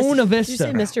you say Bona Did you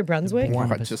say Vista. Mr. Brunswick? Wow,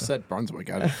 I just said Brunswick.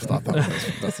 I just thought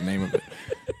that's the name of it.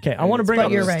 Okay, I want to bring But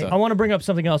up. you're right. I want to bring up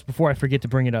something else before I forget to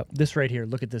bring it up. This right here.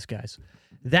 Look at this, guys.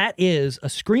 That is a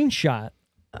screenshot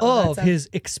of that's a- his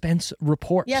expense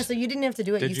report. Yeah, so you didn't have to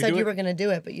do it. Did You you said do you it? were going to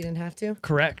do it, but you didn't have to.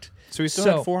 Correct. So he still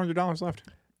So- had $400 left.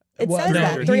 It Well, says no,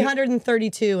 that he-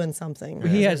 332 and something.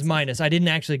 He has minus. I didn't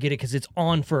actually get it because it's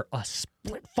on for a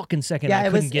split fucking second. Yeah, I it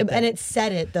couldn't was, get that. and it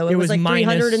said it though. It, It was was like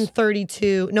minus-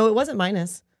 332. No, it wasn't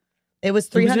minus. It was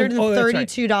It was in- oh, that's right.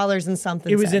 $332 and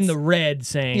something. It was in cents. the red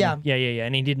saying, Yeah. yeah,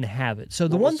 and he didn't have it. So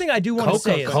the one thing I do want to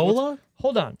say is, Coca-Cola?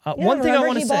 hold on. Yeah, One thing I remember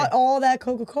want to he say, bought all that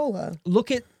Coca-Cola.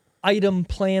 look at item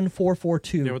plan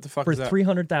 442 Yeah, what the fuck for is that?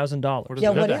 $300,000.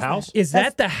 Yeah, Is that what the is house? that? Is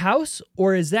that the house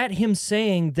or is that him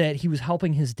saying that he was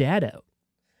helping his dad out?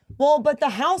 Well, but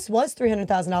the house was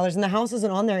 $300,000 and the house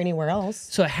isn't on there anywhere else.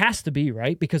 So it has to be,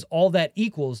 right? Because all that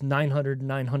equals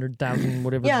 900,000,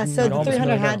 whatever. Yeah, so the almost $300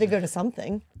 million had to dollars. go to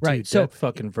something. Right. Dude, So that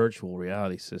fucking virtual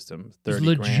reality system, 30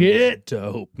 legit. grand was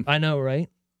dope. I know, right?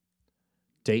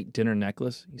 Date dinner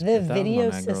necklace. He The spent thousands on video that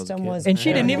girl as a system kid. was- And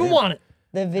she didn't Yeah. even want it.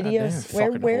 The videos.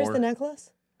 fucking Where's whore. the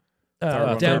necklace?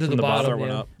 Down to the bottom.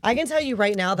 Yeah. I can tell you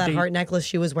right now that The- heart necklace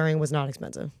she was wearing was not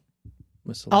expensive.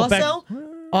 Miscellaneous.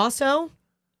 Also,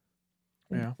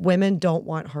 Yeah. women don't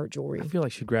want heart jewelry. I feel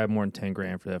like she grabbed more than 10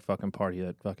 grand for that fucking party,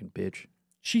 that fucking bitch.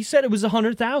 She said it was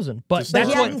 100,000, but Just But that's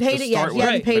he start hadn't what paid it yet. start He with,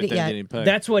 hadn't paid but it then yet. getting paid.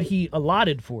 that's what he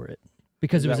allotted for it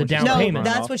because it was a what down she No, said? payment.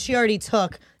 that's what she already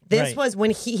took. This Right. was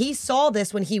when he saw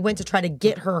this when he went to try to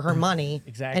get her money.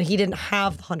 Exactly. And he didn't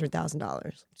have the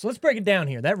 $100,000. So let's break it down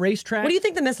here. That racetrack. What do you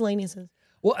think the miscellaneous is?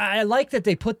 Well, I like that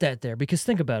they put that there because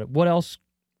think about it. What else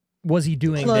was he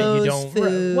doing that Clothes, you don't?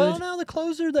 food. Well, now the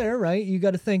clothes are there, right? You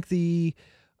got to think the.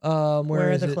 Where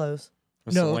are is the it? clothes?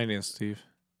 Miscellaneous, Steve.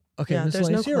 Okay, Yeah, there's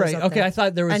no miscellaneous. You're clothes right. up Okay, there. I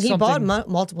thought there was And he something. bought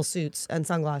multiple suits and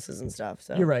sunglasses and stuff.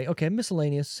 So You're right. Okay,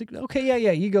 miscellaneous. Okay,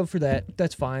 yeah, you go for that.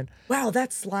 That's fine. Wow,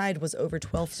 that slide was over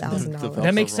 $12,000.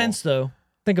 That makes roll. sense though.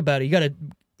 Think about it. You got to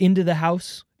into the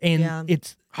house, and Yeah.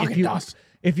 it's Haagen-Dazs.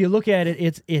 if you look at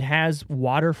it, it has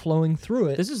water flowing through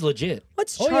it. This is legit.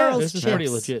 What's Oh, yeah, Charles This is Chips? pretty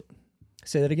legit.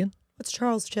 Say that again. What's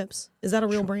Charles Chips? Is that a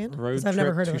real brand? Road 'Cause I've never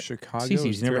trip heard to of it. Chicago. CeCe's.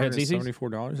 is You never had CeCe's?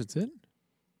 $374. That's it.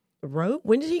 Road?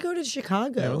 When did he go to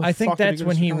Chicago? Yeah. I think fuck did he that's go to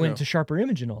when he Chicago? went to Sharper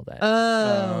Image and all that,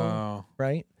 Oh.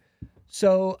 right?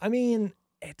 So I mean,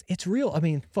 it's real. I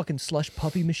mean, fucking slush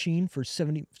puppy machine for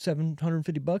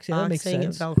 $750. Yeah, that makes Boxing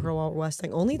sense. at Velcro while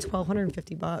wrestling. Only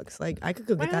 $1,250. Like, I could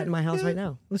go get that in my house right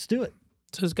now. Let's do it.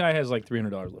 So this guy has like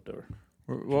 $300 left over.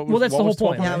 Well, that's the whole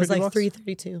point. Yeah, it was like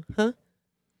 $1,250? $332. Huh?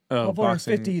 Oh,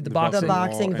 1,250, the The boxing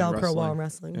boxing and Velcro while wrestling. I'm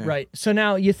wrestling. Yeah. Right. So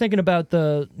now you're thinking about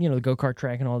the go-kart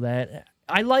track and all that.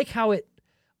 I like how it's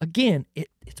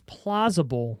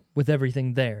plausible with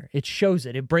everything there. It shows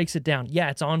it. It breaks it down. Yeah,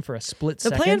 it's on for a split The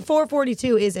second. Plan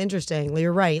 442 is interesting.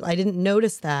 You're right. I didn't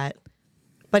notice that.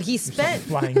 But he spent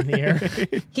flying in the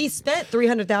air. he spent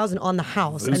 $300,000 on the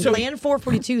house, and So- Plan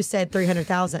 442 said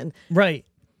 $300,000. Right.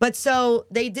 But so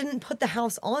they didn't put the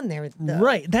house on there. Though.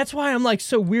 Right. That's why I'm like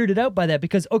so weirded out by that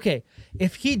because okay,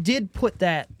 if he did put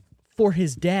that for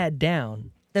his dad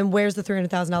down, Then where's the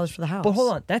 $300,000 for the house? but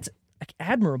hold on, that's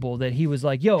admirable that he was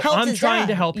like, "Yo, Helped I'm his trying to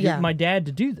dad. help Yeah. my dad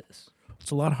to do this." It's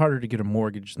a lot harder to get a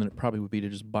mortgage than it probably would be to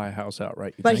just buy a house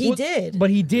outright. you But think? he did. But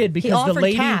he did because the offered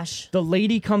lady cash. the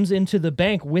lady comes into the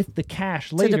bank with the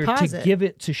cash later to deposit. give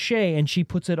it to Shay and she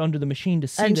puts it under the machine to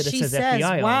see and that it she says says,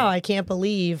 FBI "Wow, on it. I can't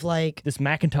believe like This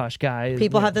Macintosh guy is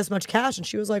people have this much cash." And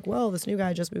she was like, "Well, this new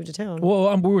guy just moved to town."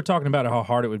 Well, we were talking about how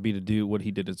hard it would be to do what he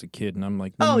did as a kid, and I'm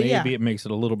like, Oh, maybe yeah. it makes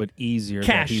it a little bit easier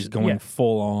Cash, that he's going yeah.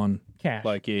 full on Cash.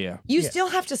 Like, yeah, You still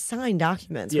have to sign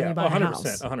documents when you buy a house.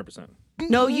 100%.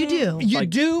 No, you do. You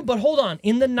do, but hold on.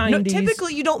 In the 90s, No,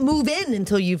 typically, you don't move in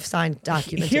until you've signed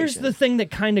documentation. here's the thing that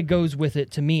kind of goes with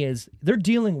it to me is they're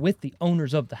dealing with the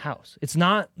owners of the house. It's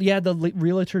not, the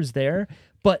realtor's there,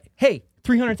 but hey,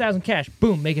 300,000 cash,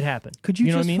 boom, make it happen. Could you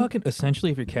know just what I mean? fucking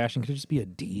essentially, if you're cashing, could it just be a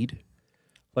deed?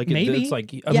 Like Maybe. it's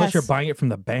like unless Yes. you're buying it from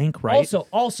the bank, right?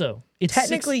 Also, it's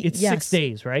Technically, it's yes. 6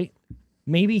 days, right?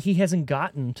 Maybe he hasn't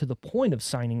gotten to the point of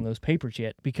signing those papers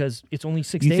yet because it's only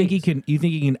 6 you days. think he can? You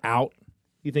think he can out?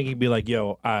 You think he'd be like,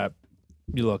 "Yo,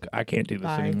 you look, I can't do this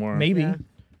Bye. anymore." Maybe. Yeah.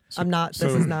 I'm not.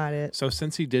 This so- is not it. So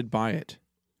since he did buy it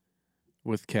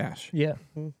with cash, Yeah.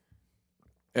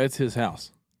 it's his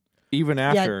house. Even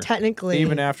after, technically.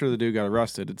 even after the dude got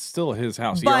arrested, it's still his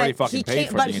house. He already fucking paid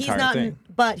for but the he's entire not. thing.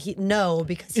 But no,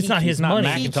 because It's not his not money.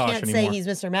 He Macintosh can't anymore. say he's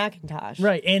Mr. Macintosh.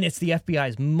 Right, and it's the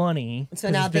FBI's money. So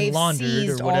 'cause now it's been they've laundered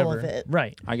seized or all whatever. of it.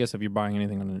 Right. I guess if you're buying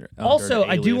anything under Also, an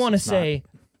I do alias, want to it's not- say,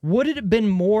 would it have been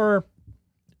more?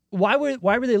 Why were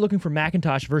they looking for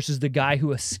Macintosh versus the guy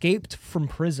who escaped from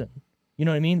prison? You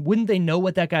know what I mean? Wouldn't they know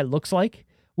what that guy looks like?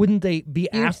 Wouldn't they be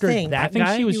You'd after think. that I think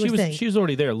guy? she was you would think. she was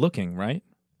already there looking, right?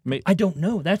 I don't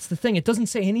know. That's the thing. It doesn't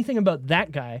say anything about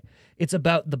that guy. It's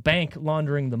about the bank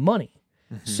laundering the money.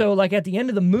 So, like at the end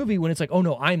of the movie, when it's like, "Oh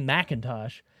no, I'm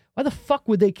Macintosh," why the fuck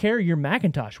would they carry your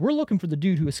Macintosh? We're looking for the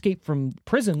dude who escaped from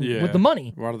prison with the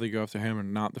money. Why do they go after him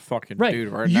and not the fucking Right. dude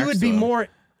right you next would to be him? more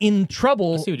in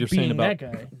trouble I see what you're being saying about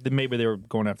that guy. maybe they were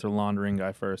going after the laundering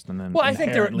guy first, and then Well, I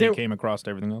think they're- came across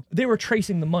everything else. They were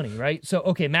tracing the money, right? So,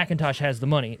 okay, Macintosh has the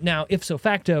money. Now, ipso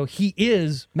facto, he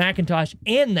is Macintosh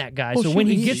and that guy. so when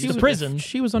he gets to prison,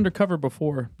 she was undercover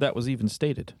before that was even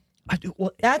stated.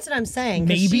 That's what I'm saying. 'cause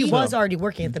Maybe she was so. already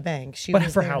working at the bank. She but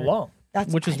was for there. how long?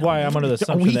 That's Which I is don't why know. I'm under the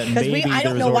assumption that Because maybe I there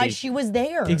don't was know why already, she was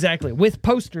there. Exactly. With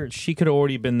posters she could have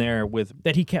already been there with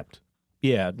that he kept.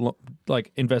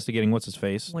 like investigating what's his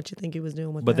face, What you think he was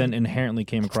doing with but that? then inherently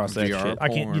came across that VR shit. I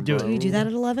can't- you porn, do it. bro. Do you do that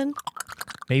at 11?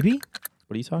 Maybe.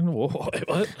 What are you talking about?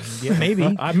 What? Yeah, maybe.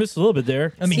 I missed a little bit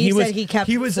there. I mean, Steve he was. said he kept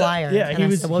was flyers, yeah, and he I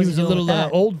was. said, He what was was he a doing little with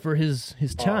that? old for his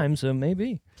time, so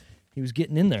maybe he was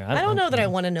getting in there. I don't know that I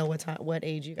want to know what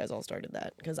age you guys all started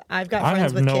that because I've got I friends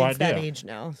have with no kids that idea. age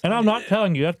now. And I'm not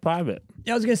telling you, that's private.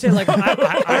 I was gonna say like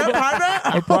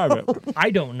That's private.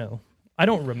 I don't know. I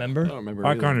don't remember. I don't remember.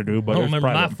 I either. kind of do, but I don't it's remember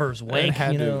my private. first It wank.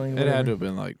 had You to. know, It whatever. had to have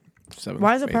been like 7th.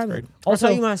 Why is it 8th private? grade. I'll Also,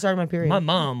 tell you when I started my period. My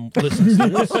mom listens to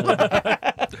this.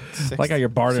 so- Like how you're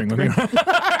bartering with me.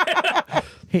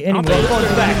 Hey, anyway, fun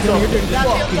fact. that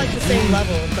feels like the same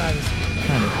level of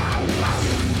privacy.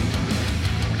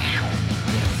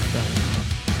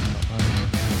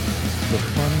 The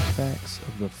fun facts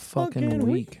of the fucking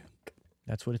week.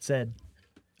 That's what it said.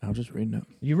 I'll just read them.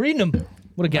 You reading them?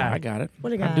 What a guy. I got it.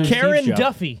 What a I'm guy. doing Karen Steve's job.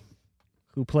 Duffy,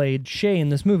 who played Shay in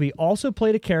this movie, also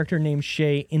played a character named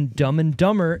Shay in Dumb and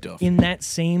Dumber in that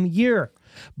same year.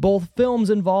 Both films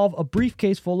involve a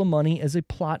briefcase full of money as a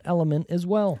plot element as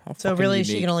well. So really,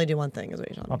 she can only do one thing, is what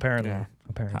you're telling me. Apparently. I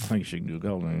Apparently. think she can do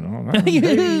gold. Would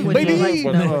you like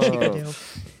to know what she could do?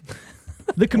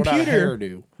 The What about computer,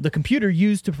 hairdo? the computer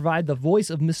used to provide the voice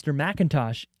of Mr.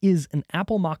 Macintosh is an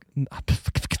Apple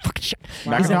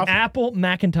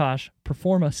Macintosh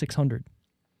Performa 600.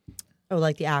 Oh,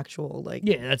 like the actual, like.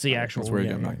 Yeah, that's the actual. That's where you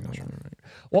yeah, get yeah, Macintosh yeah, from. right.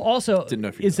 Well, also, Didn't know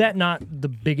if you is knew. that not the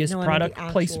biggest No, I mean product the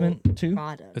actual placement too?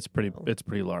 Product. It's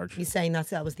pretty large. He's saying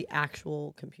that was the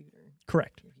actual computer.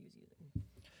 Correct.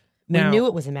 We knew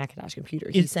it was a Macintosh computer.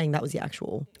 He's saying that was the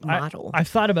actual model. I've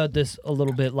thought about this a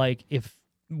little bit, like if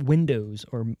Windows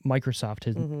or Microsoft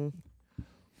had,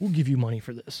 we'll give you money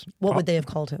for this. What would they have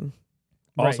called him?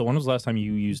 Also, Right. when was the last time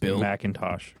you used Bill?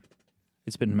 Macintosh?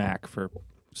 It's been Mac for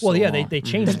so Well, yeah, long. they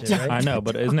changed it, right? I know,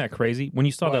 but isn't that crazy? When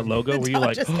you saw that logo, were you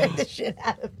like, Just scared the shit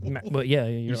out of me. But yeah,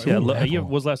 you're you like, see that "Ooh, when Apple."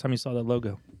 was the last time you saw that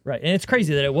logo? Right, and it's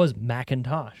crazy that it was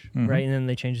Macintosh, right? And then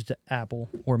they changed it to Apple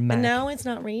or Mac. And now it's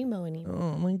not rainbow anymore.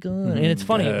 Oh my god! And it's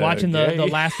funny watching the Okay.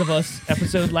 Last of Us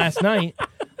episode last night.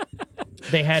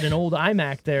 They had an old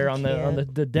iMac there on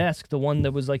the desk, the one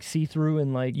that was like see through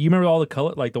and like. You remember all the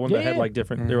color, like the one that had Yeah. like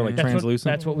different, they were like That's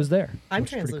translucent. That's what was there. I'm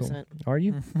Which is pretty cool. translucent. Are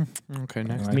you? Okay,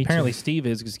 next. Me Apparently too. Steve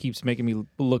is because he keeps making me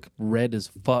look red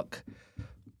as fuck.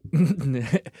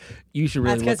 You should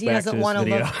really That's look because he back doesn't to this want to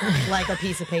video. look like a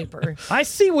piece of paper. I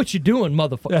see what you're doing,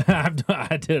 motherfucker.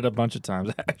 I did it a bunch of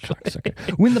times actually.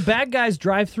 When the bad guys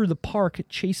drive through the park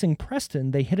chasing Preston,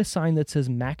 they hit a sign that says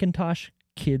Macintosh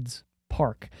Kids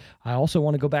Park. I also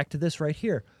want to go back to this right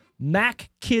here. Mac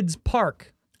Kids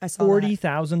Park. I saw that.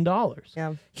 $40,000.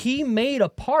 Yeah. He made a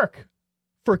park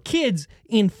for kids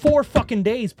in 4 fucking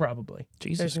days, probably.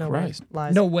 Jesus There's no Christ. way.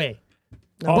 Lies. No way.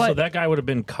 Also, But- that guy would have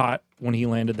been caught when he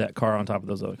landed that car on top of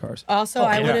those other cars. Also,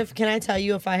 I yeah. would have. Can I tell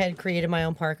you, if I had created my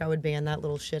own park, I would ban that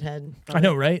little shithead. I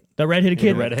know, right? The redheaded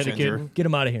kid. redheaded Ginger. kid. Get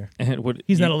him out of here. And it would,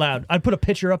 He's not allowed. I'd put a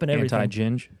picture up and everything.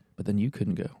 anti-ginge, but then you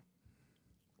couldn't go.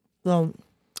 Well,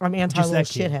 I'm anti Just little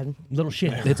that kid. shithead. Little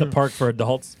shit. It's a park for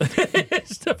adults.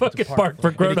 It's a fucking park for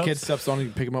When a grown-ups. kid steps on it, you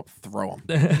pick him up, throw him.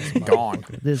 He's gone.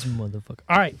 This motherfucker.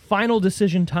 All right, final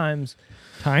decision time.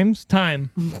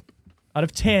 Out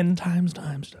of 10, Times.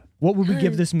 what would we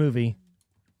give this movie?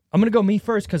 I'm going to go me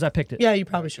first because I picked it. Yeah, you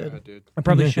probably should. Dude. I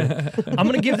probably should. I'm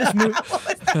going to give this movie.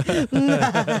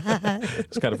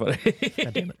 It's kind of funny.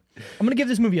 I'm going to give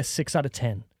this movie a 6 out of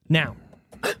 10. Now,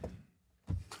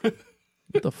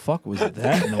 What the fuck was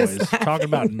that noise? Talking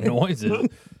about noises.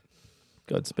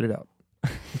 Go ahead, spit it out.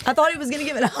 I thought he was going to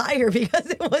give it higher because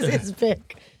it was his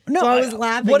pick. no, So I was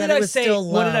laughing What that did it I was say?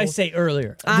 still What did I low. say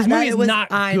earlier? I- This that movie it is was-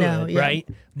 not I good, know, yeah. right?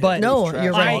 But No,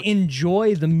 you're I right.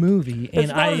 enjoy the movie,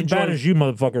 and I enjoy. you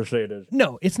motherfuckers say it is.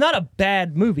 No, it's not a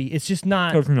bad movie. It's just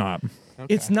not. It's not.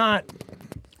 It's not.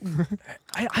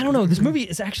 I don't know. This movie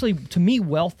is actually, to me,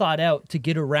 well thought out to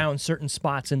get around certain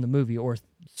spots in the movie or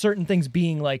certain things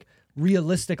being like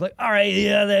realistic. Like, all right,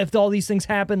 yeah, if all these things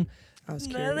happen,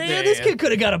 this kid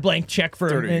could have got a blank check for.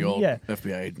 30-year-old Yeah,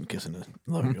 FBI agent kissing a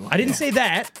 11-year-old. I didn't say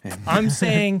that. I'm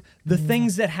saying the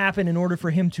things that happen in order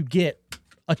for him to get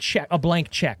a check, a blank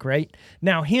check. Right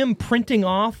now, him printing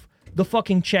off the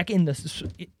fucking check in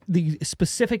the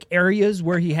specific areas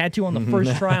where he had to on the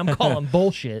first try, I'm calling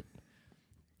bullshit.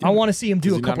 I want to see him do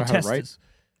Does a he not couple know how to tests. write?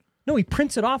 No, he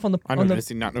prints it off on the. I know. on the Does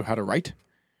he not know how to write?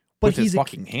 but With his he's a,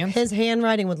 fucking hands? His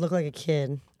handwriting would look like a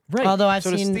kid. right. Although I've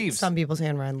So does seen Steve's. some people's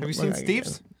handwriting. Have you look seen like a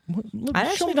Steve's? kid. Look, I show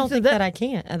actually me don't think that I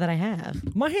can't. That I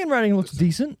have. My handwriting looks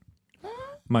decent.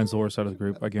 Mine's the worst out of the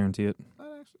group. I guarantee it.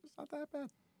 It's not that bad.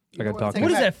 I got to talk to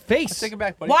What him. is that face? Take it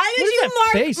back, buddy. Why did What is you that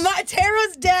mark face?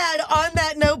 Tara's dad on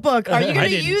that notebook? Are you I going to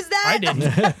didn't. use that? I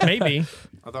didn't. Maybe.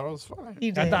 I thought it was fine.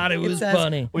 You I did. thought it was says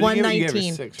funny. What did you give it? You gave it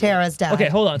 119. 6, right? Tara's dad. Okay,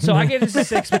 hold on. So I gave this a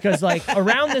 6 because like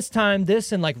around this time,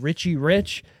 this and like Richie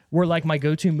Rich were like my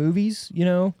go-to movies. You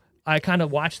know, I kind of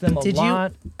watched them a Did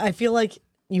lot you? I feel like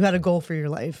you had a goal for your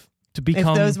life. to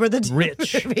become those were the two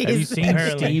rich. movies. Have you seen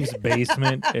Apparently. Steve's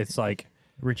basement? It's like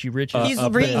Richie Rich. He's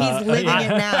up he's there. living it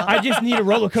now. I just need a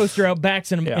roller coaster out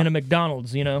backs and Yeah. a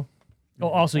McDonald's, you know? Oh,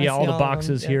 also, I yeah, all see the all of them,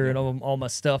 boxes yeah. here and all my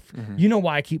stuff. You know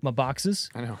why I keep my boxes.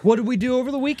 I know. What did we do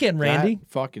over the weekend, Randy? That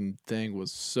fucking thing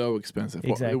was so expensive.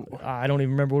 Exactly. I don't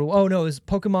even remember what it was. Oh, no, it was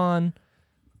Pokemon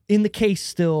in the case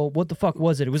still. What the fuck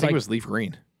was it? It I was think like, it was leaf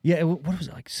green. yeah, what was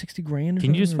it, like 60 grand or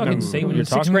Can you just something? fucking say what you're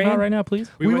 6 talking grand? about right now, please?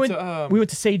 We went to we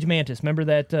went to Sage Mantis. Remember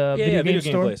that Yeah, video game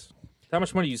store? place. How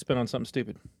much money you spent on something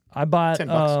stupid? I bought $10.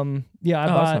 I Oh, that's not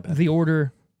bought bad. the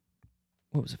order.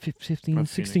 What was it? 15,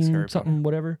 Phoenix 16 Harry something Potter.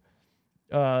 whatever.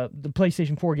 the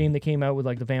PlayStation 4 game that came out with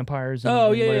like the vampires. And, Oh,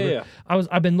 and yeah, whatever. yeah, yeah.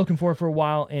 I've been looking for it for a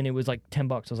while, and it was like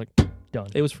 $10. I was like, done.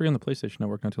 It was free on the PlayStation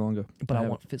Network not too long ago. But I have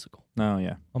want physical. it. Oh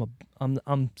yeah.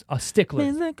 I'm a stickler.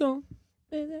 Physical.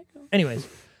 Anyways,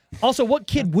 also, what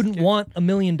kid wouldn't want $1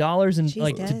 million and She's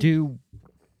like to dead. do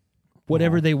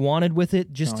whatever they wanted with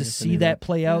it just Oh, I to guess I see knew that that.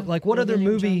 play out? Yeah, Like, what we other didn't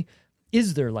even movie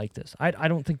is there like this? I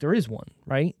don't think there is one,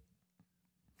 right?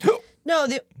 No,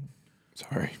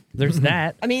 Sorry. There's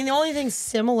that. I mean, the only thing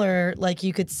similar, like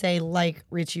you could say, like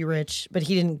Richie Rich, but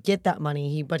he didn't get that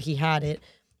money. But he had it,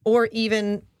 or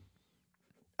even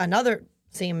another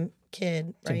same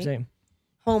kid, right? Same.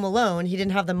 Home Alone. He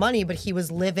didn't have the money, but he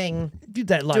was living, Do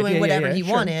that life. doing Yeah, whatever yeah, he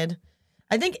sure. wanted.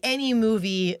 I think any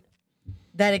movie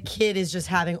that a kid is just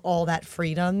having all that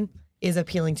freedom is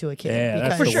appealing to a kid. Yeah,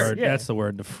 that's For the sure, word. yeah. That's the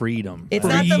word. The freedom. It's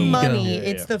not the Freedom. money, Yeah,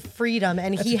 it's yeah. the freedom.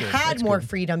 And he good, had that's more good.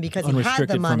 freedom because he had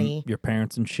Unrestricted the money. from your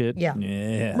parents and shit. Yeah.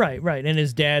 Yeah. Right. And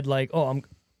his dad, like, oh, I'm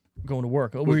going to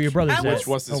work. Oh, where are your brothers I at? Which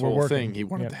was this Oh, we're whole working. thing. He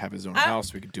wanted Yeah. to have his own I- house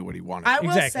so he could do what he wanted. I will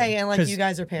Exactly, say, and like 'cause- you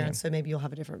guys are parents, so maybe you'll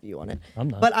have a different view on it. I'm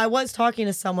not. But I was talking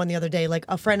to someone the other day, like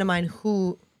a friend of mine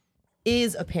who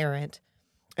is a parent,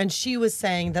 and she was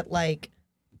saying that like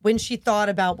when she thought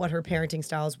about what her parenting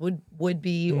styles would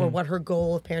be or what her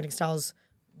goal of parenting styles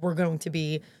were going to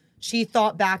be, she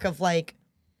thought back of like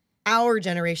our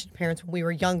generation of parents when we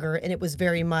were younger, and it was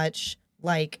very much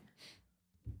like,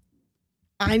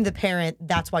 I'm the parent,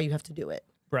 that's why you have to do it.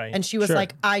 Right. And she was Sure.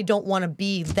 like, I don't want to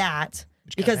be that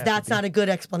because have to that's be. not a good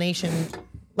explanation.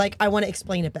 Like, I want to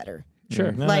explain it better.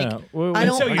 Sure. No, Like, no. Well, I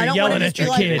don't. So you're I don't want yelling to at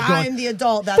just be your like, kid going, I'm the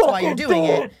adult. That's why you're doing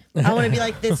it. I want to be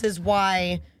like, this is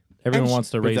why. Everyone and wants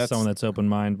to but raise that's- someone that's open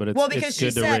minded, but it's, Well, because it's she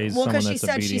good to said, raise well, someone because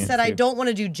that's she obedient. said, I too. don't want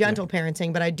to do gentle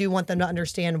parenting, but I do want them to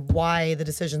understand why the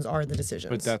decisions are the decisions.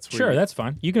 But that's where Sure, you- that's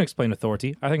fine. You can explain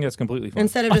authority. I think that's completely fine.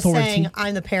 instead of just Authority. saying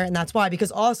I'm the parent and that's why.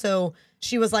 Because also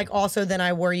she was like, also then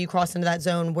I worry you cross into that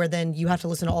zone where then you have to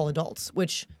listen to all adults,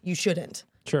 which you shouldn't,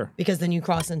 Sure. because then you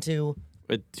cross into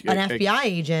it, an it- FBI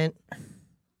agent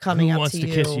coming Who up wants to to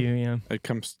you. kiss you? Yeah. it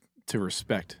comes to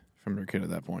respect from your kid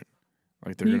at that point.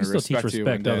 Like they're You going can to still teach respect you.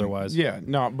 respect and then- otherwise. Yeah,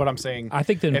 no, but I'm saying I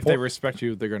think that if they respect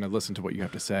you, they're going to listen to what you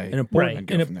have to say an important, and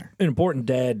go from there. an important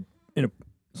dad in a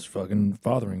it's fucking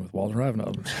fathering with Walter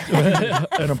Ravenel.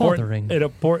 Fathering.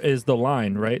 Is the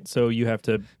line, right? So you have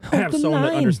to have the someone that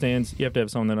line. understands. You have to have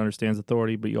someone that understands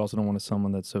authority, but you also don't want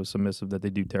someone that's so submissive that they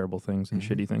do terrible things and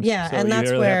shitty things. Yeah, so and you that's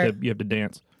really where- you have to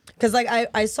dance. Because like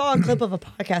I saw a clip of a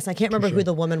podcast. I can't remember who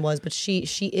the woman was, but she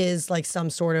is like some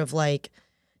sort of like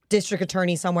district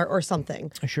attorney somewhere or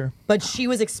something. Sure. But she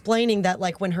was explaining that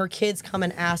like when her kids come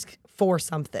and ask for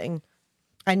something,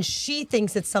 and she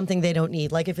thinks it's something they don't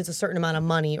need, like if it's a certain amount of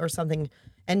money or something,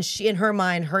 and she in her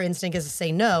mind her instinct is to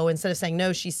say no. Instead of saying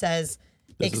no, she says,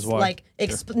 This is why.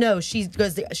 no. She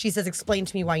says, explain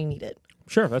to me why you need it.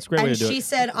 Sure, that's a great way And to do she it.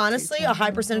 said, honestly, a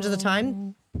high percentage of the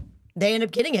time, they end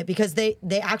up getting it because they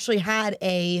actually had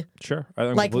a Sure, I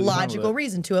think like completely fine with logical that.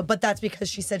 reason to it. But that's because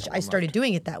she said I started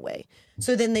doing it that way.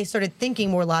 So then they started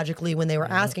thinking more logically when they were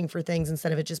asking for things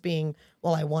instead of it just being,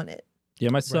 well, I want it. Yeah,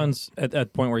 my son's at the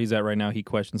point where he's at right now. He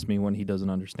questions me when he doesn't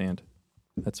understand.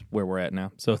 That's where we're at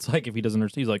now. So it's like if he doesn't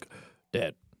understand, he's like,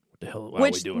 "Dad, what the hell? Why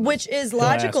are we doing Which this?" is He'll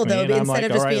ask logical me, though, and I'm instead like, of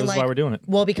just "All right, being this is like, why we're doing it."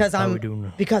 well, because we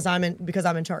doing it?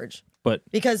 I'm in charge. But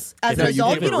Because as If an you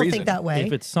adult, give you it don't reason. think that way.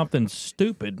 if it's something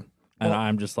stupid, and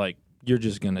I'm just like, "You're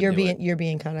just gonna You're do it." you're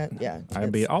being kind of yeah.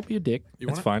 I'll be a dick. That's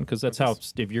want it? fine because that's how.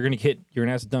 If you're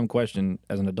gonna ask a dumb question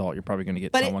as an adult, you're probably gonna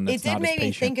get But someone it that's did not as make me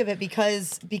patient. think of it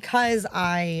because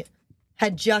I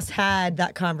had just had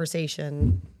that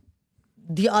conversation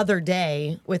the other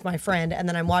day with my friend, and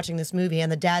then I'm watching this movie,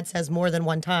 and the dad says more than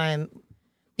one time,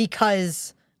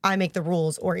 because I make the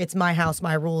rules, or it's my house,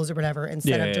 my rules, or whatever,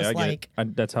 instead of just I get like.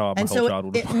 it. That's how my And whole so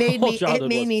childhood. it made whole me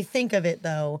childhood was. me think of it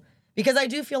though, because I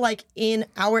do feel like in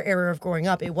our era of growing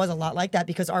up, it was a lot like that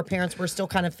because our parents were still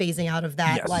kind of phasing out of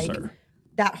that Yes, like sir.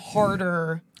 that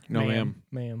harder. No, ma'am.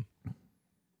 Ma'am.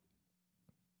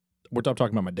 I'm talking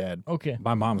about my dad. Okay.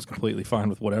 My mom is completely fine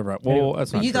with whatever. Well,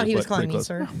 that's not You thought true, he was but calling pretty me close.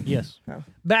 sir. Yes.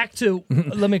 Back to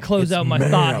let me close out my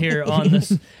thought here on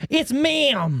this. It's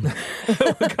ma'am.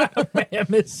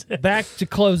 Back to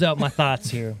close out my thoughts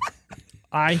here.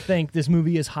 I think this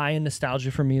movie is high in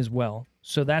nostalgia for me as well.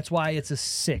 So that's why it's a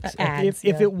 6. Adds,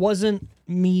 If yeah. it wasn't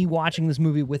me watching this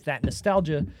movie with that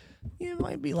nostalgia, it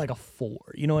might be like a 4.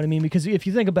 You know what I mean? Because if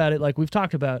you think about it, like we've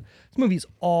talked about, this movie's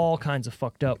all kinds of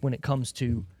fucked up when it comes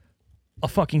to a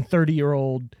fucking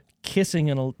 30-year-old kissing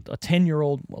a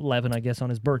 10-year-old, 11, I guess, on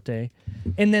his birthday.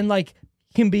 And then like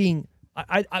him being,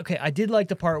 I did like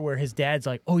the part where his dad's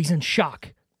like, oh, he's in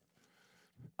shock.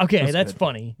 Okay, that's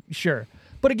funny. Sure.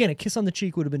 But again, a kiss on the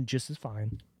cheek would have been just as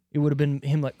fine. It would have been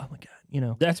him like, oh my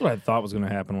God, That's what I thought was going to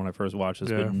happen when I first watched this,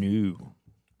 but no.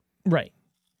 Right.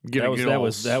 That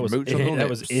was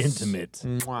intimate.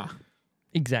 Mwah.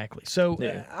 Exactly. So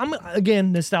Yeah. I'm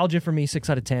again nostalgia for me. 6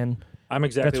 out of 10. I'm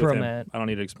exactly That's where with I'm him. at. I don't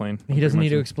need to explain. He doesn't need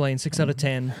to explain. 6 out of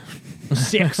 10.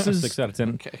 6 is 6 out of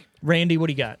 10. Okay. Randy. What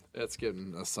do you got? That's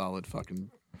getting a solid fucking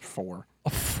 4. A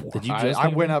 4. Did you I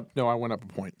just went up. No, I went up a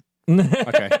point.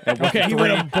 Okay. Okay, he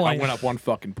went up a point. I went up 1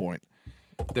 fucking point.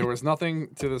 There was nothing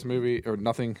to this movie, or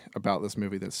nothing about this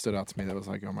movie that stood out to me that was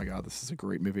like, oh my God, this is a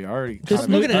great movie. I already Just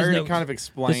look at his notes. kind of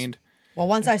explained. Well,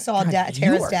 once I saw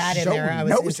Tara's dad in there, I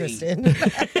was interested.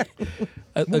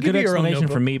 A give good you your own explanation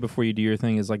for notebook. me before you do your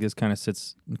thing is like this kind of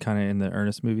sits kind of in the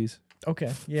Ernest movies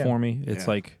Okay. Yeah. for me. It's Yeah.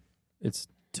 like it's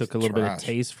took a little bit of Trash.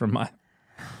 taste from my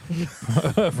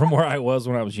from where I was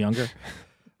when I was younger.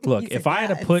 Look, if I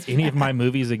had to put any of my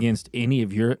movies against any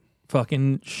of your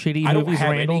fucking shitty I don't movies,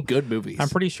 have Randall, any good movies. I'm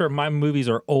pretty sure my movies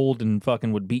are old and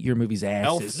fucking would beat your movies'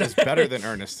 Elf asses. is better than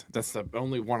Ernest. That's the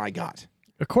only one I got.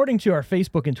 According to our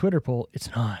Facebook and Twitter poll,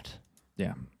 it's not.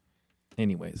 Yeah.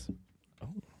 Anyways, I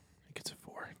think it's a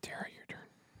 4. Tara, your turn.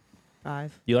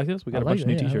 5. you like this? We got I a bunch like of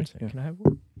new it, yeah, I T-shirts. like it. Can I have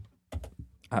one?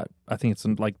 I think it's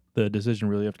like the decision.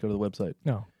 Really, you have to go to the website.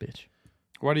 No, bitch.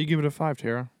 Why do you give it a 5,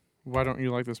 Tara? Why don't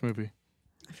you like this movie?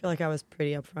 I feel like I was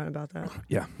pretty upfront about that.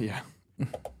 Yeah. Yeah.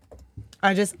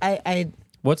 I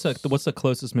What's the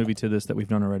closest movie to this that we've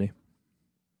done already?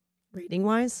 rating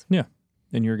wise,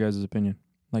 In your guys' opinion,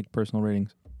 like personal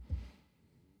ratings.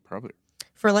 Probably.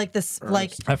 for like this,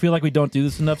 like I feel like we don't do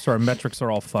this enough, so our metrics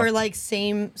are all fucked. for like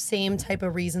same type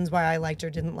of reasons why I liked or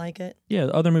didn't like it. Yeah,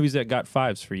 other movies that got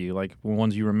 5s for you, like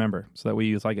ones you remember, so that we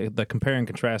use like the compare and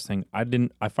contrasting.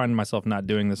 I find myself not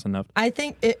doing this enough. I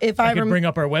think if I I could bring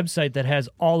up our website that has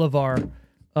all of our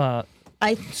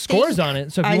I scores think on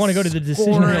it. So if I you want to go to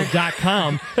scored-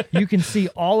 thedecisionreel.com, you can see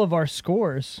all of our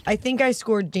scores. I think I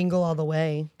scored Jingle All the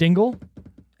Way. Dingle?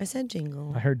 I said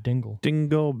Jingle. I heard dingle.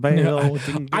 Dingle bell,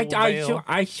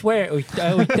 I swear it was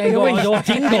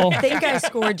Dingle. I think I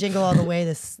scored Jingle All the Way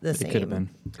the same. It could have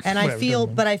been. And I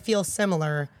feel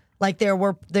similar. Like there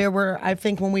were I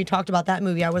think when we talked about that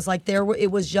movie, I was like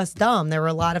it was just dumb. There were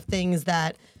a lot of things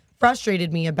that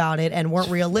frustrated me about it and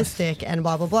weren't realistic and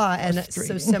blah blah blah. And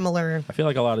so similar. I feel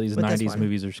like a lot of these With this 90s one.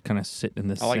 movies are kind of sitting in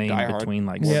the I like same Die Hard. between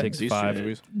like Yeah. 6, These two 5.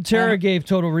 movies. Tara gave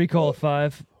Total Recall a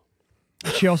 5.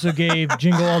 She also gave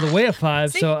Jingle All the Way a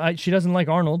 5. So she doesn't like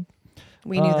Arnold.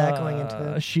 We knew that going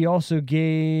into it. She also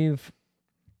gave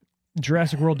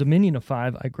Jurassic World Dominion a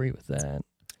 5. I agree with that.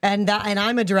 And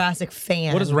I'm a Jurassic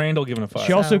fan. What is Randall giving a 5?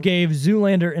 She also gave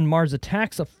Zoolander and Mars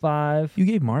Attacks a 5. You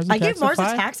gave Mars I Attacks gave Mars a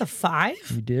 5? Attacks a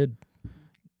 5. You did.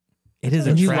 It is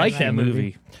a And you trash like that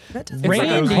movie. That doesn't It's like,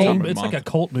 a Randy- cult, it's like a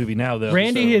cult movie now, though.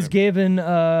 Randy so- has given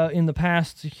in the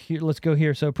past. Here, let's go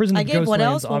here. So Prison I of gave what Ghostlands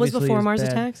else? What was obviously before is Mars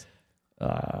bad. Attacks?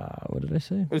 What did I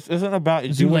say? This isn't about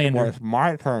Zoolander. It's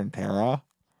my turn, Tara.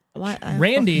 What?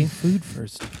 Randy. Food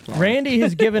first. Randy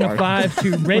has given a 5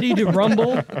 to Ready to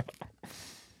Rumble.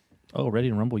 Oh, Ready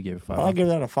to Rumble, you gave a 5. give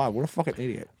that a 5. What a fucking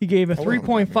idiot. He gave a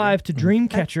 3.5 to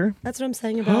Dreamcatcher. That's what I'm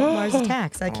saying about Mars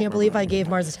Attacks. I can't believe I gave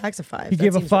Mars Attacks a 5. He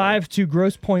gave a 5 to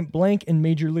Gross Point Blank in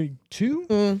Major League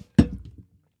 2.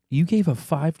 You gave a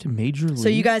 5 to Major League? So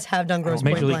you guys have done Gross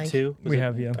Point Major League Blank. 2? We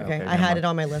have, yeah. Okay, I had it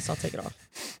on my list. I'll take it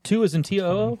off. 2 is in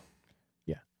TOO?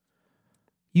 Yeah.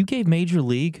 You gave Major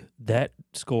League that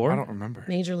score? I don't remember.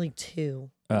 Major League 2.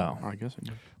 Oh. I guess I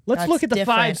did. Let's That's look at the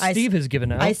different. 5 Steve has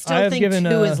given out. I still have think given, 2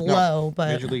 is low, but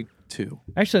Major League 2.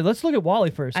 Actually, let's look at Wally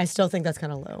first. I still think that's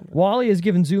kind of low. Wally has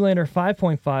given Zoolander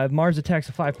 5.5, Mars Attacks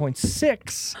a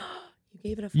 5.6. You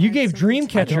gave it a 5. You gave so it's-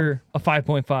 Dreamcatcher a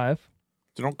 5.5.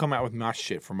 So don't come out with my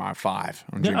shit for my 5.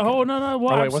 on Yeah, Dreamcatcher. oh, no.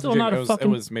 Well, Oh, wait, I'm what's still the not Dream- a it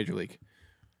fucking... was Major League.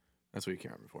 That's what you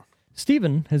came out before.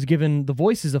 Steven has given The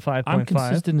Voices a 5.5. I'm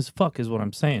consistent as fuck is what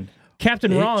I'm saying.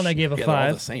 Captain Ron, I gave a Yeah, they're all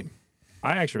the 5. same.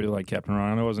 I actually really like Captain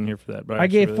Ron. I wasn't here for that, but I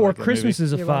actually gave really Four like that movie.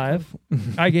 Christmases a You're 5.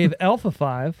 I gave Elf a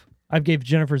 5. I gave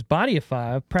Jennifer's Body a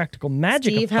 5. Practical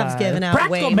Magic Steve a 5. has given out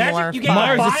Practical way Magic? more. You gave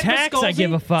Mars Five, Attacks, I Scorsese?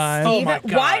 give a 5. Oh my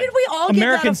God. Why did we all give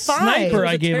American that a 5? Sniper,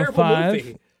 I It was a gave a terrible 5.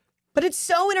 movie. But it's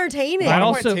so entertaining. I do I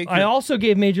also take I your- also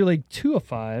gave Major League 2 a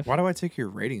 5. Why do I take your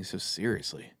rating so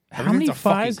seriously? How many Everything's a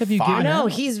fucking 5s have you 5. given No,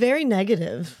 out? he's very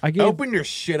negative. I gave. Open your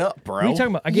shit up, bro. What are you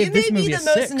talking about? I You gave this may be movie the a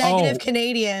most 6. negative Oh.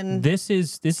 Canadian. This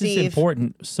is Steve.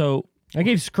 important. So I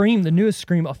gave Scream, the newest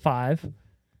Scream, a 5.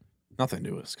 Nothing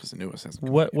newest, because the newest hasn't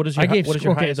come what out is I your gave what is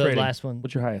your okay, highest the rating? last one.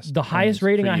 What's your highest? The highest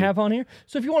rating I have on here.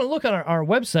 So if you want to look on our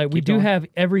website, we do going. have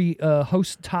every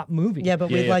host top movie. Yeah, but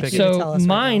Yeah, we'd yeah, like pick you it. to tell So us. right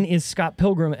mine now. is Scott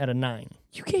Pilgrim at a 9.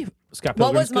 You gave Scott What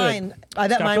Pilgrim's was good. mine? I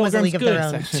bet Scott mine was a Pilgrim's League of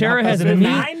Their good. Own. Tara has Is it a me.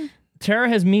 9? Tara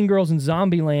has Mean Girls and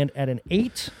Zombieland at an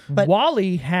 8. But-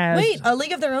 Wally has. Wait, A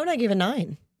League of Their Own, I gave a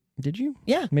 9. Did you?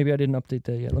 Yeah. Maybe I didn't update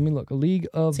that yet. Let me look. A League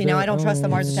of. See, now Their I don't trust the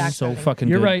Mars Own. Attacks. So fucking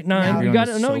You're good. right. 9. No. You got Everyone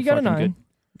it. is No, so you got a fucking 9. good.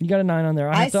 You got a 9 on there.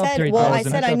 I I have to said, update well, that. I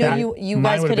said I knew you Mine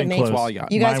guys would've couldn't been make. close. You Mine guys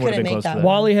would've couldn't been make close to that. that.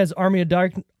 Wally has Army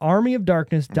of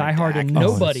Darkness, Die Hard, and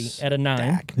Nobody that's at a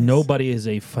 9. Nobody is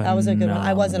a phenomenal. That was a good one.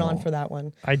 I wasn't on for that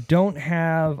one. I haven't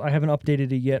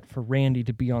updated it yet for Randy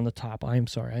to be on the top. I am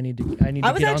sorry. I need to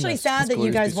I was get on actually this. sad that cool.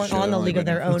 you guys Piece of weren't shit. on I the don't League of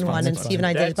even Their know. Own one, and That's Steve and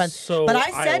I did. That's so- But I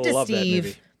I said to love that Steve,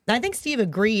 movie. and I think Steve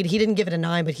agreed. He didn't give it a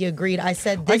 9, but he agreed. I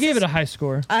said this I gave it is- a high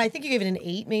score. I think you gave it an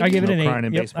 8, maybe. I gave it No an 8. crying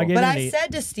in Yep, baseball. I gave But it an I 8.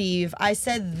 said to Steve, I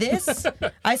said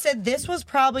this was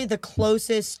probably the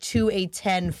closest to a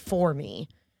 10 for me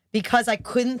because I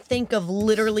couldn't think of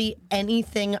literally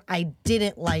anything I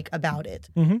didn't like about it.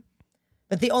 Mm-hmm.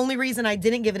 But the only reason I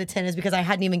didn't give it a 10 is because I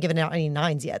hadn't even given out any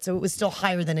 9s yet, so it was still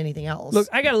higher than anything else. Look,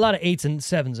 I got a lot of 8s and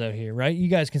 7s out here, right? You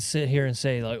guys can sit here and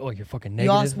say like, "Oh, you're fucking you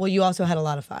negative." you also had a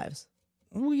lot of 5s.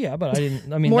 Well, yeah, but I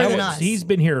didn't. I mean, More that than was- us. He's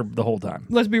been here the whole time.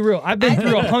 Let's be real. I've been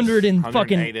through 100 and fucking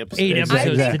 108 8 episodes.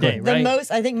 episodes Exactly. today,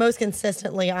 right? I think most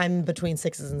consistently, I'm between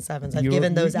 6s and 7s. I've You're-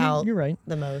 given those you're- out. you're right.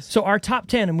 The most. So our top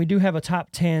 10, and we do have a top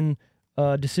 10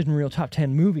 Decision Reel top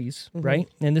 10 movies, Mm-hmm. right?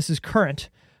 And this is current.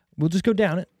 We'll just go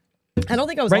down it. I don't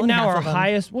think I was Right on now, half our of them.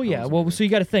 highest. Well, yeah. Well, so you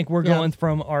got to think we're Yeah. going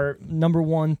from our number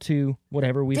 1 to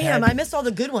whatever we've Damn, had. I missed all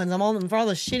the good ones. I'm all for all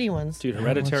the shitty ones. Dude,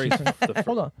 Hereditary.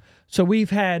 Hold on. So we've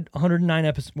had 109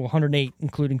 episodes, well, 108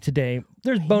 including today.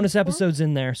 There's bonus episodes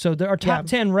in there. So there are top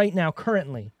 10 right now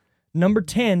currently. Number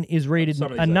 10 is rated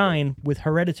Somebody's a out 9 with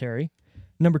Hereditary.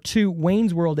 Number 2,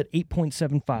 Wayne's World at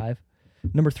 8.75.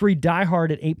 Number 3, Die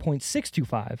Hard at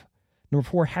 8.625. Number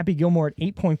 4, Happy Gilmore at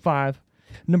 8.5.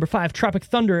 Number 5, Tropic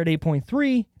Thunder at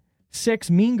 8.3. 6,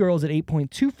 Mean Girls at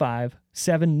 8.25.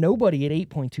 7, Nobody at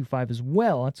 8.25 as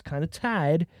well. That's kind of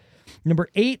tied. Number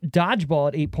 8, Dodgeball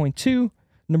at 8.2.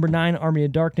 Number 9, Army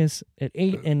of Darkness at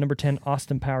 8. And number 10,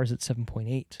 Austin Powers at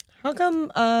 7.8. How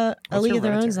come A League of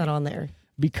Their Own's not on there?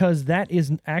 Because that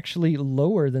is actually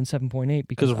lower than 7.8.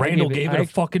 Because Randall gave it a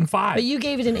fucking 5. But you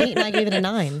gave it an 8 and I gave it a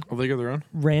 9. A League of Their Own.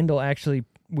 Randall actually,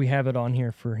 we have it on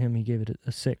here for him. He gave it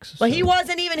a 6. But so- he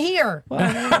wasn't even here. Well,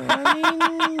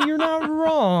 I mean, you're not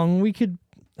wrong. We could.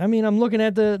 I mean, I'm looking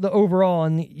at the overall,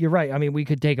 and you're right. I mean, we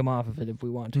could take him off of it if we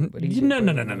want to. But he No.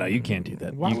 You can't do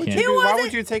that. Why You would can't. you? Why wasn't-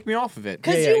 would you take me off of it?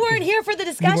 Because you weren't here for the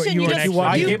discussion. you You, weren't just actually-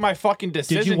 I you, gave my fucking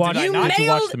decision. watch- did I you not? Did you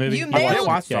watch mailed, the movie? you I mailed,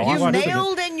 watched it. I you watched it.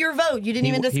 mailed in your vote. You didn't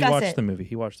even He discuss watched it. the movie.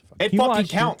 He watched the fucking. It He fucking watched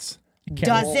it. counts.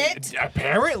 Does it?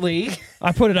 Apparently.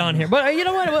 I put it on here, but you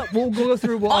know what? We'll go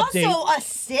through. We'll update. Also, a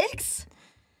 6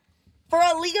 for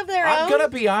A League of Their I'm Own gonna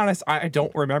be honest. I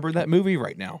don't remember that movie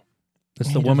right now. It's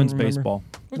He the doesn't women's remember. baseball.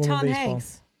 with Woman Tom baseball.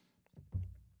 Hanks.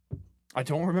 I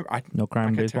don't remember. No crime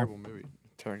in I got baseball. terrible movie.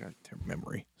 Terrible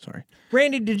memory. Sorry.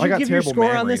 Randy, did I you got give your terrible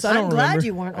score on this? memories. I don't I'm glad remember.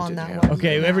 you weren't on that yeah. one.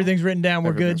 Okay, everything's written down.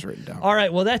 We're Everything's good. written down. All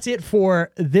right, well, that's it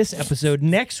for this episode.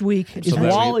 Next week is glad we-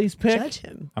 Wally's pick. Judge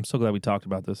him. I'm so glad we talked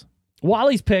about this.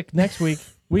 Wally's pick next week.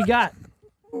 We got.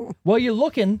 While you're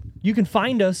looking, you can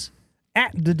find us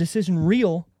at The Decision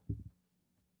Reel.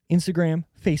 Instagram,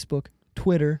 Facebook,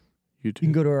 Twitter. You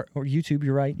can go to our or YouTube.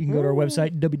 You're right. You can go to our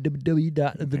website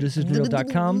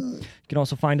www.thedecisionreel.com. You can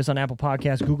also find us on Apple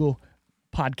Podcasts, Google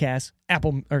Podcasts,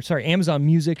 Amazon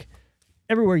Music,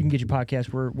 everywhere you can get your podcasts.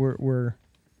 We're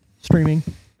streaming.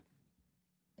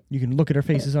 You can look at our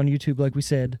faces on YouTube, like we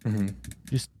said.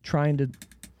 Just trying to.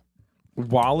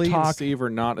 Wally and Talk. Steve are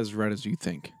not as red as you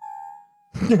think.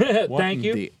 What Thank in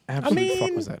you. The absolute fuck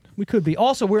mean- was that? We could be.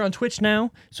 Also, we're on Twitch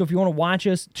now, so if you want to watch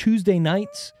us Tuesday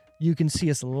nights, you can see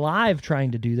us live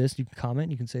trying to do this. You can comment.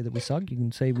 You can say that we suck. You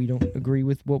can say we don't agree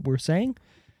with what we're saying.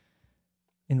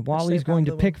 And Wally's going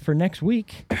to pick for next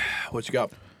week. What you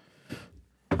got?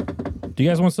 Do you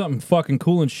guys want something fucking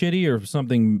cool and shitty, or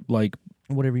something like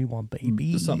Whatever you want,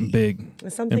 baby. something big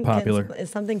Is something and popular? Is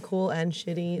something cool and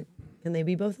shitty? Can they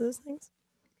be both of those things?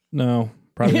 No,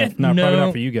 probably not. Probably No.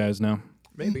 not for you guys. No,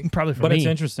 Maybe. Probably for but me. it's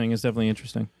interesting. It's definitely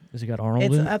interesting. Has he got Arnold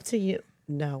It's in it? up to you.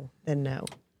 No, then no.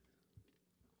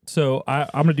 So I'm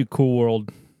gonna do Cool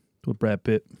World with Brad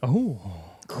Pitt. Oh,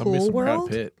 Cool World?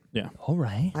 Brad Pitt. all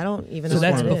right. I don't even So know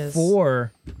that's what it is.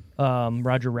 before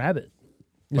Roger Rabbit.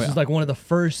 This is like one of the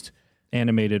first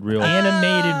Animated, real.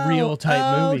 animated real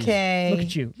type movies. okay. Look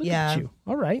at you. Look Yeah. at you.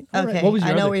 All right. All right. Okay, What was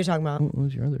your I know other? what you're talking about. What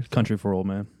was your other? Country for Old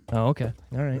Man. Oh, okay.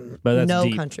 All right. But that's No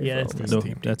deep. country. Yeah, for it's old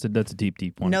deep. men. No, that's a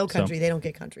deep one. No So, country. They don't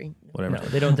get country. whatever. No,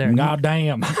 they don't there. God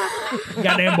damn.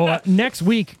 Goddamn boy. Next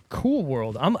week, Cool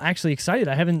World. I'm actually excited.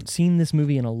 I haven't seen this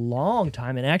movie in a long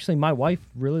time, and actually, my wife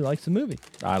really likes the movie.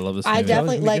 I love this I movie.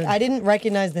 definitely gonna be like. good. I didn't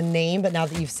recognize the name, but now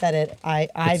that you've said it, I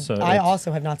It's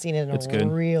also have not seen it in It's a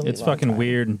good. really. It's long fucking time.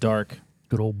 weird and dark.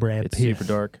 Good old Brad It's Pitt. super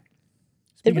dark.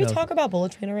 Did we Speaking of- talk about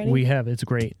Bullet Train already? We have. It's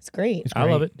great. It's great. It's I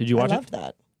love great. it. Did you watch I it? loved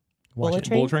that. Watch Bullet it.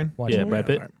 Train. Bullet Train? Watch Yeah, it. Brad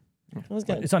Pitt. It was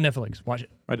good. It's on Netflix. Watch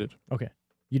it. I did. Okay.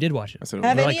 You did watch I it. said it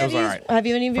Have was any like, it of was all you? right. Have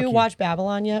any of you you. watched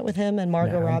Babylon yet with him and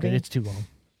Margot Nah, I'm Robbie? good. It's too long.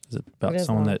 Is it about It is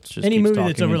someone long. that just Any keeps movie talking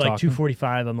that's over and like talking?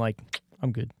 245, I'm like,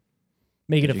 I'm good.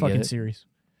 Make it Did a you get fucking it? series.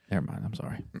 Never mind. I'm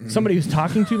sorry. Somebody who's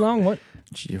talking too long? What?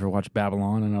 Did you ever watch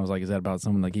Babylon? And I was like, is that about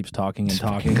someone that keeps talking and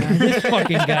talking? This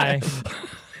fucking guy.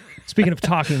 Speaking of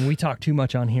talking, we talk too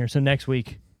much on here. So next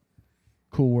week,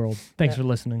 Cool World. Thanks for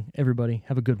listening, everybody.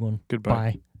 Have a good one. Goodbye.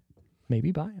 Bye.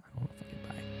 Maybe bye. I don't know. Fucking bye.